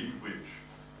Committee, which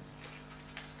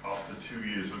after 2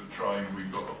 years of trying we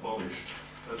got abolished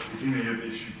at the beginning of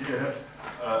this year,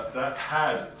 that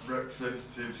had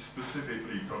representatives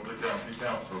specifically from the county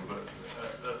council, but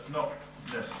that's not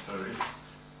necessary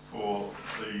for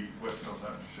the West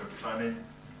Northamptonshire planning,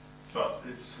 but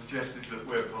it's suggested that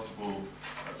where possible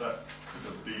that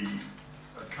could be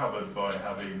covered by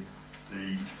having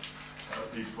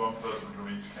at least one person from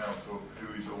each council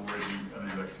who is already an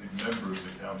elected member of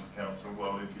the county council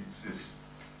while it exists.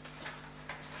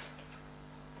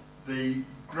 The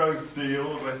growth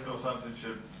deal, West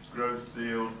Northamptonshire growth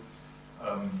deal,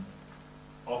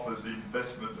 offers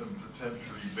investment and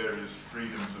potentially various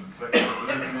freedoms and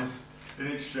flexibilities in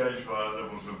exchange for higher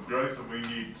levels of growth, and we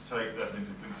need to take that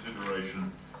into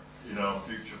consideration in our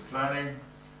future planning,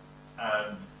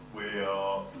 and we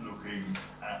are looking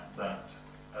at that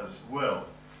as well.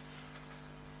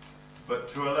 But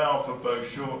to allow for both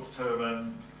short-term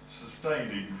and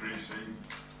sustained increasing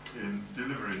in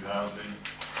delivery of housing,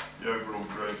 the overall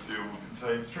growth deal will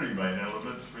contain 3 main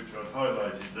elements, which I've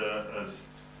highlighted there as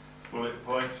bullet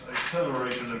points.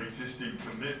 Acceleration of existing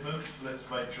commitments. Let's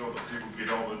make sure that people get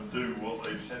on and do what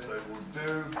they've said they will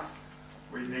do.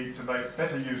 We need to make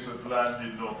better use of land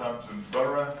in Northampton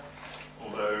Borough,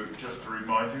 although just to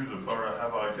remind you, the Borough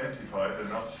have identified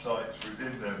enough sites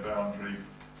within their boundary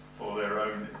for their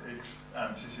own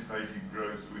anticipated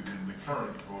growth within the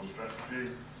current core strategy,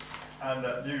 and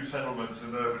that new settlements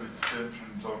and urban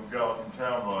extensions on garden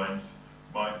town lines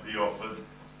might be offered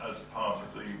as part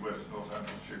of the West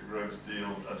Northamptonshire growth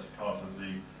deal, as part of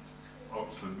the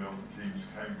Oxford, Milton Keynes,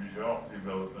 Cambridge arc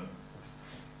development.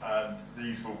 And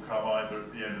these will come either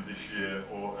at the end of this year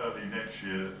or early next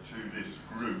year to this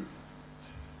group.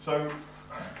 So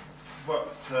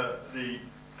what the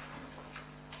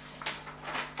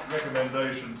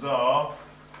recommendations are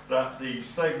that the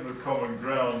statement of common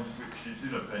ground, which is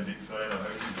in Appendix A, and I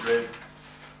hope you've read,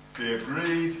 be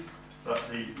agreed, that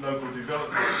the local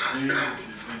development scheme, which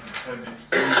is in Appendix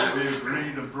B, be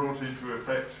agreed and brought into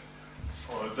effect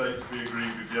on a date to be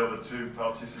agreed with the other 2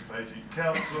 participating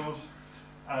councils,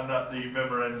 and that the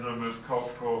memorandum of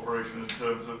cooperation in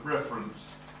terms of reference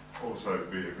also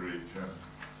be agreed, Chairman.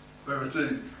 Very much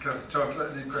indeed. Councillor Chancellor,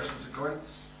 any questions or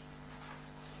comments?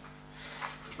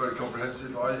 It's very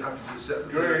comprehensive. Are you happy to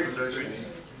accept the recommendations?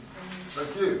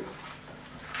 Thank you.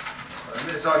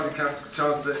 Next item, Councillor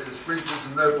Chancellor, is sprinklers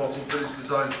and no bottom village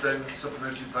design statement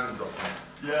supplementary planning document.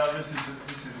 Yeah, this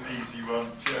is an easy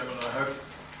one, Chairman, I hope.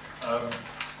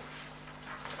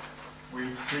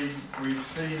 We've seen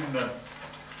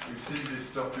this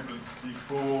document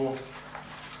before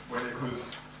when it was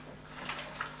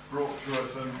brought to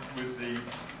us and with the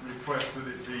request that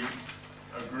it be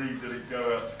agreed that it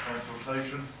go out to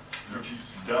consultation, which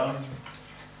is done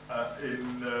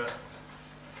in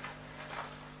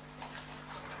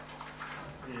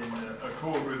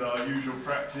accord with our usual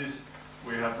practice.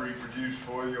 We have reproduced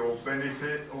for your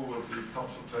benefit all of the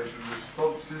consultation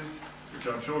responses, which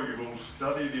I'm sure you've all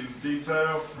studied in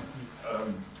detail.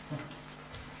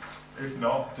 If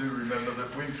not, do remember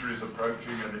that winter is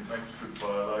approaching and it makes good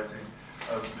firelighting.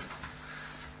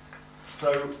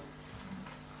 So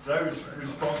those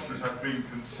responses have been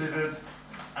considered,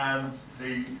 and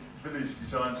the village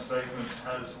design statement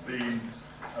has been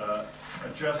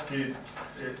adjusted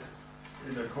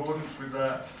in accordance with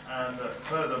that, and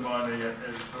further minor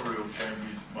editorial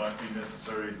changes might be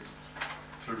necessary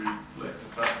to reflect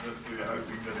the fact that we are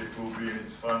hoping that it will be in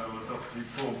its final adopted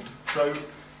form. So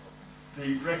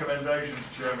the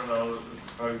recommendations, Chairman, are that the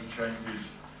proposed changes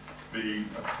be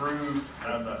approved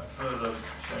and that further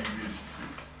changes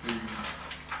be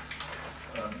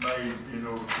made in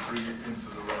order to bring it into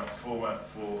the right format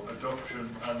for adoption,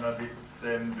 and that it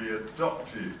then be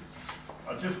adopted.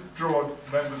 I just draw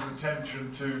members'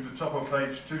 attention to the top of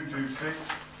page 226,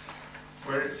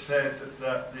 where it said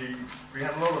that we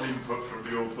had a lot of input from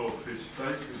the Authority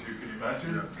estate, as you can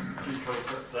imagine, because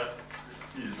that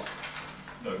is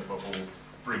no double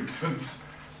Bringtons,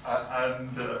 and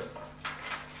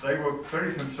they were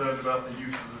very concerned about the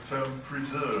use of the term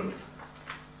preserved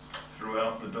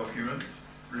throughout the document.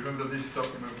 Remember, this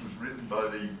document was written by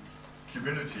the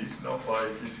communities, not by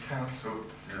this council.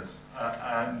 Yes.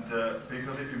 And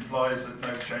because it implies that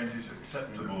no change is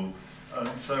acceptable. And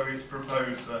so it's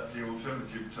proposed that the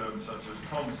alternative terms such as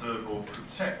conserve or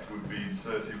protect would be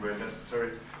inserted where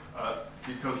necessary,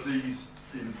 because these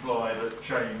imply that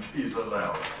change is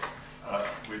allowed,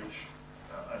 which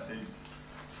I think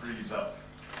frees up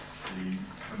the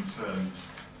concerns,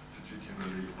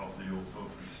 particularly of the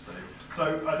Authority estate.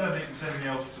 So I don't think there's anything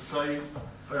else to say.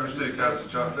 Very much indeed, Councillor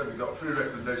Chancellor. We've got 3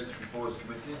 recommendations before this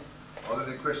committee. Are there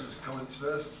any questions or comments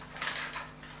first?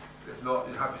 If not,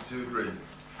 you're happy to agree?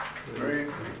 Agree.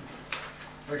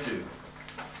 Thank you.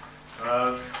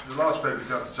 The last paper,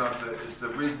 Councillor Chancellor, is the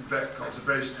Wiedenbeck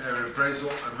Conservation Area Appraisal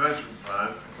and Management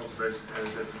Plan for Conservation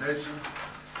Area Designation.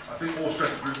 I think all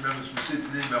strategy group members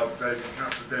received an email today from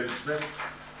Councillor David Smith,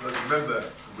 who is a member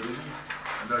of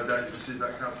Wiedenbeck, and no doubt you've received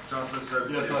that, Councillor Chancellor. So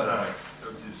yes, I have.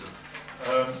 Over to you, sir.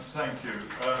 Thank you.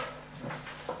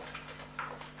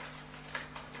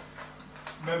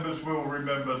 Members will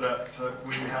remember that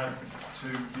we had to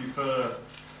defer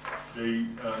the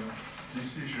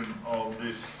decision on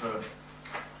this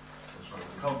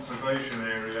conservation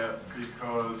area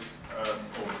because,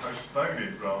 or postpone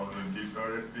it rather than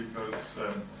defer it, because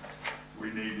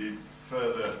we needed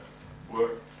further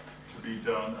work to be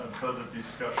done and further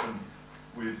discussion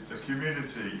with the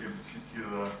community, in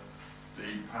particular the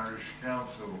parish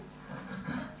council,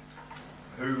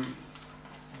 who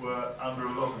were under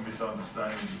a lot of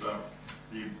misunderstandings about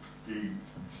the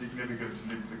significance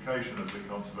and implication of the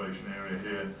conservation area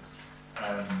here.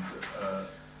 And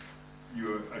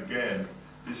you again,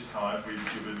 this time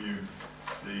we've given you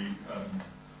the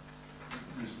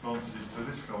responses to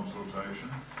this consultation.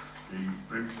 The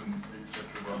Brimton,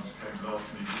 etc. ones came last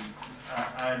meeting,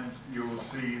 and you'll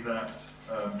see that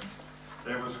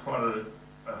there was quite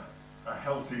a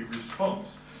healthy response.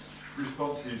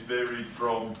 Responses varied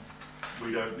from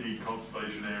we don't need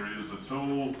conservation areas at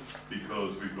all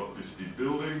because we've got listed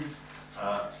buildings,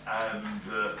 and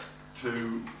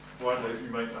to why don't you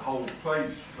make the whole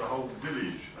place, the whole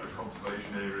village a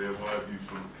conservation area, why have you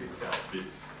sort of picked out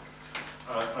bits?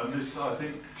 And this, I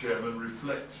think, Chairman,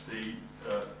 reflects the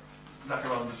lack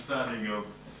of understanding of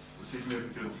the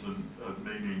significance and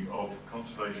meaning of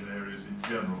conservation areas in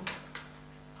general.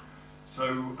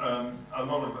 So a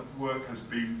lot of work has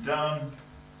been done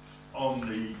on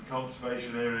the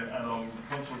conservation area and on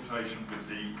consultation with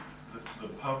the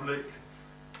public,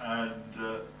 and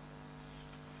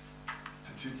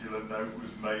particular note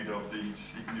was made of the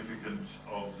significance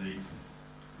of the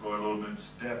Royal Ordnance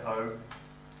Depot,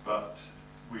 but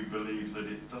we believe that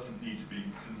it doesn't need to be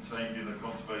contained in a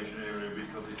conservation area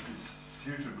because it is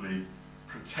suitably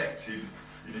protected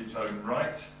in its own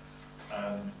right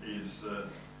and is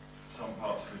some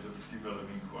parts of it are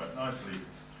developing quite nicely.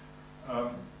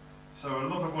 So a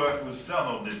lot of work was done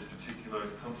on this particular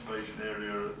conservation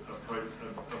area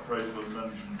appraisal and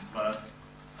management plan,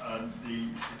 and the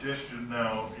suggestion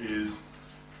now is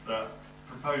that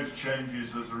proposed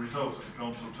changes as a result of the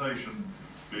consultation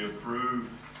be approved,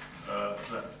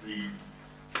 that the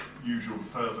usual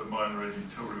further minor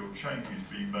editorial changes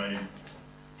be made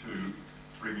to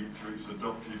bring it to its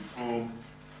adopted form,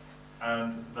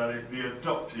 and that it be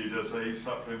adopted as a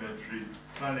supplementary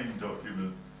planning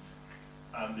document,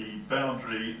 and the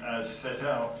boundary as set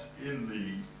out in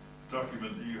the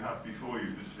document that you have before you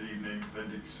this evening,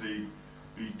 Appendix C,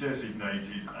 be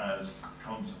designated as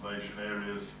conservation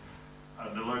areas,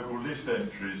 and the local list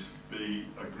entries be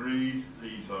agreed.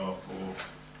 These are for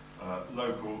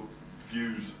local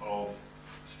views of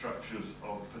structures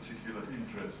of particular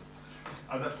interest.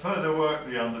 and that further work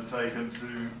be undertaken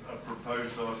to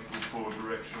proposed Article 4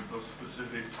 direction for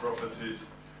specific properties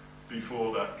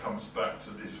before that comes back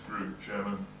to this group,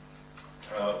 Chairman.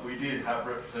 We did have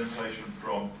representation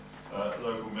from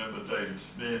local member David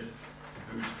Smith,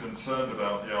 who's concerned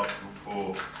about the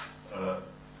Article 4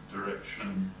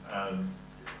 direction and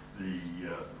the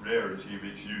rarity of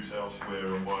its use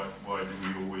elsewhere, and why do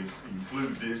we always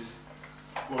include this?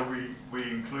 Well, we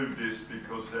include this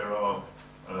because there are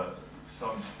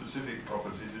some specific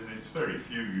properties, and it's very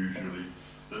few usually,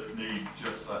 that need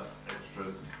just that extra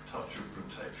touch of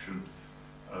protection.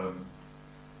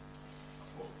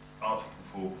 Article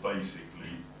 4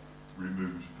 basically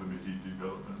removes permitted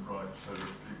development rights so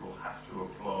that people have to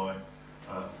apply,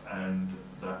 and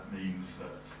that means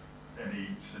that any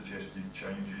suggested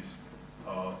changes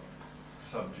are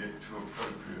subject to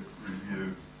appropriate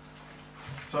review.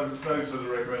 So those are the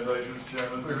recommendations,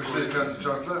 Chairman. Thank you, Councillor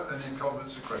Chuckler. Any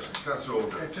comments or questions? Councillor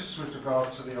Alder. Yeah, just with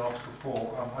regard to the Article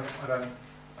 4, I don't,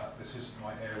 this isn't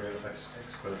my area of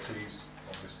expertise,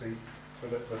 obviously,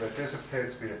 but there does appear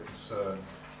to be a concern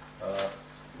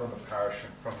from the parish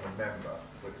and from the member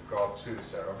with regard to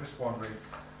this area. I'm just wondering,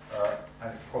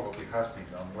 and it probably has been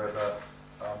done, whether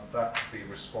that could be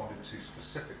responded to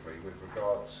specifically with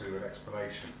regard to an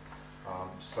explanation,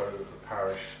 so that the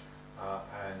parish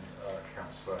and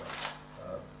Councillor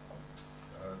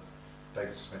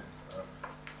David Smith,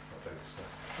 not David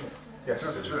Smith, yes,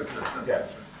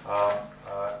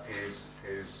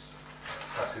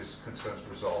 has his concerns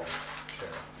resolved, Chair.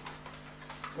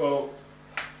 Well,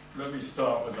 let me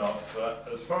start with an answer to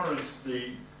that. As far as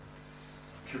the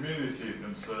community are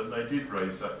concerned, they did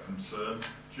raise that concern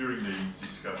during the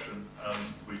discussion, and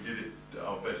we did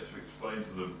our best to explain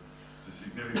to them the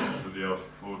significance of the Article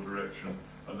 4 direction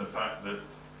and the fact that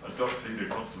adopting the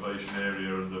conservation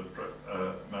area and the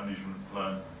management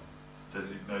plan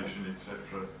designation,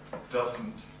 etc.,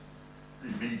 doesn't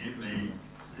immediately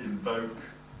invoke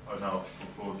an Article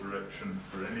 4 direction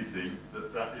for anything,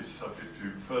 that is subject to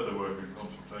further work and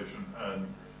consultation, and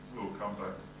will come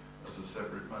back as a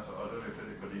separate matter. I don't know if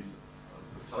anybody at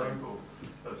the table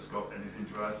has got anything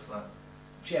to add to that.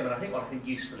 Chairman, I think what I can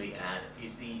usefully add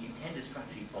is the intended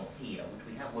strategy from here, which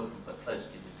we have worked quite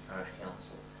closely with the Parish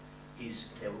Council, is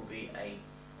there will be and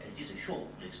it is a short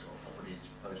list of properties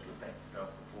proposed to affect the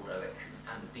Article 4 direction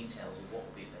and the details of what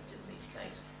will be affected in each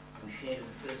case. We shared in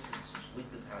the first instance with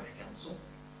the Parish Council.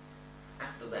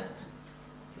 After that,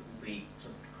 it will be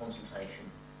subject to consultation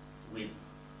with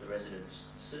the residents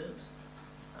concerned,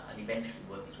 and eventually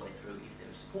work its way through, if there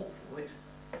is support for it,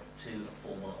 to a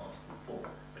formal Article 4.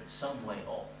 But it's some way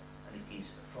off, and it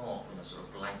is far from a sort of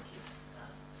blanket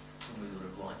removal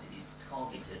of rights. It is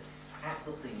targeted at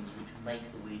the things which make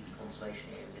the weed and conservation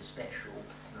area special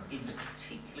in the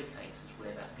particular cases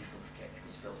where that additional protection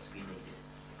is felt to be needed.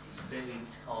 It is very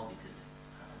targeted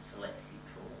and selective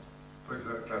for all. Thank you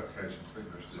for that clarification. Thank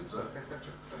you, Mr.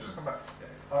 Just come back.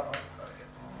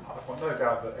 I've got no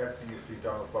doubt that everything is being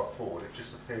done above board. It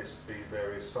just appears to be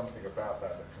there is something about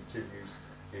that continues,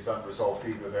 is unresolved.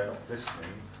 Either they're not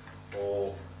listening,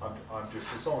 or I'm just,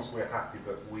 as long as we're happy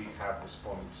that we have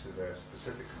responded to their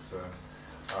specific concerns.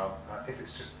 If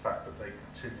it's just the fact that they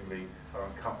continually are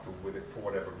uncomfortable with it for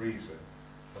whatever reason,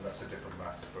 then that's a different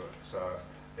matter. But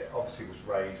it obviously was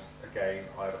raised again.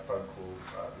 I had a phone call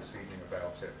this evening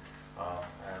about it,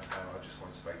 and I just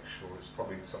wanted to make sure it's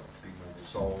probably something to be more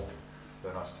resolved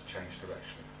than us to change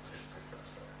direction, if that's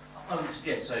fair. I would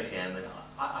suggest so, Chairman.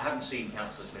 I haven't seen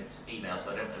Councillor Smith's email,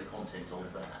 so I don't know the content of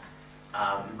that.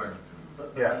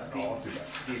 But yeah, I'll do that.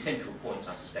 The essential points,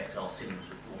 I suspect, are Tim's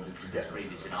report, which was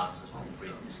previously and answers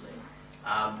previously.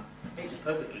 It's a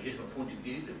perfectly legitimate point of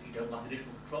view that you don't like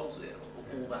additional controls there, or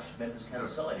all that members can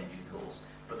decide in due course.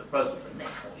 But the proposal for the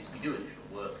next one is we do additional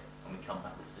work and we come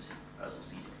back with specific proposals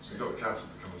for you to consider. You've got the council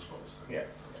to come as well. So. Yeah.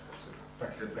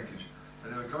 Thank you. Thank you.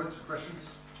 Any other comments or questions?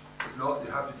 If not,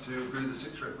 you're happy to agree with the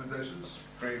 6 recommendations?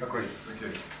 Agreed. Thank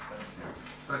you.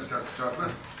 Thanks, Councillor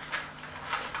Chaplin.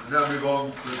 We now move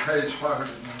on to page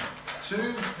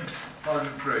 502,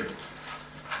 503.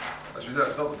 As you know,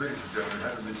 it's not the biggest agenda we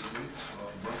had in recent weeks, or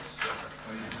months.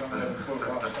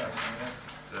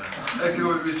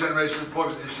 Economic regeneration,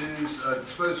 employment issues,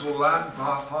 disposal of land,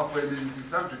 halfway leading to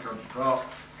Daventry Country Park.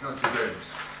 Councillor James.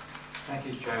 Thank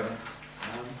you, Chairman.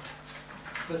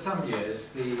 For some years,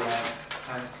 the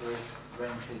councillors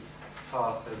rented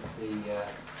part of the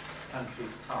country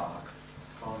park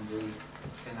on the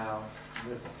Canal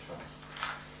River Trust.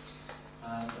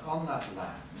 And on that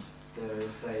land, there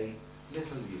is a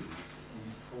little used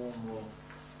informal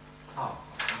park,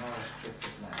 a narrow strip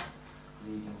of land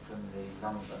leading from the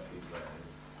Longbury Road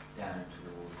down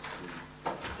towards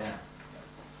the dam.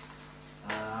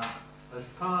 As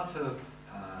part of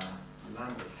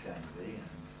land assembly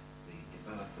and the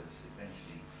developers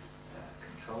eventually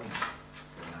controlling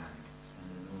the land in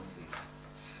the northeast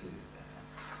Sue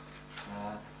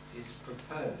there, it's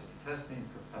proposed, it has been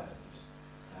proposed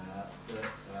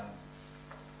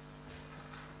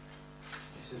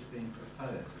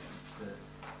that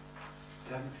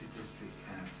Daventry District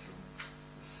Council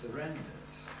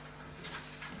surrenders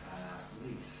its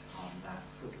lease on that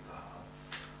footpath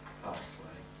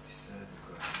pathway, which is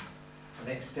overgrown, and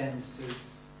extends to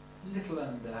little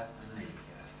under an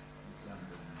acre, in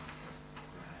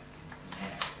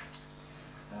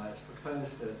area. It's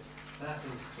proposed that that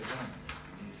is surrendered,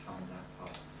 the lease on that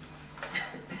pathway,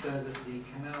 so that the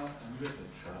Canal and River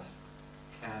Trust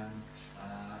can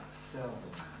sell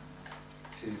the land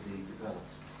to the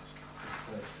developers for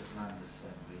the purpose of land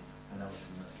assembly and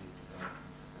ultimately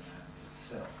development of the land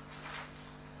itself.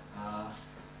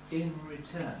 In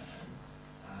return,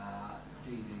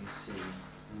 DDC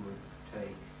would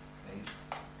take a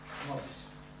modest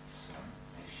sum,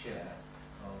 a share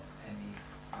of any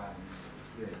value that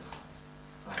was realised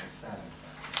by the sale of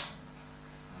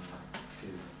that land to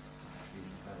the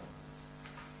developers.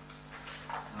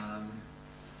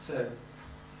 So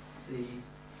the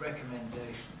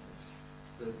recommendation is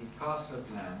that the parcel of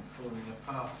land forming a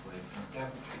pathway from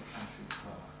Daventry Country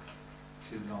Park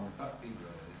to Long Buckby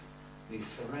Road be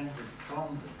surrendered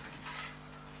from the lease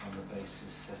on the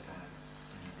basis set out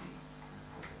in the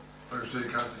report. Thanks to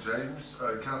Councillor James.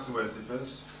 Councillor Wesley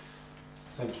first.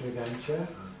 Thank you again, Chair.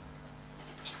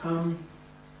 I'm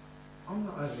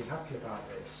not overly happy about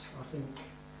this. I think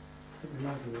we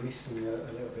might be missing a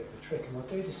little bit of a trick, and I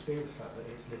do dispute the fact that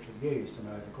it's little used and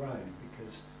overgrown,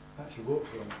 because I actually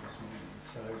walked along it this morning.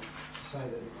 So to say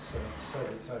that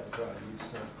it's overgrown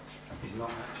is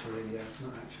not actually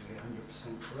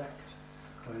 100% correct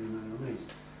by any manner of means.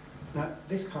 Now,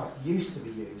 this path used to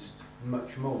be used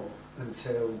much more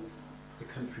until the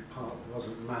country park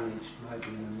wasn't managed maybe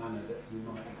in a manner that you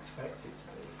might expect it to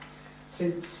be.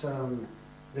 Since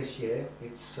this year,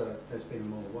 there's been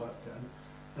more work done,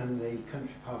 and the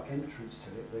country park entrance to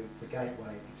it, the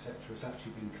gateway, etc., has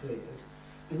actually been cleared.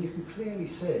 And you can clearly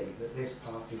see that this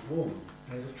path is worn.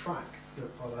 There's a track that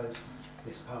follows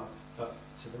this path up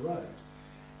to the road.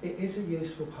 It is a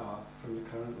useful path from the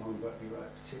current Long Buckby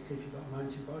Road, particularly if you've got a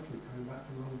mountain bike and you're coming back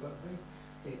from Long Buckby.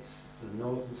 It's the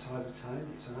northern side of town.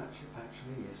 It's an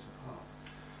actually useful path.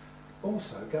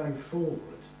 Also, going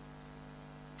forward,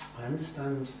 I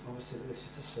understand obviously that this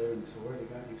is a sewer and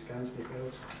it's going to be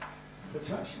built on. But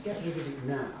to actually get rid of it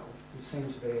now, it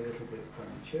seems to be a little bit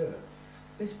premature.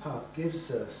 This path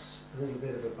gives us a little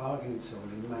bit of a bargaining tool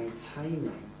in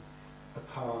maintaining a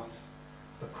path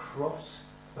across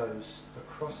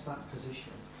that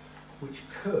position, which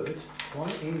could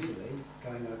quite easily,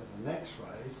 going over the next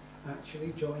road,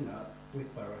 actually join up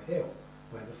with Borough Hill,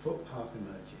 where the footpath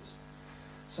emerges.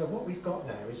 So what we've got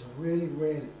there is a really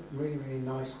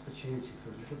nice opportunity for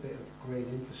a little bit of green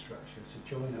infrastructure to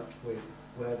join up with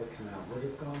where the canal would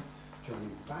have gone,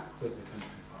 joining back with the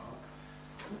country park,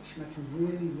 which make a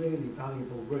really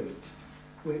valuable route,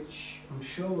 which I'm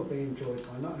sure will be enjoyed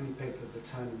by not only people of the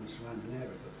town and the surrounding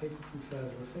area, but people from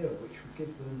further afield, which would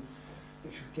give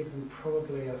them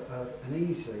probably an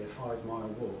easily a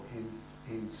 5-mile walk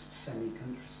in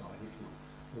semi-countryside, if not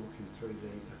walking through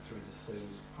the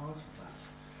Sue's part of that.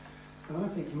 And I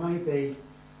think maybe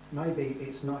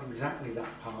it's not exactly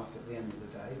that path at the end of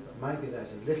the day, but maybe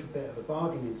there's a little bit of a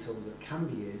bargaining tool that can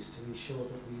be used to ensure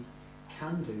that we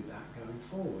can do that going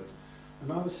forward.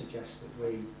 And I would suggest that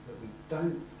we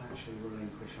don't actually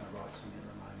relinquish our rights on it at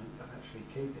the moment, but actually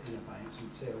keep it in abeyance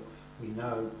until we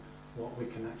know what we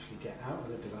can actually get out of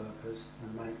the developers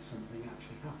and make something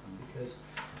actually happen. Because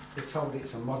we're told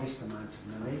it's a modest amount of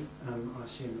money. I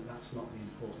assume that that's not the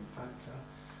important factor.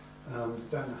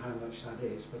 Don't know how much that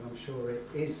is, but I'm sure it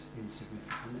is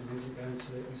insignificant and isn't going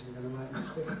to make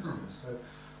much difference to us. So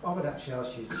I would actually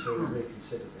ask you to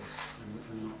reconsider this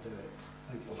and not do it.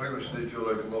 Thank you. Well, thank you much indeed for your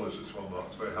local knowledge as well, Mark.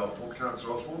 It's very helpful.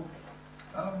 Councillor Osborne.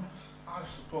 I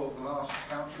support the last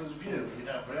councillor's view. We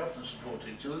don't very often support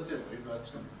each other, do we? But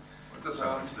it does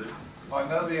happen to do. I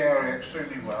know the area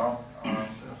extremely well.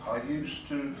 I used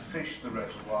to fish the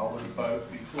reservoir with a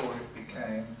boat before it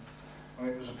became, when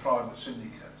it was a private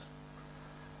syndicate.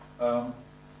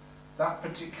 That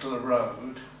particular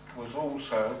road was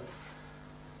also,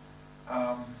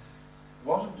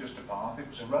 wasn't just a path, it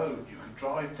was a road. You could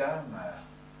drive down there.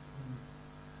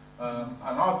 And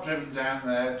I've driven down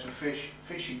there to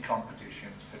fishing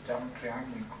competitions for Daventry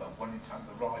Angling Club when it had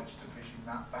the rights to fishing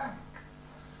that bank.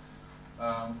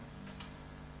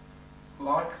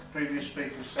 like the previous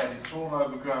speaker said, it's all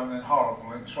overgrown and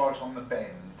horrible, and it's right on the bend,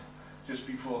 just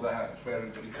before the house, where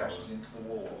everybody crashes into the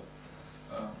wall.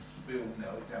 We all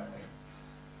know it, don't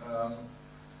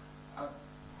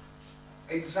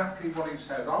we? Exactly what it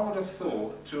says. I would have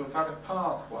thought to have had a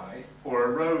pathway or a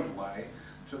roadway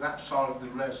to that side of the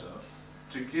reserve,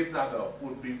 to give that up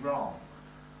would be wrong.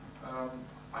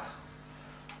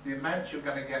 The amount you're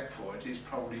going to get for it is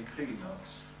probably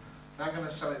peanuts. They're going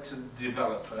to sell it to the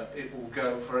developer, it will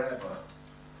go forever.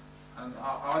 And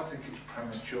I think it's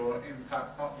premature. In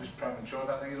fact, not just premature, I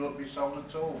don't think it ought to be sold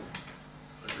at all.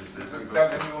 I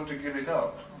don't think we ought to give it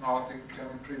up. And I think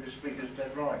previous speakers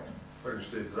dead right. Thank you,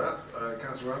 Steve, for that.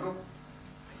 Councillor Randall?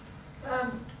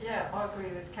 Yeah, I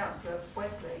agree with Councillor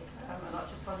Wesley, and I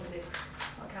just wondered if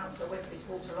Councillor Wesley's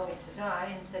walked along it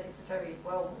today and said it's a very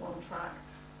well on track.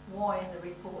 Why in the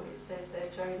report it says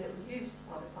there's very little use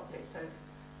by the public? So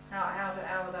how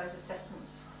are those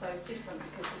assessments so different?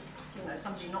 Because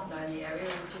somebody not knowing the area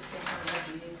would just think, oh,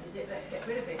 nobody uses it, let's get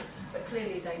rid of it. But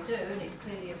clearly they do, and it's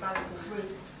clearly a valuable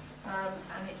route,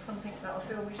 and it's something that I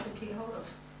feel we should keep hold of.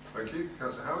 Thank you.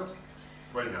 Councillor Howard?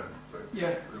 Wait now.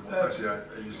 Yeah.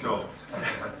 He's gone.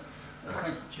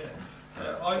 Thank you,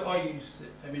 Chair. I use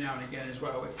it every now and again as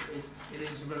well. It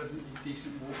is a relatively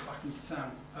decent walk back into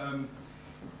town.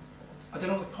 I don't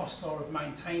know what the costs are of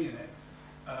maintaining it,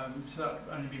 so that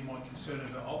would only be my concern of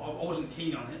it. I wasn't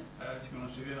keen on it, to be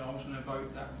honest with you. I was going to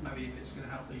vote that maybe if it's going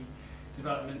to help the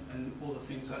development and all the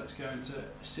things that it's going to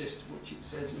assist, which it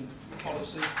says in the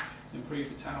policy, improve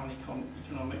the town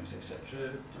economics,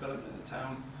 etc., development of the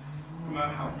town,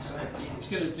 promote health and safety. It's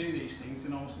going to do these things,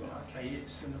 and I was like, okay,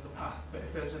 it's another path. But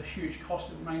if there's a huge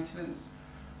cost of maintenance,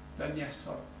 then yes,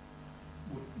 I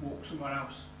would walk somewhere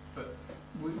else. But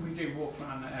we do walk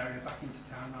around that area back into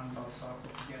town, around by the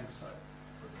sidewalk again, so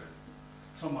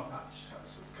it's on my patch.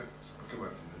 I'll come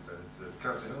back to this then.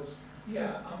 Councillor Hills?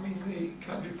 Yeah, I mean, the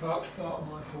country park's part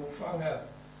of my portfolio,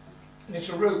 and it's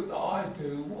a route that I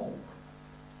do walk.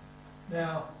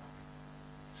 Now,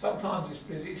 sometimes it's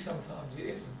busy, sometimes it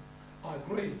isn't. I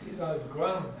agree, it is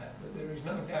overgrown that, but there is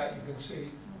no doubt you can see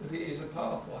that it is a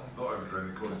pathway. Not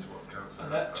overgrown according to what council.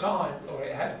 And at time, or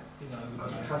it had, it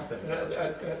has been.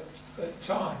 At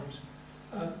times,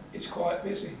 it's quite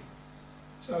busy.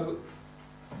 So,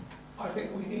 I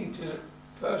think we need to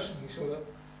personally sort of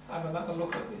have another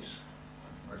look at this.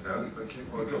 Okay, thank you.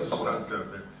 Well, I've got some hands going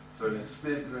there. So,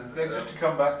 Steve, then. Just to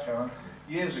come back, John,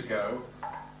 years ago,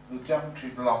 the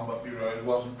Daventry Longbuckby Road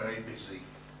wasn't very busy.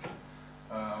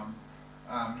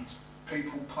 And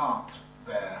people parked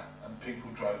there and people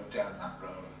drove down that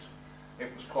road.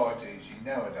 It was quite easy.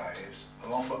 Nowadays, the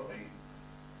Longbuckby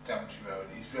Daventry Road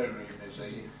is very, very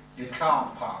busy. You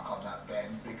can't park on that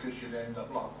bend because you'd end up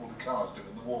like all the cars do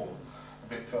in the wall. A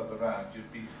bit further round,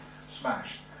 you'd be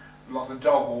smashed. A lot of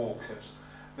dog walkers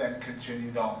then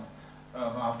continued on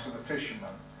after the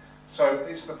fishermen. So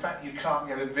it's the fact you can't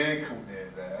get a vehicle near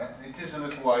there. It is a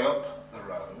little way up the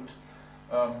road.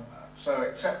 So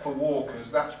except for walkers,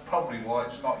 that's probably why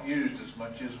it's not used as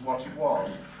much as what it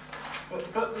was.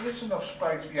 But there is enough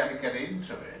space for you to get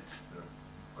into it.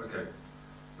 Yeah. Okay.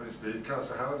 Thanks, Steve.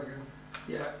 Councillor Howard again?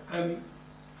 Yeah.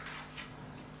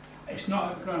 It's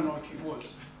not overgrown like it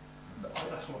was.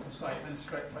 That's what I can say. And it's a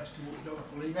great place to walk the dog,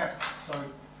 I believe. Yeah. So,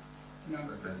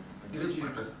 Okay. it is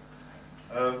used.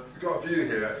 We've got a view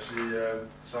here actually,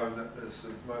 Simon, that this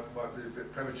might be a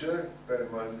bit premature. Bear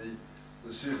in mind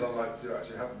the series I'd like to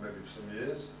actually happen maybe for some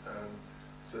years, and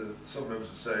so some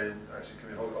members are saying actually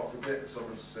can we hold it off a bit, some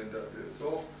members are saying don't do it at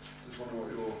all. Just wonder what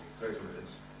your take on it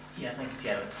is. Yeah, thank you,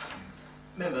 Chairman.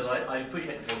 Members, I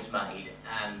appreciate the points made,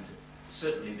 and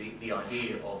certainly the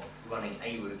idea of running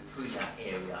a route through that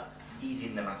area is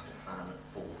in the master plan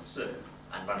for the zoo,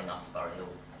 and running up to Bury Hill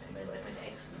makes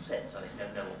excellent sense. I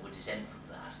don't know what would dissent from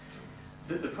that.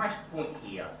 The practical point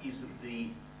here is that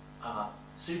the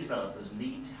zoo developers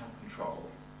need to have control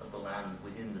of the land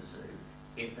within the zoo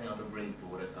if they are to bring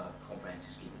forward a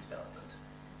comprehensive scheme of development.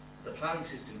 The planning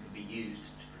system can be used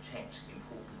to protect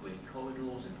important green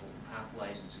corridors, important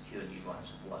pathways, and secure new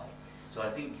rights of way. So I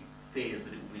think fears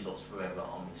that it will be lost forever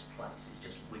are misplaced.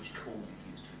 It's just which tool you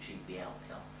use to achieve the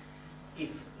outcome.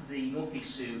 If the North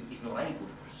East Zoo is not able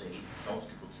to proceed, an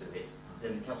obstacle to it,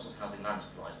 then the Council's housing land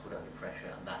supply is put under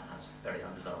pressure, and that has very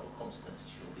undesirable consequences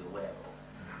you'll be aware of.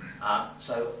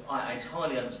 So I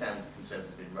entirely understand the concerns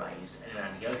that have been raised, and in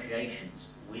our negotiations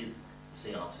with the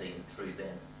CRC and through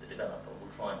them, the developer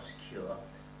will try and secure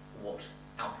what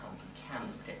outcomes we can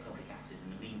to protect public access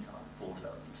in the meantime before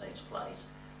development takes place.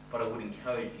 But I would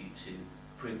encourage you to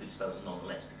approve the disposal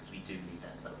nonetheless, because we do need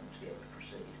that development to be able to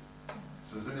proceed.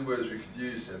 So is there any words we could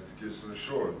use then to give some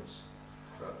assurance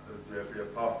that there be a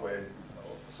pathway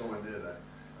somewhere near there.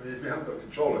 I mean, if we haven't got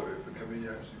control of it, but can we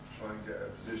actually try and get a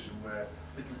position where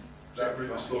that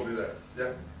route will still be there?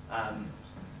 Yeah?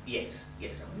 Yes, I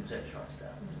mean, certainly try to do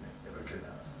that. Okay.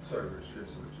 Sorry, Richard,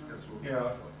 yes,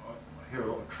 Yeah, I hear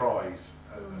a lot of tries,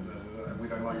 and we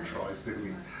don't like tries, do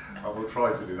we? I will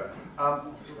try to do that.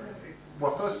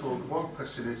 Well, first of all, one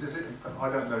question is it, I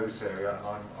don't know this area,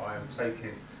 and I am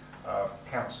taking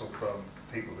counsel from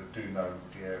people that do know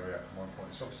the area at one point.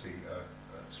 It's obviously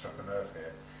struck a nerve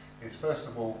here. Is first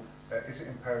of all, is it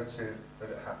imperative that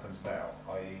it happens now,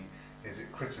 i.e. is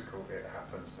it critical that it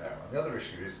happens now? And the other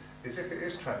issue is if it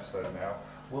is transferred now,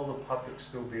 will the public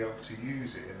still be able to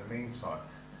use it in the meantime?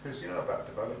 Because you know about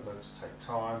developments take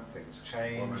time, things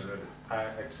change,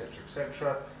 etc.,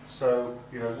 etc. So,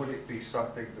 you know, would it be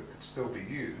something that could still be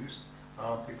used?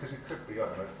 Because it could be, I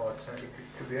don't know, 5, 10, it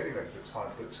could be any length of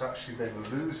time, but to actually then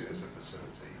lose it as a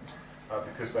facility,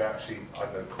 because they actually, I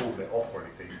don't know, called it off or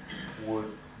anything, would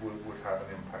have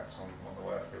an impact on the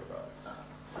way I feel about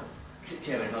this.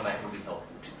 Chairman, if I may, it will be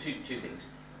helpful. Two things.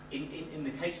 In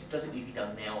the case of does it need to be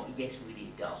done now, yes, really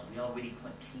it does. We are really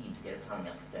quite keen to get a planning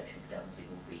application for Daventry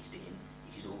North East in.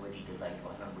 It is already delayed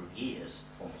by a number of years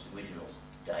from its original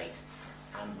date,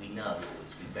 and we know, or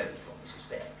it's been very strongly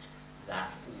suspect,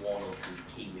 that one of the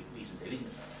key reasons there isn't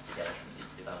a planning application is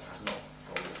the developer has not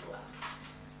followed the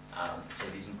plan. So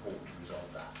it is important to resolve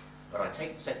that. But I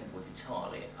take the second point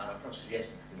entirely, and I'm perhaps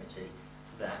suggesting to the committee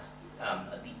that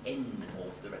at the end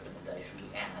of the recommendation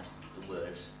we add the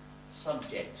words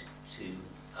subject to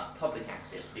public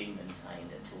access being maintained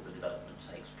until the development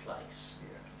takes place.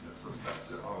 Yeah,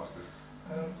 that's it. I like it.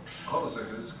 Hold on a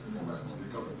second,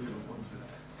 we've got the people want to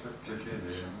kick in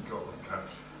here and we've got the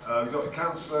catch. We've got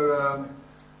Councillor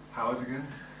Howard again.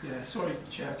 Yeah, sorry,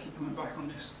 Chair, I keep coming back on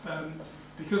this.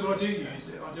 Because I do use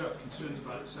it, I do have concerns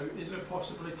about it, so is there a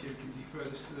possibility of can defer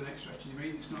this to the next stretch of the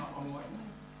meeting? It's not on like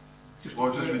Well,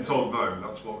 I've just been told no,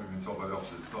 that's what we've been told by the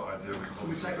officers, it's not ideal. Can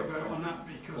we take a vote on that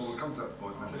because... Well, we'll come to that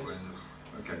point anyway, yes.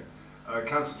 Okay.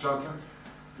 Councillor Chandler?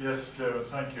 Yes, Chairman,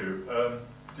 thank you.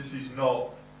 This is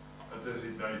not a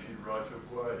designated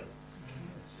right-of-way.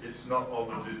 It's not on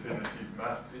the definitive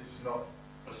map. It's not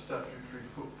a statutory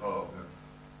footpath.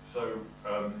 So,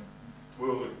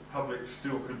 will the public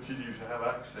still continue to have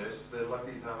access? They're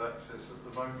lucky to have access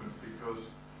at the moment because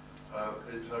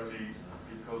it's only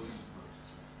because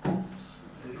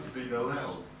it's been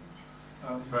allowed.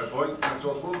 Fair point,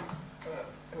 Councillor Osborne?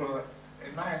 Well,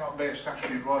 it may not be a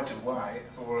statutory right of way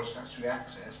or a statutory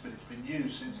access, but it's been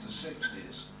used since the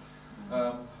 60s.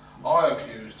 I have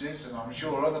used it, and I'm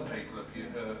sure other people have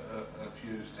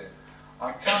used it.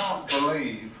 I cannot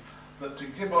believe that to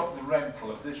give up the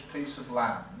rental of this piece of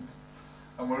land,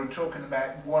 and we're talking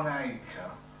about 1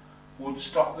 acre, would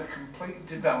stop the complete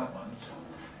development,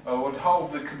 or would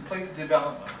hold the complete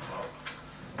development up.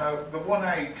 Now, the 1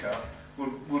 acre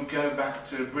would go back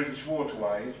to British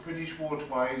Waterways. British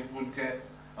Waterways would get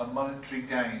a monetary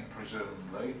gain,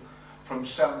 presumably, from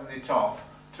selling it off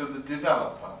to the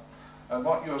developer. And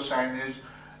what you're saying is,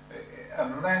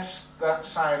 unless that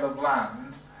sale of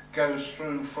land goes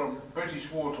through from British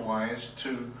Waterways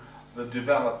to the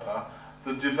developer,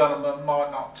 the development might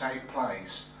not take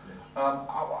place.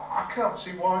 I can't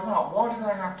see why not. Why do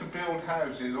they have to build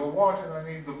houses, or why do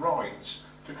they need the rights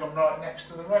to come right next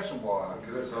to the reservoir?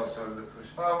 Okay, let's answer the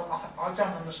question. I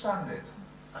don't understand it.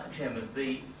 Chairman,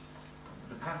 the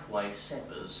pathway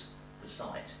severs the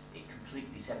site. It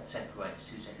completely separates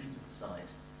two sections of the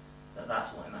site.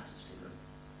 That's why it matters to them.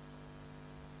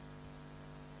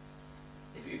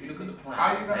 If you look at the plan,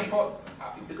 Are you going to put?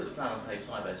 If you look at the plan on page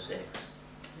 506.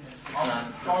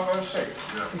 On 506?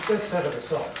 Yeah. It says sever the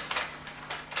site.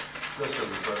 Let's have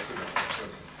the site, isn't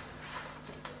it?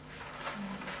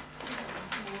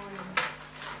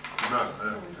 No,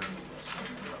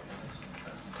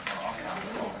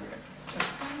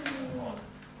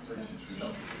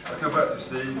 I'll go back to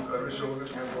Steve.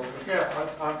 Yeah,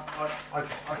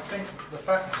 I think the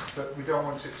fact that we don't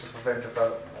want it to prevent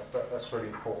development, that's really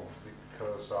important,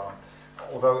 because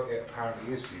although it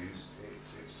apparently is used,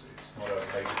 it's not a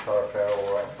major thoroughfare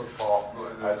or a footpath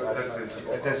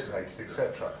designated,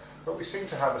 etc. But we seem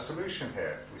to have a solution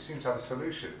here. We seem to have a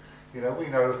solution. You know, we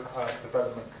know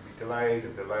development can be delayed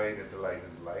and delayed and delayed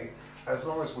and delayed. As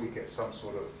long as we get some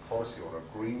sort of policy or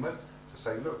agreement to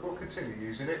say, look, we'll continue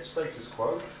using it, status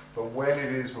quo, but when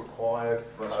it is required,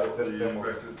 then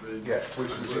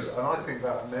which is, and I think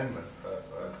that amendment,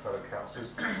 fellow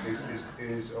councillors,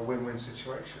 is a win-win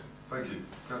situation. Thank you.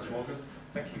 Councillor Morgan.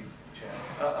 Thank you, Chair.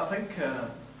 I think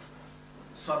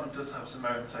Simon does have some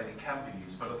merit in saying it can be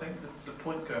used, but I think the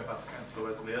point going back to Councillor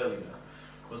Wesley earlier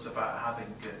was about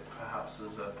having it perhaps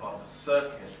as a part of a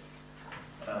circuit,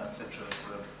 etc.,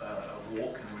 sort of a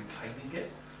walk and retaining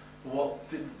it. What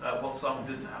some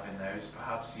didn't have in there is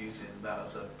perhaps using that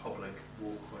as a public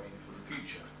walkway for the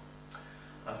future.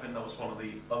 And I think that was one of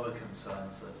the other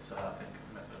concerns that I think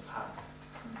members had.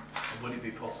 And would it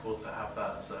be possible to have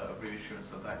that as a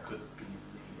reassurance that that could be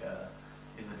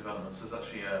in the developments? There's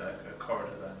actually a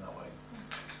corridor there in that way.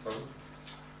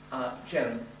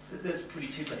 Chairman, there's pretty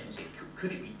two questions here.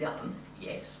 Could it be done?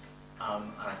 Yes.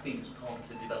 And I think as part of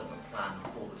the development plan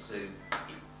for the zoo,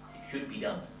 it should be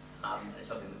done. It's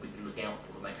something that we can look out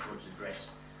for to make sure it's addressed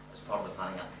as part of the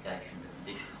planning application, the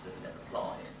conditions that are then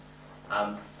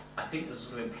applied. I think there's a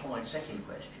sort of implied second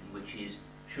question, which is,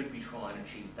 should we try and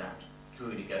achieve that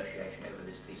through a negotiation over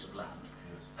this piece of land?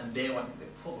 Yes. And there I think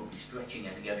they're probably stretching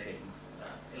and negotiating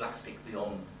elastic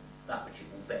beyond that which it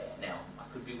will bear. Now, I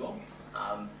could be wrong,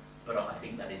 but I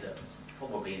think that is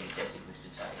probably an excessive risk to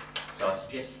take. So I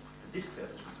suggest for this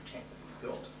purpose we protect what we've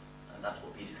got, and that's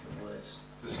what the additional words.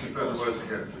 Just confirm the words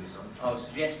again, please, Simon. I was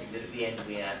suggesting that at the end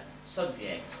we add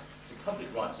subject to public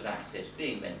rights of access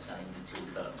being maintained until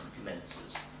development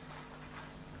commences.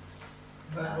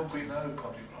 There will be no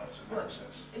public rights of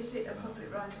access. Is it a public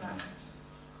right of access?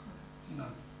 No.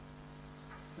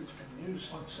 It's been used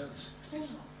since.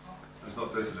 It's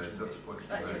not designated, that's the point.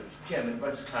 Chairman, if I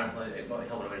just clarify, it might be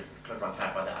helpful to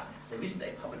clarify that. There isn't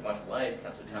a public right of way, as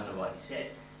Councillor Chandler rightly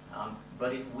said,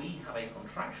 but if we have a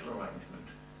contractual arrangement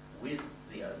with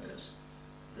the owners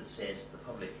that says the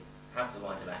public have the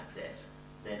right of access,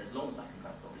 then as long as that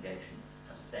contractual obligation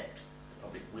has effect, the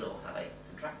public will have a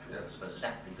contractual, I suppose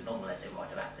exactly, but nonetheless a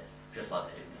right of access, just like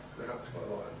they do now. They have to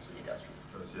follow it. It does.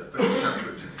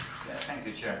 Yeah, thank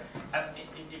you, Chair.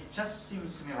 It just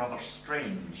seems to me rather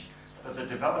strange that the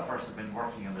developers have been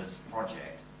working on this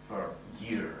project for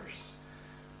years.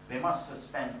 They must have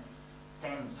spent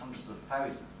tens, hundreds of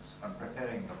thousands on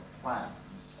preparing the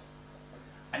plans,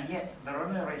 and yet they're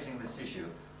only raising this issue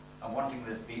and wanting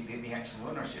this the actual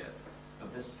ownership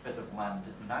of this bit of land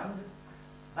now.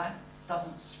 That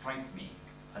doesn't strike me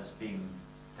as being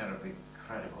terribly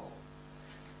credible.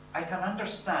 I can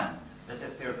understand that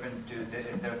if they're going to,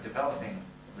 if they're developing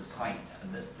the site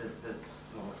and this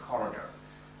little corridor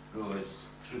goes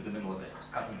through the middle of it,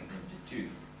 cutting it into two,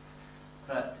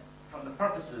 that from the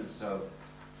purposes of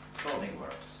building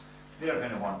works, they're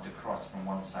going to want to cross from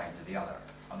one side to the other,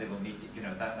 and they will need to, you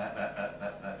know,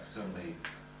 that's certainly,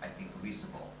 I think,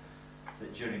 reasonable.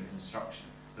 That during construction,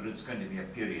 there is going to be a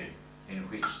period in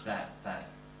which that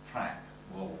track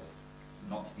will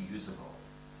not be usable.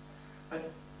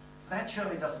 But that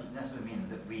surely doesn't necessarily mean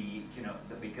that we, you know,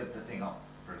 that we give the thing up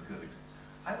for good.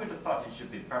 I would have thought it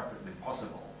should be perfectly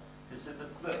possible to say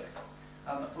that, look,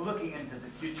 looking into the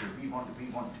future, we want to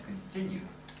continue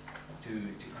to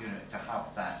you know, to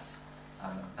have that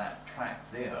that track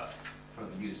there for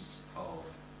the use of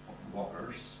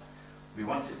walkers. We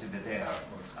want it to be there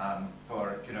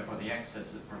for, you know, for the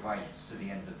access it provides to the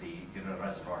end of the, you know,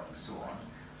 reservoir and so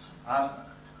on.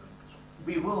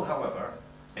 We will, however,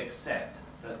 accept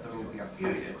that there will be a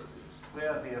period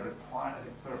where they require,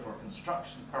 for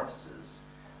construction purposes,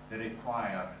 they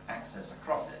require access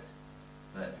across it.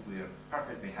 That we're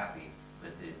perfectly happy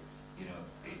that it, you know,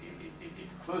 it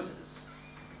closes.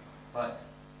 But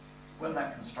when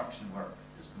that construction work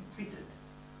is completed,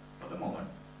 for the moment,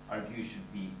 our view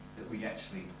should be that we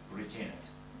actually retain it.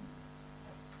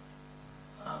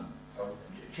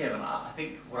 Chairman, I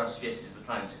think what I suggested is the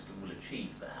planning system will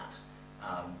achieve that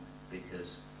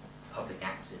because public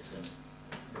access and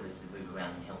ability to move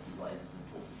around in healthy ways is an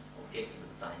important objective of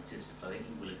the planning system. So I think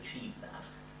it will achieve that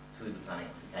through the planning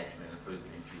application and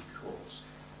improvement in due course.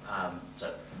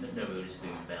 So no real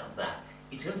disagreement about that.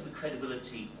 In terms of the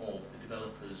credibility of the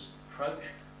developer's approach,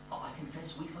 I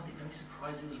confess we find it very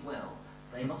surprising as well.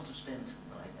 They must have spent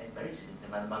a very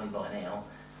significant amount of money by now.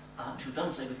 To have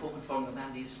done so before controlling the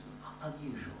land is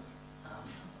unusual.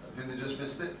 Think they just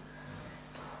missed it?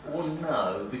 Well,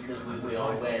 no, because we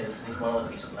are aware that there's one other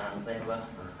piece of land they were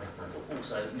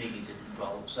also needing to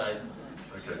control. So,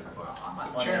 okay,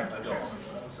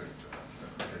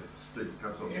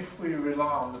 if we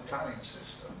rely on the planning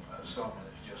system, as Simon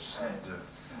has just said,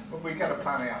 when we get a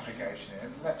planning application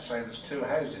in, let's say there's two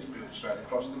houses built straight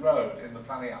across the road in the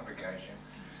planning application,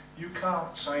 you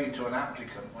can't say to an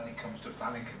applicant when it comes to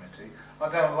planning committee, I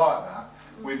don't like that,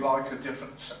 we'd like a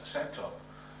different setup.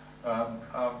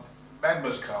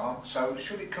 Members can't, so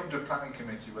should it come to planning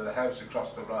committee with a house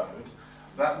across the road,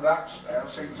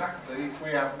 that's exactly,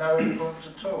 we have no influence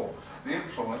at all. The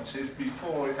influence is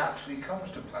before it actually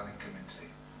comes to planning committee.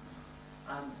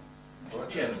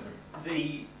 Chairman,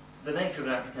 the The nature of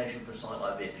an application for a site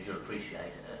like this, as you'll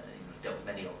appreciate, you've dealt with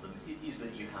many of them, is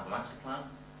that you have a master plan,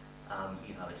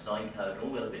 you have a design code, and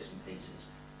all the other bits and pieces.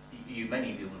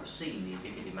 Many of you will have seen the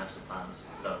indicative master plans that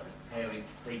the developers are preparing.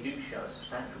 They do show a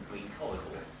substantial green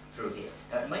corridor through here.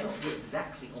 It may not be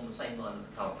exactly on the same line as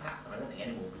the current path, and I don't think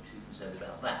anyone will be too concerned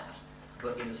about that,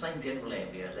 but in the same general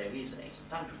area there is a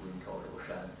substantial green corridor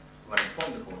shown running from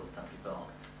the corner of the country park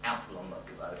out along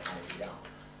Rugby Road and indeed up.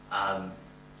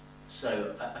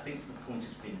 So I think the point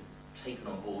has been taken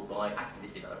on board by actually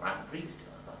this developer and the previous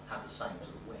developer have the same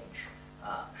sort of wedge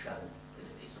shown that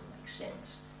it sort of makes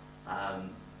sense.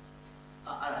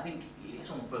 I think if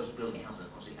someone proposes building a house,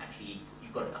 of course,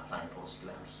 you've got enough planning policy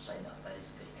grounds to say no, that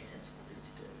isn't a sensible thing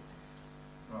to do.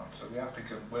 Right, so the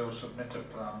applicant will submit a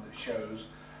plan that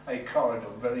shows a corridor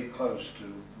very close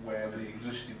to where the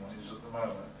existing one is at the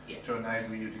moment, yes, to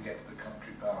enable you to get to the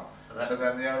country park. So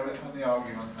then the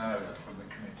argument now from the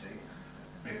committee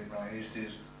being raised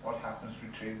is what happens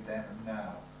between then and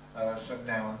now. So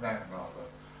now and then rather.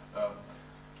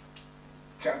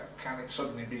 Can it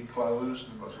suddenly be closed,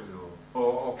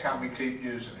 or can we keep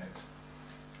using it?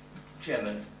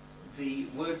 Chairman, the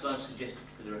words I've suggested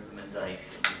for the recommendation,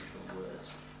 the additional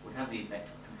words, would have the effect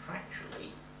of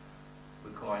contractually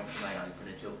requiring to remain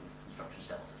open until construction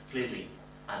starts. Clearly,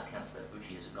 as Councillor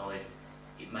Bucci has acknowledged,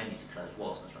 it may need to close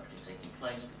whilst construction is taking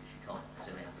place because you can't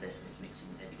necessarily have pedestrians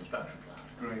mixing with heavy construction plants.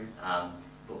 Agreed.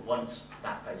 But once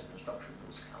that phase of construction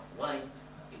was out of the way,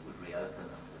 it would reopen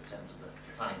under the terms of the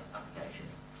planning application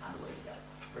and away you go.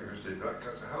 Thank you, Steve.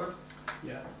 Councillor Howard?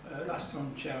 Yeah, last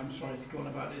time, Chair, I'm sorry to go on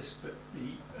about this, but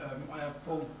I have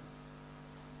full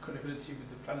credibility with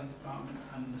the planning department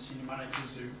and the senior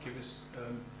managers who give us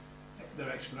their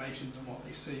explanations on what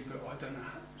they see, but I don't know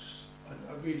how,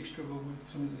 I really struggle with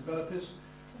some of the developers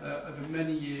over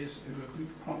many years who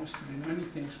have promised to do many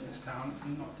things for this town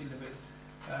and not delivered.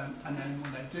 And then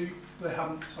when they do, they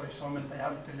haven't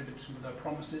delivered some of their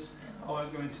promises. I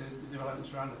go into the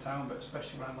developments around the town, but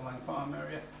especially around the Lang Farm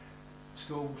area,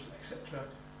 schools, etc.,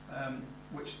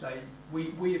 which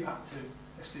we've had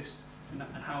to assist and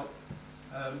help.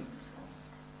 I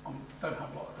don't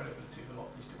have a lot of credibility with a lot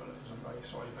of these developers, I'm very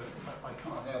sorry, but I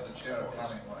can't. I know the chair of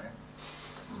planning way.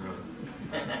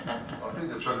 I think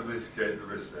they're trying to mitigate the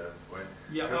risk there.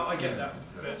 Yeah, I get that,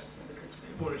 but it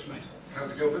worries me.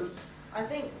 Councillor Gilbert? I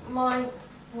think my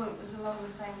point was along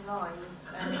the same lines,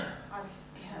 and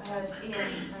I've heard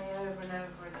Ian say over and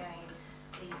over again,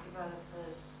 these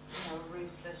developers, are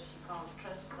ruthless, you can't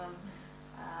trust them.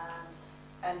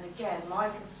 And again, my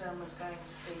concern was going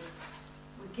to be,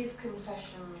 we give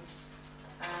concessions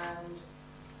and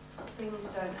things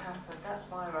don't happen. That's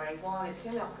my worry. While it's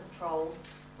in our control,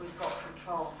 we've got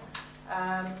control.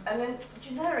 And then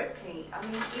generically, I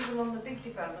mean, even on the big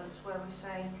developments where we're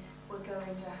saying we're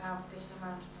going to have this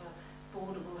amount of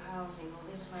affordable housing or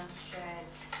this amount of shared,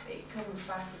 it comes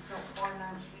back, it's not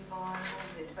financially viable,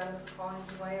 the developer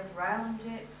finds a way around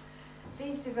it.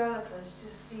 These developers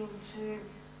just seem to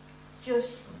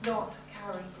not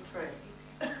carry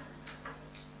through.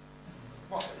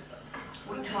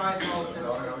 We tried more than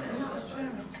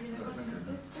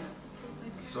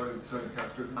Sorry,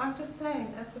 Councillor. I'm just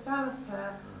saying, a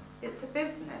developer, it's a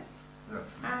business,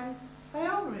 and they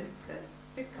are ruthless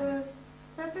because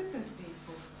they're business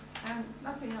people, and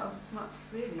nothing else much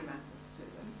really matters to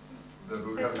them. No,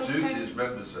 but we have a duty as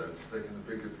members, though, to take in the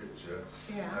bigger picture.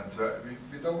 Yeah. And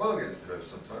we've done well against developers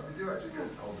sometimes. We do actually get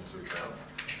hold into account.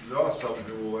 There are some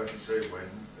who will actually say, when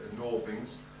ignore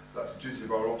things. That's the duty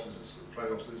of our officers, the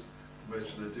planning officers, to make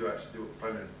sure they do actually do what the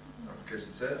planning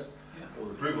application says, or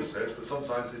the approval says, but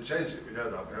sometimes they change it. We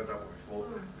know that. We had that one before.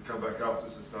 They come back after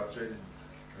us and start changing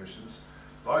conditions.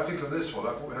 But I think on this one,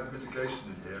 I thought we had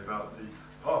mitigation in here about the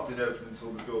path being open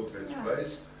until the build takes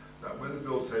place. That when the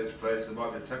build takes place, there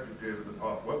might be a temporary period when the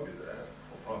path won't be there,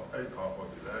 or a path won't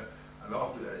be there, and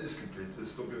after that is completed, there'll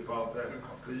still be a path there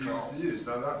for users to use.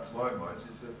 Now that, to my mind,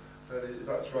 seems a fairly, if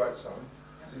that's right, Simon,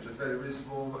 seems a fairly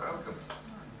reasonable outcome.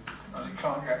 And you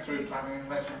can't get through planning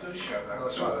unless it does show that.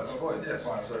 That's right, that's the point, yes.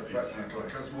 So back to you,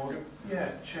 Councillor Morgan.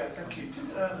 Yeah, Chair, thank you.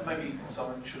 Maybe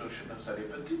someone should or shouldn't have said it,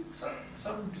 but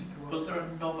was there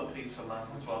another piece of land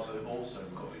as well that have also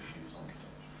got issues on it?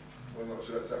 Well, not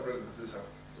sure, is that relevant to this?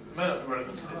 No, not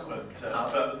relevant to this, but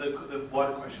the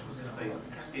wider question was going to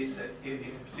be, is it,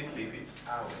 particularly if it's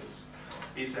ours,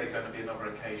 is there going to be another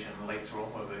occasion later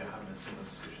on where we're having a similar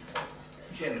discussion to this?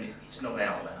 Chairman, it's not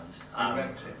our land.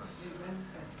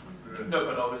 No,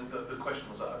 but the question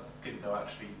was that I didn't know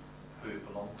actually who it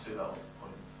belonged to, that was the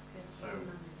point. So,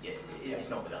 yeah, it's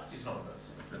not with us. It's not with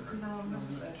us.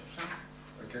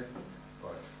 Okay,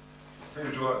 right. Maybe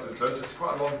draw that to the close. It's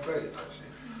quite a long debate,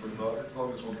 actually. from the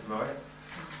longest one tonight.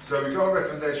 So we've got a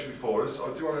recommendation before us. I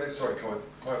do want to, sorry, comment.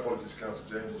 My apologies, Councillor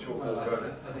James. It's your Well, call.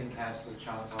 I think Councillor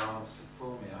Charles answered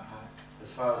for me. As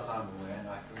far as I'm aware, and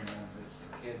I can remember as a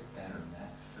kid down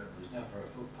there, there was never a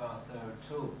footpath there at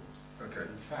all. Okay.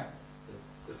 In fact,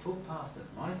 the footpath that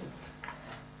might have been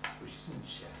there, which isn't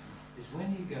shown, is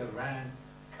when you go round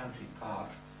Country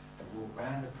Park and walk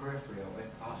round the periphery of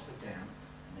it, past the dam,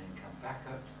 and then come back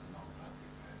up to the long public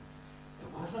road.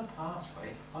 There was a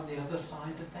pathway on the other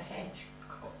side of the hedge.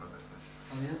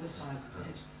 On the other side of the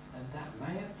hedge. And that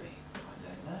may have been, I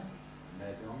don't know,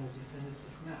 maybe on a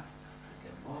definitive map.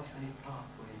 There was a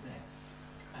pathway there.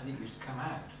 And it used to come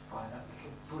out by that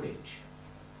little bridge.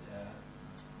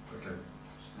 Okay.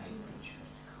 Snake bridge, as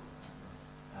you call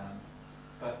that.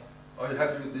 But are you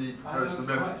happy with the proposed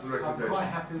amendment to the recommendation? I'm quite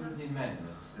happy with the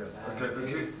amendment. Yes. Okay, thank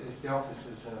you. If the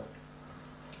officers are,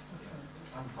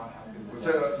 I'm quite happy with We'll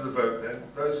that. take that to the vote then.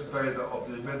 Those in favour of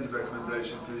the amended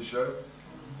recommendation, please show.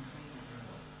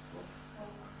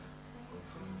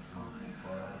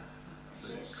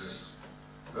 6.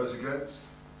 Those against?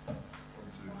 1,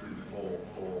 2, 3, 4,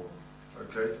 4.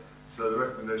 Okay, so the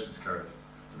recommendation is carried.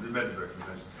 The amended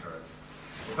recommendation is carried.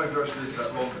 Well, thank you very much for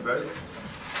that long debate.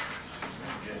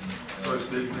 Sorry,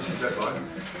 Steve, this is deadline.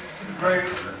 Great.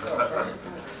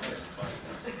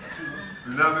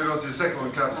 We now move on to the second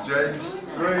one, Councillor James.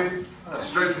 Great.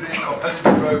 Strengthening of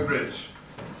Henry Road Bridge.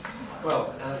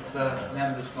 Well, as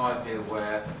members might be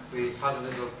aware, we've had a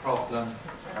little problem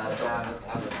down at the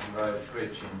Daventry Road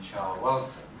Bridge in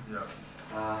Charwelton.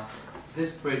 Yeah.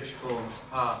 This bridge forms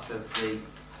part of the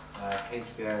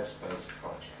Catesby Aerospace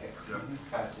project. Yeah. In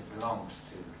fact, it belongs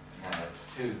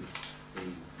to the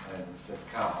owners of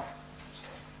CAR.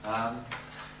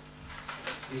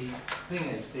 The thing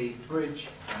is, the bridge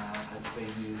has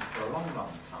been used for a long,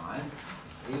 long time,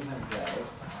 even though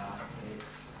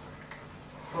it's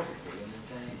probably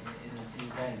in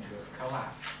danger of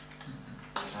collapse.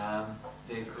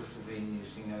 Vehicles have been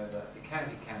using over, the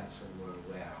county council were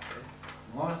aware of it.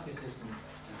 And whilst it doesn't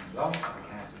belong to the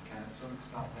county council,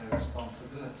 it's not their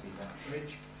responsibility, that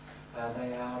bridge.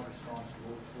 They are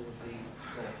responsible for the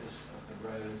surface of the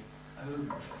road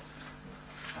only.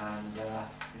 And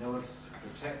in order to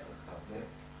protect the public,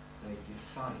 they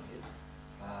decided,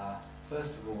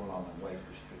 first of all, on a weight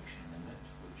restriction limit,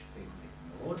 which people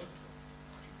ignored.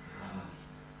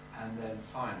 And then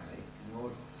finally, in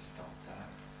order to stop that,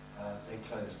 they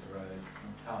closed the road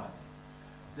entirely.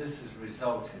 This has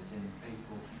resulted in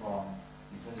people from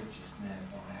the villages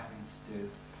nearby having to do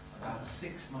about a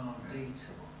 6-mile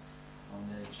detour on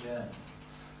their journey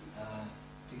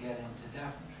to get into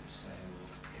Daventry, say, or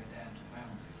get down to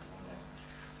Boundary or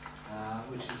whatever,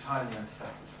 which is highly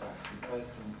unsatisfactory, both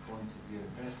from the point of view of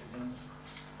residents,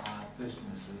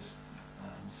 businesses,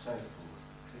 and so forth,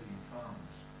 including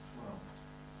farmers as well.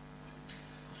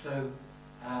 So,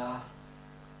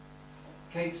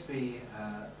 Catesby,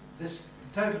 this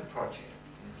total project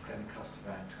is going to cost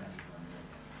about 21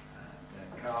 million.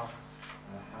 And CAR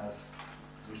has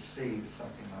received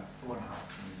something like 4.5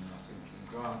 million, I think, in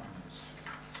grant monies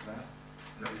for that.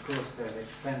 But of course, they've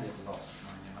expended a lot of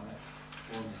money on it,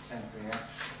 all the temporary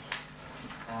access.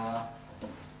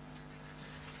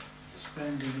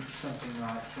 Spending something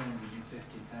like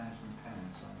 £350,000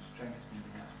 on strengthening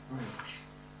that bridge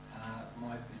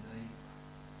might be the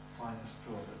final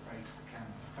straw that breaks the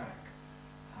camel's back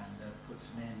and puts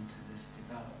an end to this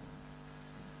development.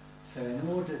 So in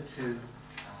order to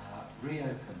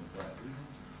reopen the road,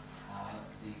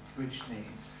 the bridge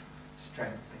needs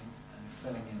strengthening and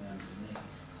filling in underneath.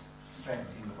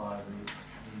 Strengthening by the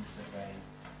means of a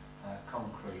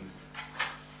concrete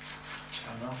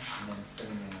channel and then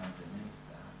filling in underneath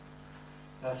that.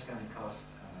 That's going to cost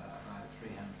about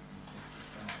 £350,000.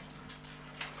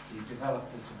 The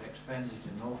developers have expended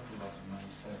an awful lot of money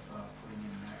so far putting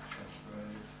in an access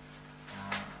road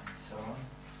and so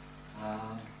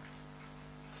on.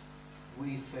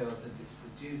 We feel that it's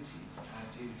our duty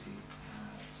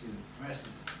to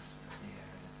residents of the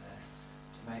area there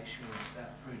to make sure that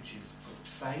that bridge is put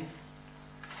safe,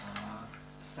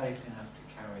 safe enough to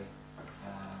carry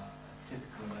a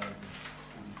typical load of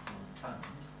 44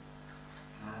 tonnes,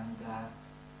 and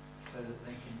so that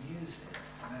they can use it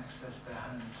and access their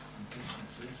homes and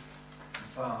businesses and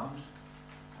farms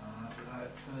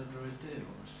without further ado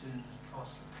or as soon as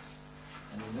possible.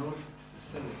 And in order to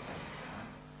facilitate that,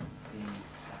 the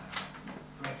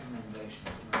recommendation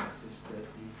tonight is that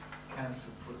the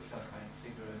council puts up a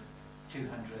figure of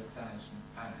 £200,000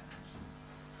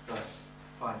 plus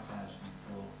 5,000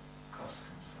 for cost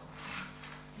consulting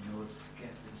in order to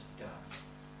get this done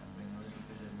and bring a little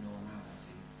bit of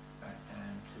normality back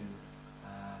down to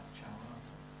Charlton.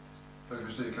 Thank you,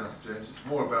 Mr. Councillor James. It's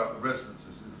more about the residents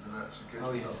than actually getting.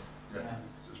 Oh, yes. Yeah.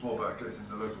 So it's more about getting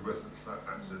the local residents that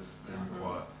access they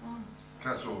require.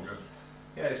 Councillor Organ.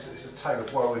 Yeah, it's a tale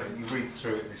of woe, and you read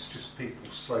through it, and it's just people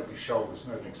sloping shoulders,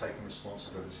 nobody taking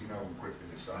responsibility, no one gripping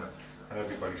this up, and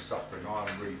everybody's suffering. I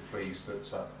am really pleased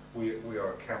that we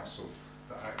are a council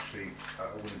that actually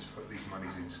are willing to put these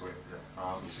monies into it.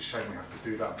 It's a shame we have to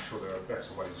do that. I'm sure there are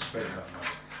better ways of spending that money.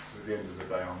 But at the end of the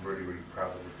day, I'm really, really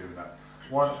proud that we're doing that.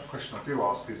 One question I do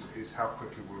ask is how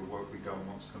quickly will the work be done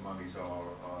once the monies are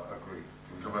agreed?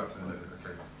 We'll come back to that.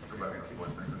 Okay. We'll come back to that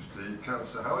point. Thank you, Mr.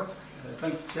 Councillor Howard.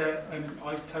 Thank you, Chair.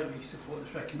 I totally support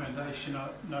this recommendation. I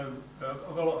know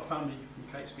I've got a lot of family from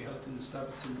Catesby, Houghton and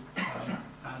Staverton,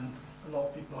 and a lot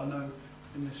of people I know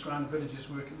in the surrounding villages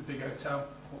work at the big hotel,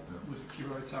 was the Cure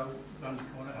Hotel, around the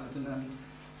corner at Houghton, and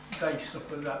they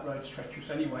suffer that road's treacherous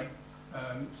anyway.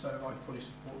 So I fully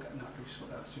support getting that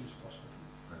resorted out as soon as possible.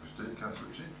 Thank you, Steve. Councillor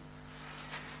Ritchie.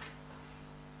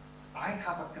 I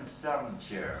have a concern,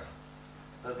 Chair,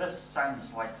 that this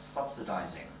sounds like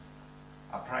subsidising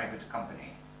a private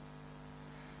company.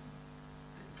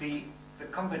 The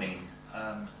company,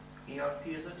 ARP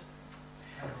is it?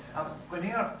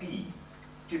 When ARP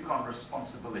took on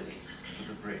responsibility for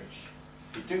the bridge,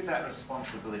 they took that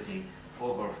responsibility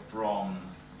over from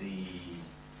the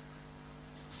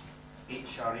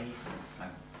HRE,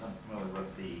 I'm not familiar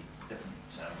with the different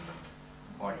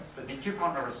bodies, but they took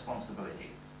on a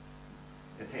responsibility.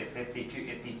 If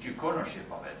they took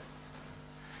ownership of it,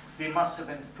 they must have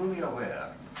been fully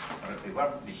aware, or if they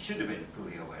weren't, they should have been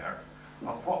fully aware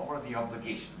of what were the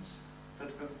obligations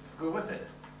that go with it.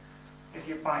 If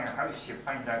you buy a house, you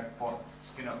find out what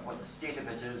the state of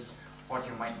it is, what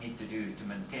you might need to do to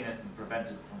maintain it and prevent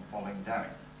it from falling down.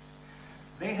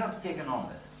 They have taken on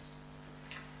this.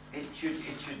 It should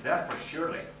therefore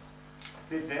surely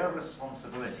be their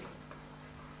responsibility.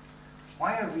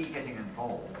 Why are we getting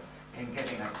involved in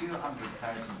getting a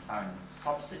 £200,000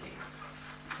 subsidy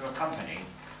to a company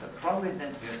that probably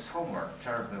didn't do its homework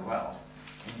terribly well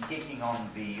in taking on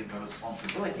the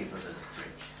responsibility for this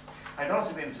bridge? I'd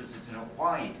also be interested to know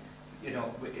why,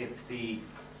 if the,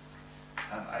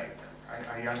 I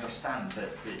understand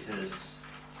that it is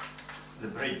the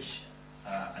bridge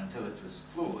until it was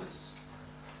closed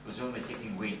was only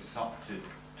taking weights up to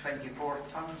 24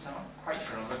 tonnes. I'm not quite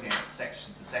sure. I'm looking at the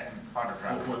second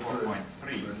paragraph,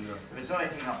 4.3. If it's only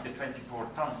taking up to 24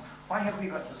 tonnes, why have we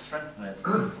got to strengthen it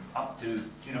up to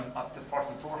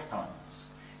 44 tonnes?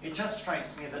 It just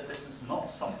strikes me that this is not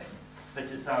something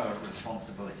that is our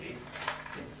responsibility.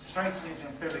 It strikes me as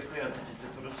being fairly clear that it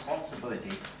is the responsibility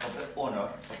of the owner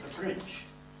of the bridge.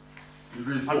 You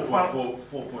read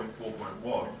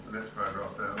 4.4.1, the next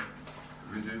paragraph down.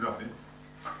 We do nothing.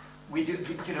 We do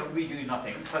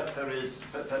nothing, but there is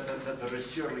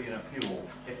surely an appeal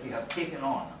if they have taken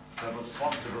on the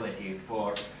responsibility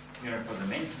for the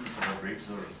maintenance of the bridge.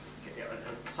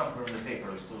 Somewhere in the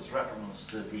papers there's reference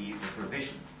to the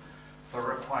provision for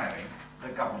requiring the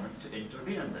government to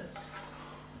intervene in this.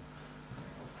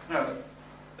 Now,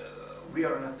 we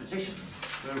are in a position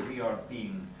where we are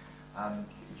being,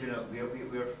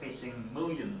 we are facing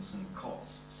millions in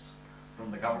costs from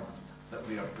the government that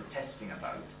we are protesting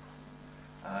about.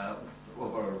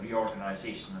 Over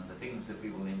reorganisation and the things that we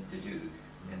will need to do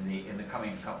in the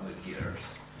coming couple of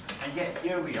years, and yet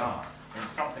here we are in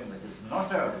something that is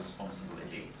not our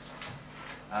responsibility.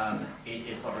 It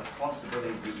is a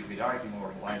responsibility that you could argue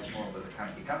lies more with the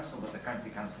county council, but the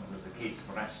county council is a case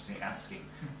for actually asking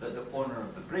that the owner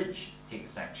of the bridge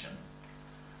takes action.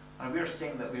 And we're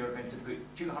saying that we are going to put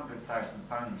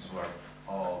 £200,000 worth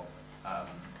of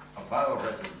our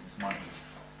residents' money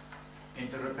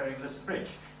into repairing this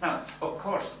bridge. Now, of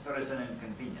course, there is an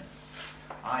inconvenience.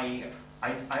 I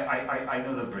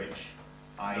know the bridge.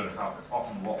 I have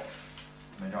often walked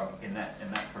my dog in that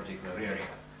particular area,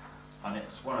 and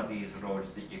it's one of these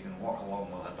roads that you can walk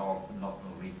along with a dog and not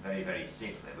lead very, very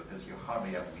safely because you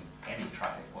hardly ever meet any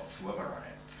traffic whatsoever on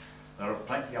it. There are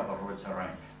plenty of other roads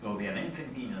around. There will be an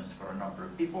inconvenience for a number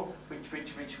of people, which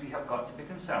we have got to be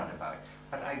concerned about.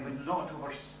 But I would not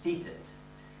overstate it.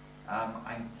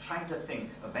 I'm trying to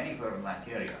think of anywhere in that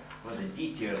area where the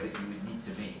detour that you would need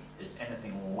to make is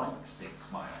anything like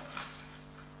 6 miles.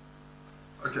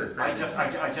 Okay. I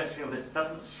just feel this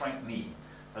doesn't strike me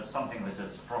as something that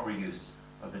is proper use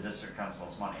of the District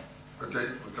Council's money. Okay,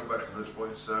 we'll come back to those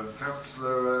points.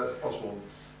 Councillor Osborne.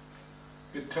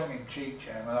 Good tongue-in-cheek,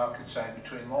 Chairman, I could say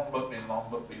between Longbuckby and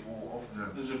Longbuckby Wharf,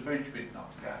 there's a bridge been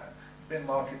knocked down. It's been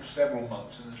like it for several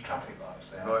months and there's traffic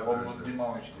lights there. One was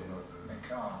demolished it. They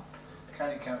can't. The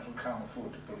County Council can't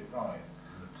afford to put it right.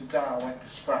 Today I went to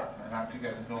Stratton and had to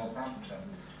go to Northampton.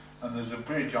 and there's a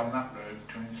bridge on that road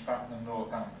between Spatten and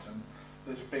Northampton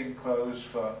that's been closed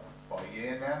for, what, a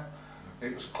year now?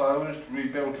 It was closed,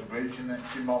 rebuilt a bridge and then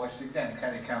demolished again.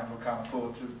 Kenny Council can't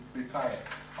afford to repay it.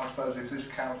 I suppose if this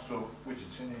council, which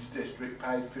is in his district,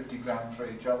 paid 50 grand for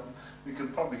each of them, we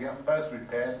could probably get them both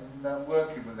repaired and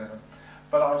working within them.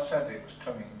 But I said it was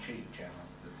tongue-in-cheek, Chairman.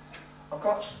 I've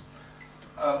got,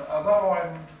 although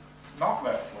I'm not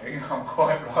left-wing, I'm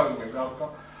quite right-wing.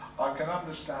 I can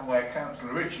understand where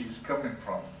Councillor Ritchie's coming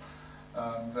from.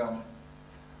 And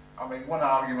I mean, one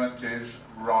argument is,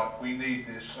 right, we need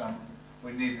this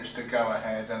to go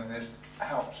ahead, and this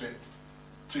helps it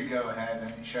to go ahead,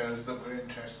 and it shows that we're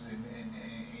interested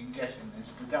in getting this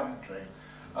to Daventry.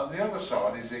 And the other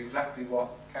side is exactly what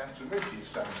Councillor Ritchie is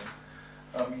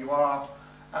saying. You are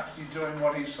actually doing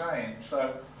what he's saying,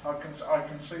 so I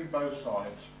can see both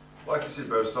sides. Well, I can see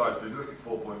both sides, but if you look at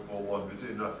 4.41, we're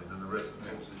doing nothing, and the residents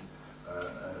obviously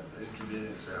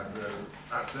inconvenience, they have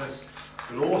no access.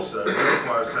 But also, the other point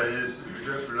I would say is, if we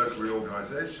go through local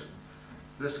reorganisation,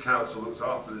 this council looks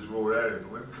after this rural area,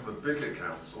 but when we become a bigger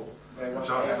council,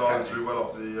 chances are that we're well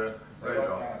off the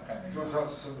radar. Do you want to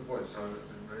answer some of the points I've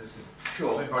been raising?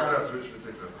 Sure. I think by Councillor Rich in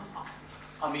particular.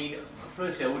 I mean,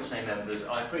 firstly, I would say, members,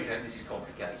 I appreciate this is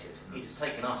complicated. It has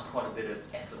taken us quite a bit of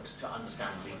effort to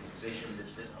understand the legal position.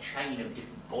 There's a chain of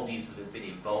different bodies that have been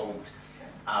involved.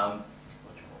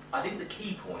 I think the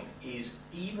key point is,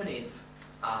 even if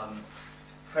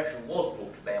pressure was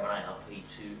brought to bear on ARP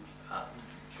to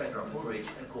strengthen the bridge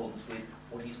in accordance with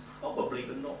what is probably,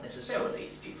 but not necessarily,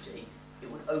 its duty,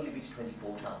 it would only be to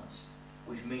 24 tonnes,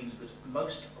 which means that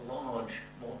most large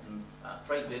modern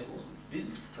freight vehicles which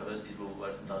do traverse these rural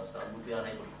roads from time to time would be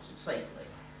unable to cross it safely.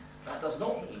 That does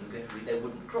not mean that they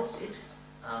wouldn't cross it.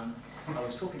 I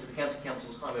was talking to the County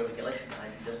Council's Highway Regulation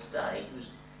Manager just today, who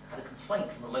had a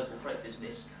complaint from a local freight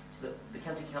business that the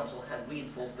County Council had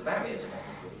reinforced the barriers along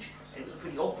the bridge. And it was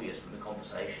pretty obvious from the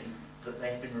conversation that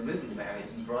they had been removing the barriers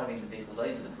and driving the vehicles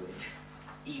over the bridge,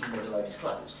 even though the road is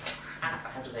closed. And I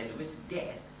have to say, the risk of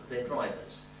death of their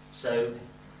drivers. So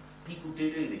people do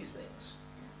these things.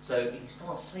 So it is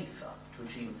far safer to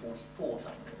achieve a 44-tonne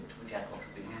limit, which our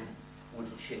contribution would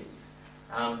achieve.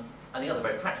 And the other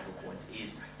very practical point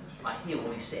is, I hear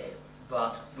what he said,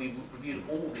 but we've reviewed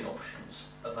all the options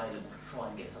available to try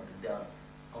and get something done,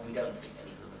 and we don't think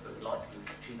any of them are very likely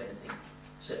to achieve anything,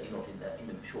 certainly not in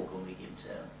the short or medium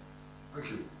term. Thank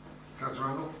you. Councillor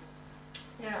Randall?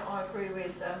 Yeah, I agree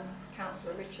with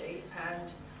Councillor Ritchie,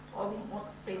 and I wouldn't want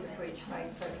to see the bridge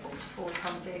made so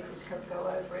 44-tonne vehicles can go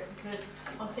over it, because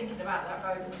I'm thinking about that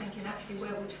road and thinking, actually,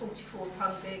 where would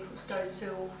 44-tonne vehicles go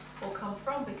to or come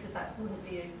from, because that wouldn't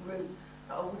be a route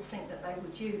that I would think that they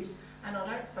would use. And I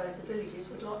don't suppose the villages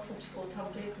would like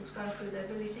 44-tonne vehicles going through their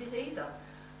villages either.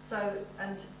 So,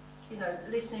 and, you know,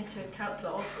 listening to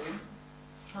Councillor Osborne,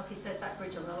 like he says, that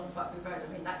bridge on the Long Buckley Road,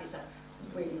 I mean, that is a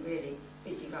really, really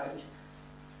busy road.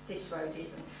 This road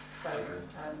isn't. So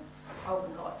I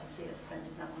wouldn't like to see us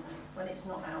spending that money when it's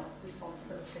not our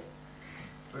responsibility.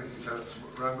 Thank you, Councillor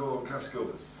Randall. Councillor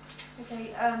Gilbert?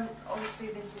 Okay, obviously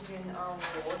this is in our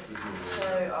ward,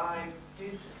 so I do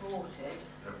support it,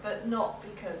 but not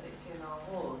because it's in our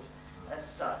ward as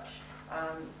such.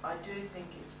 I do think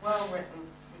it's well written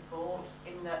report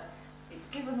in that it's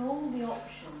given all the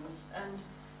options, and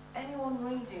anyone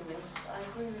reading this, I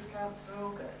agree with Councillor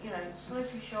Auger, you know,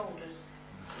 slopey shoulders,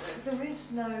 there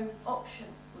is no option.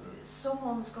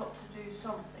 Someone's got to do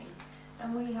something,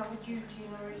 and we have a duty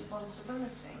and a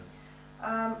responsibility.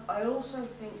 I also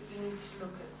think you need to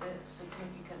look at the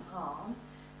significant harm,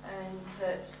 and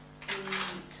that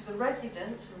to the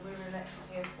residents who we're elected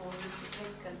here for, there's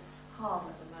significant harm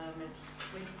at the moment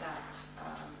with that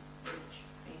bridge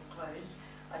being closed.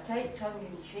 I take tongue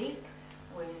in cheek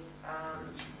with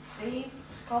Steve's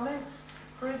comments,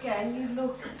 for again, you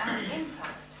look at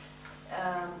impact.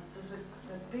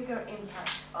 The bigger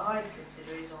impact I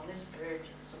consider is on this bridge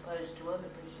as opposed to other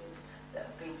bridges that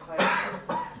have been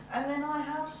closed. And then I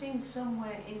have seen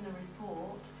somewhere in the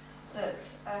report that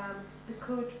there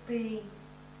could be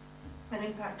an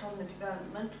impact on the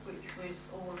development, which was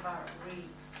all about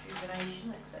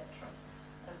rejuvenation, etc.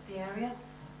 of the area.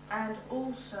 And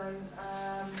also,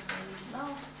 the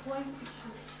last point, which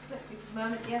has slipped me for the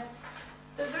moment, yes,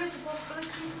 that there is a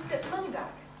possibility you could get the money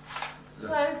back. Yeah,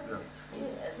 So,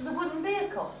 there wouldn't be a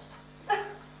cost.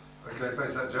 Okay,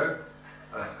 thanks for that, Joe.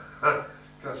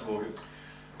 Councillor Morgan.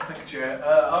 Thank you, Chair.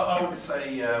 I would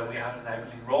say we have an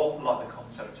enabling role, like the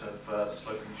concept of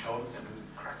sloping shoulders, and we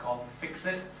crack on, fix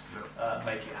it,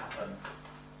 make it happen.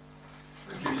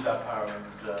 Use our power and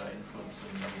influence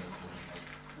and money.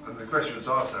 And the question was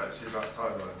asked actually about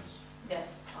timelines.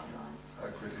 Yes, timelines. How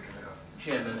quickly can it happen?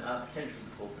 Chairman, potentially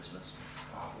before Christmas.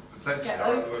 Potentially, Yeah,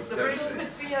 I like the word the riddle potentially.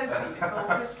 could be open before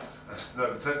Christmas. No,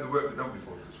 the work be done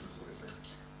before Christmas, is what you're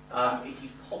saying. It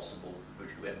is possible for the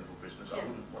bridge to be open before Christmas. I Yeah.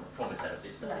 wouldn't want to promise that at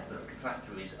this stage, but the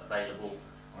contractor is available.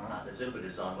 There's a little bit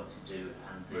of design work to do,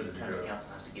 and Ready the to county go.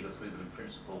 council has to give approval in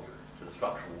principle to the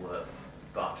structural work,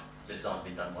 but the design's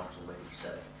been done once already, so.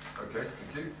 Okay,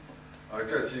 thank you. I'll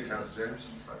go to you, Councillor James.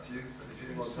 Back to you. Anything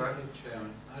you want to add? Thank you,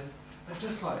 Chairman. I'd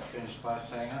just like to finish by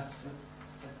saying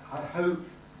I hope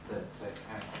that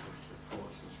Council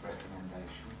supports this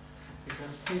recommendation,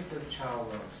 because people of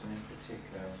Charlton in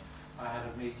particular, I had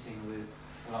a meeting with,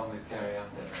 along with Gary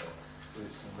Underhill,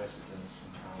 with some residents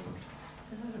from Charlton.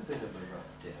 They've had a bit of a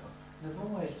rough deal. They've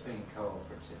always been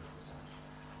cooperative with us.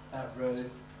 That road,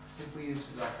 if we use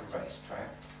it like a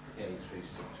racetrack, the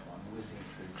A361, whizzing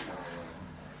through Charlton.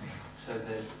 So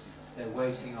they're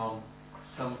waiting on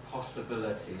some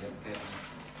possibility of getting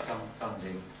some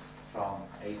funding from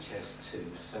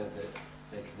HS2 so that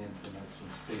they can implement some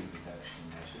speed reduction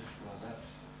measures. Well,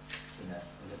 that's a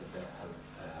little bit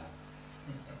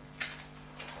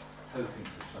hoping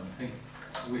for something,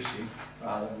 wishing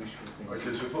rather than wishful thinking.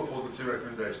 Okay, so we put forward the two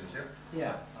recommendations, yeah?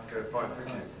 Yeah. Okay, fine, thank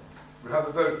you. We have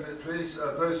a vote in it, please.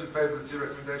 Those in favour of the two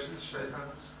recommendations, shake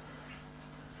hands.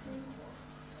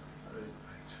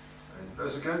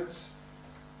 Those against?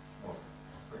 One.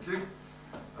 Thank you.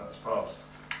 That's passed.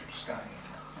 Abstain.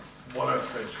 One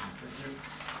abstention. Thank you.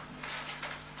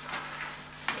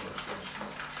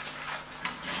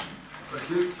 Thank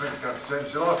you. Thank you, Councillor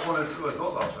James. Your last one is, well,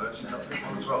 not last one, actually, that big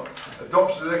one as well.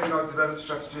 Adoption of the economic development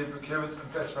strategy, procurement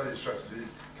and best value strategy.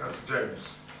 Councillor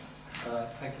James.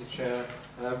 Thank you, Chair.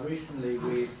 Recently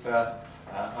we've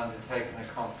undertaken a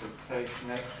consultation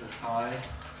exercise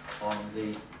on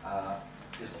the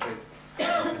district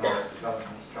economic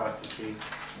development strategy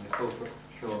and the corporate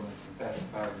procurement and best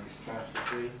value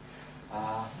strategy.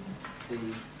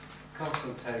 The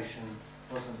consultation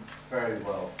wasn't very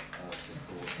well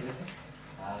supported,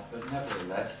 but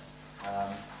nevertheless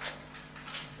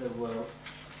there were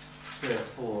 3 or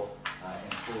 4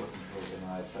 important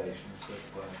organisations that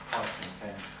were quite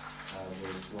content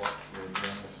with what we're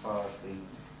doing as far as the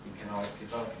economic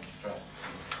development strategy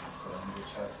is concerned,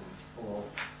 which has its 4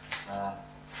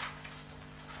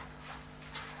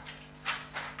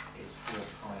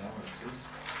 priorities.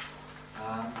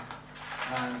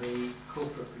 And the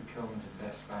corporate procurement and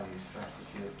best value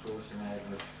strategy, of course,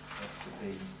 enables us to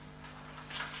be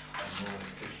a more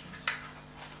efficient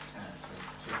council,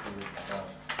 particularly with regard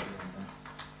to procurement,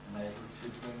 and able to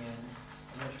bring in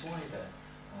a much wider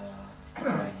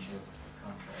range of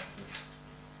contractors.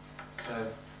 So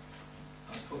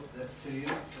I put that to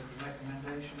you, that the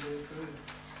recommendation be approved.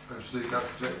 Thanks,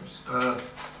 Councillor James.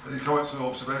 Any comments or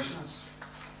observations?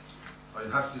 Are you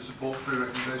happy to support 3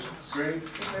 recommendations? Agreed.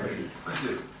 Thank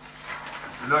you.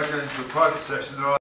 We're now going to a private session. There are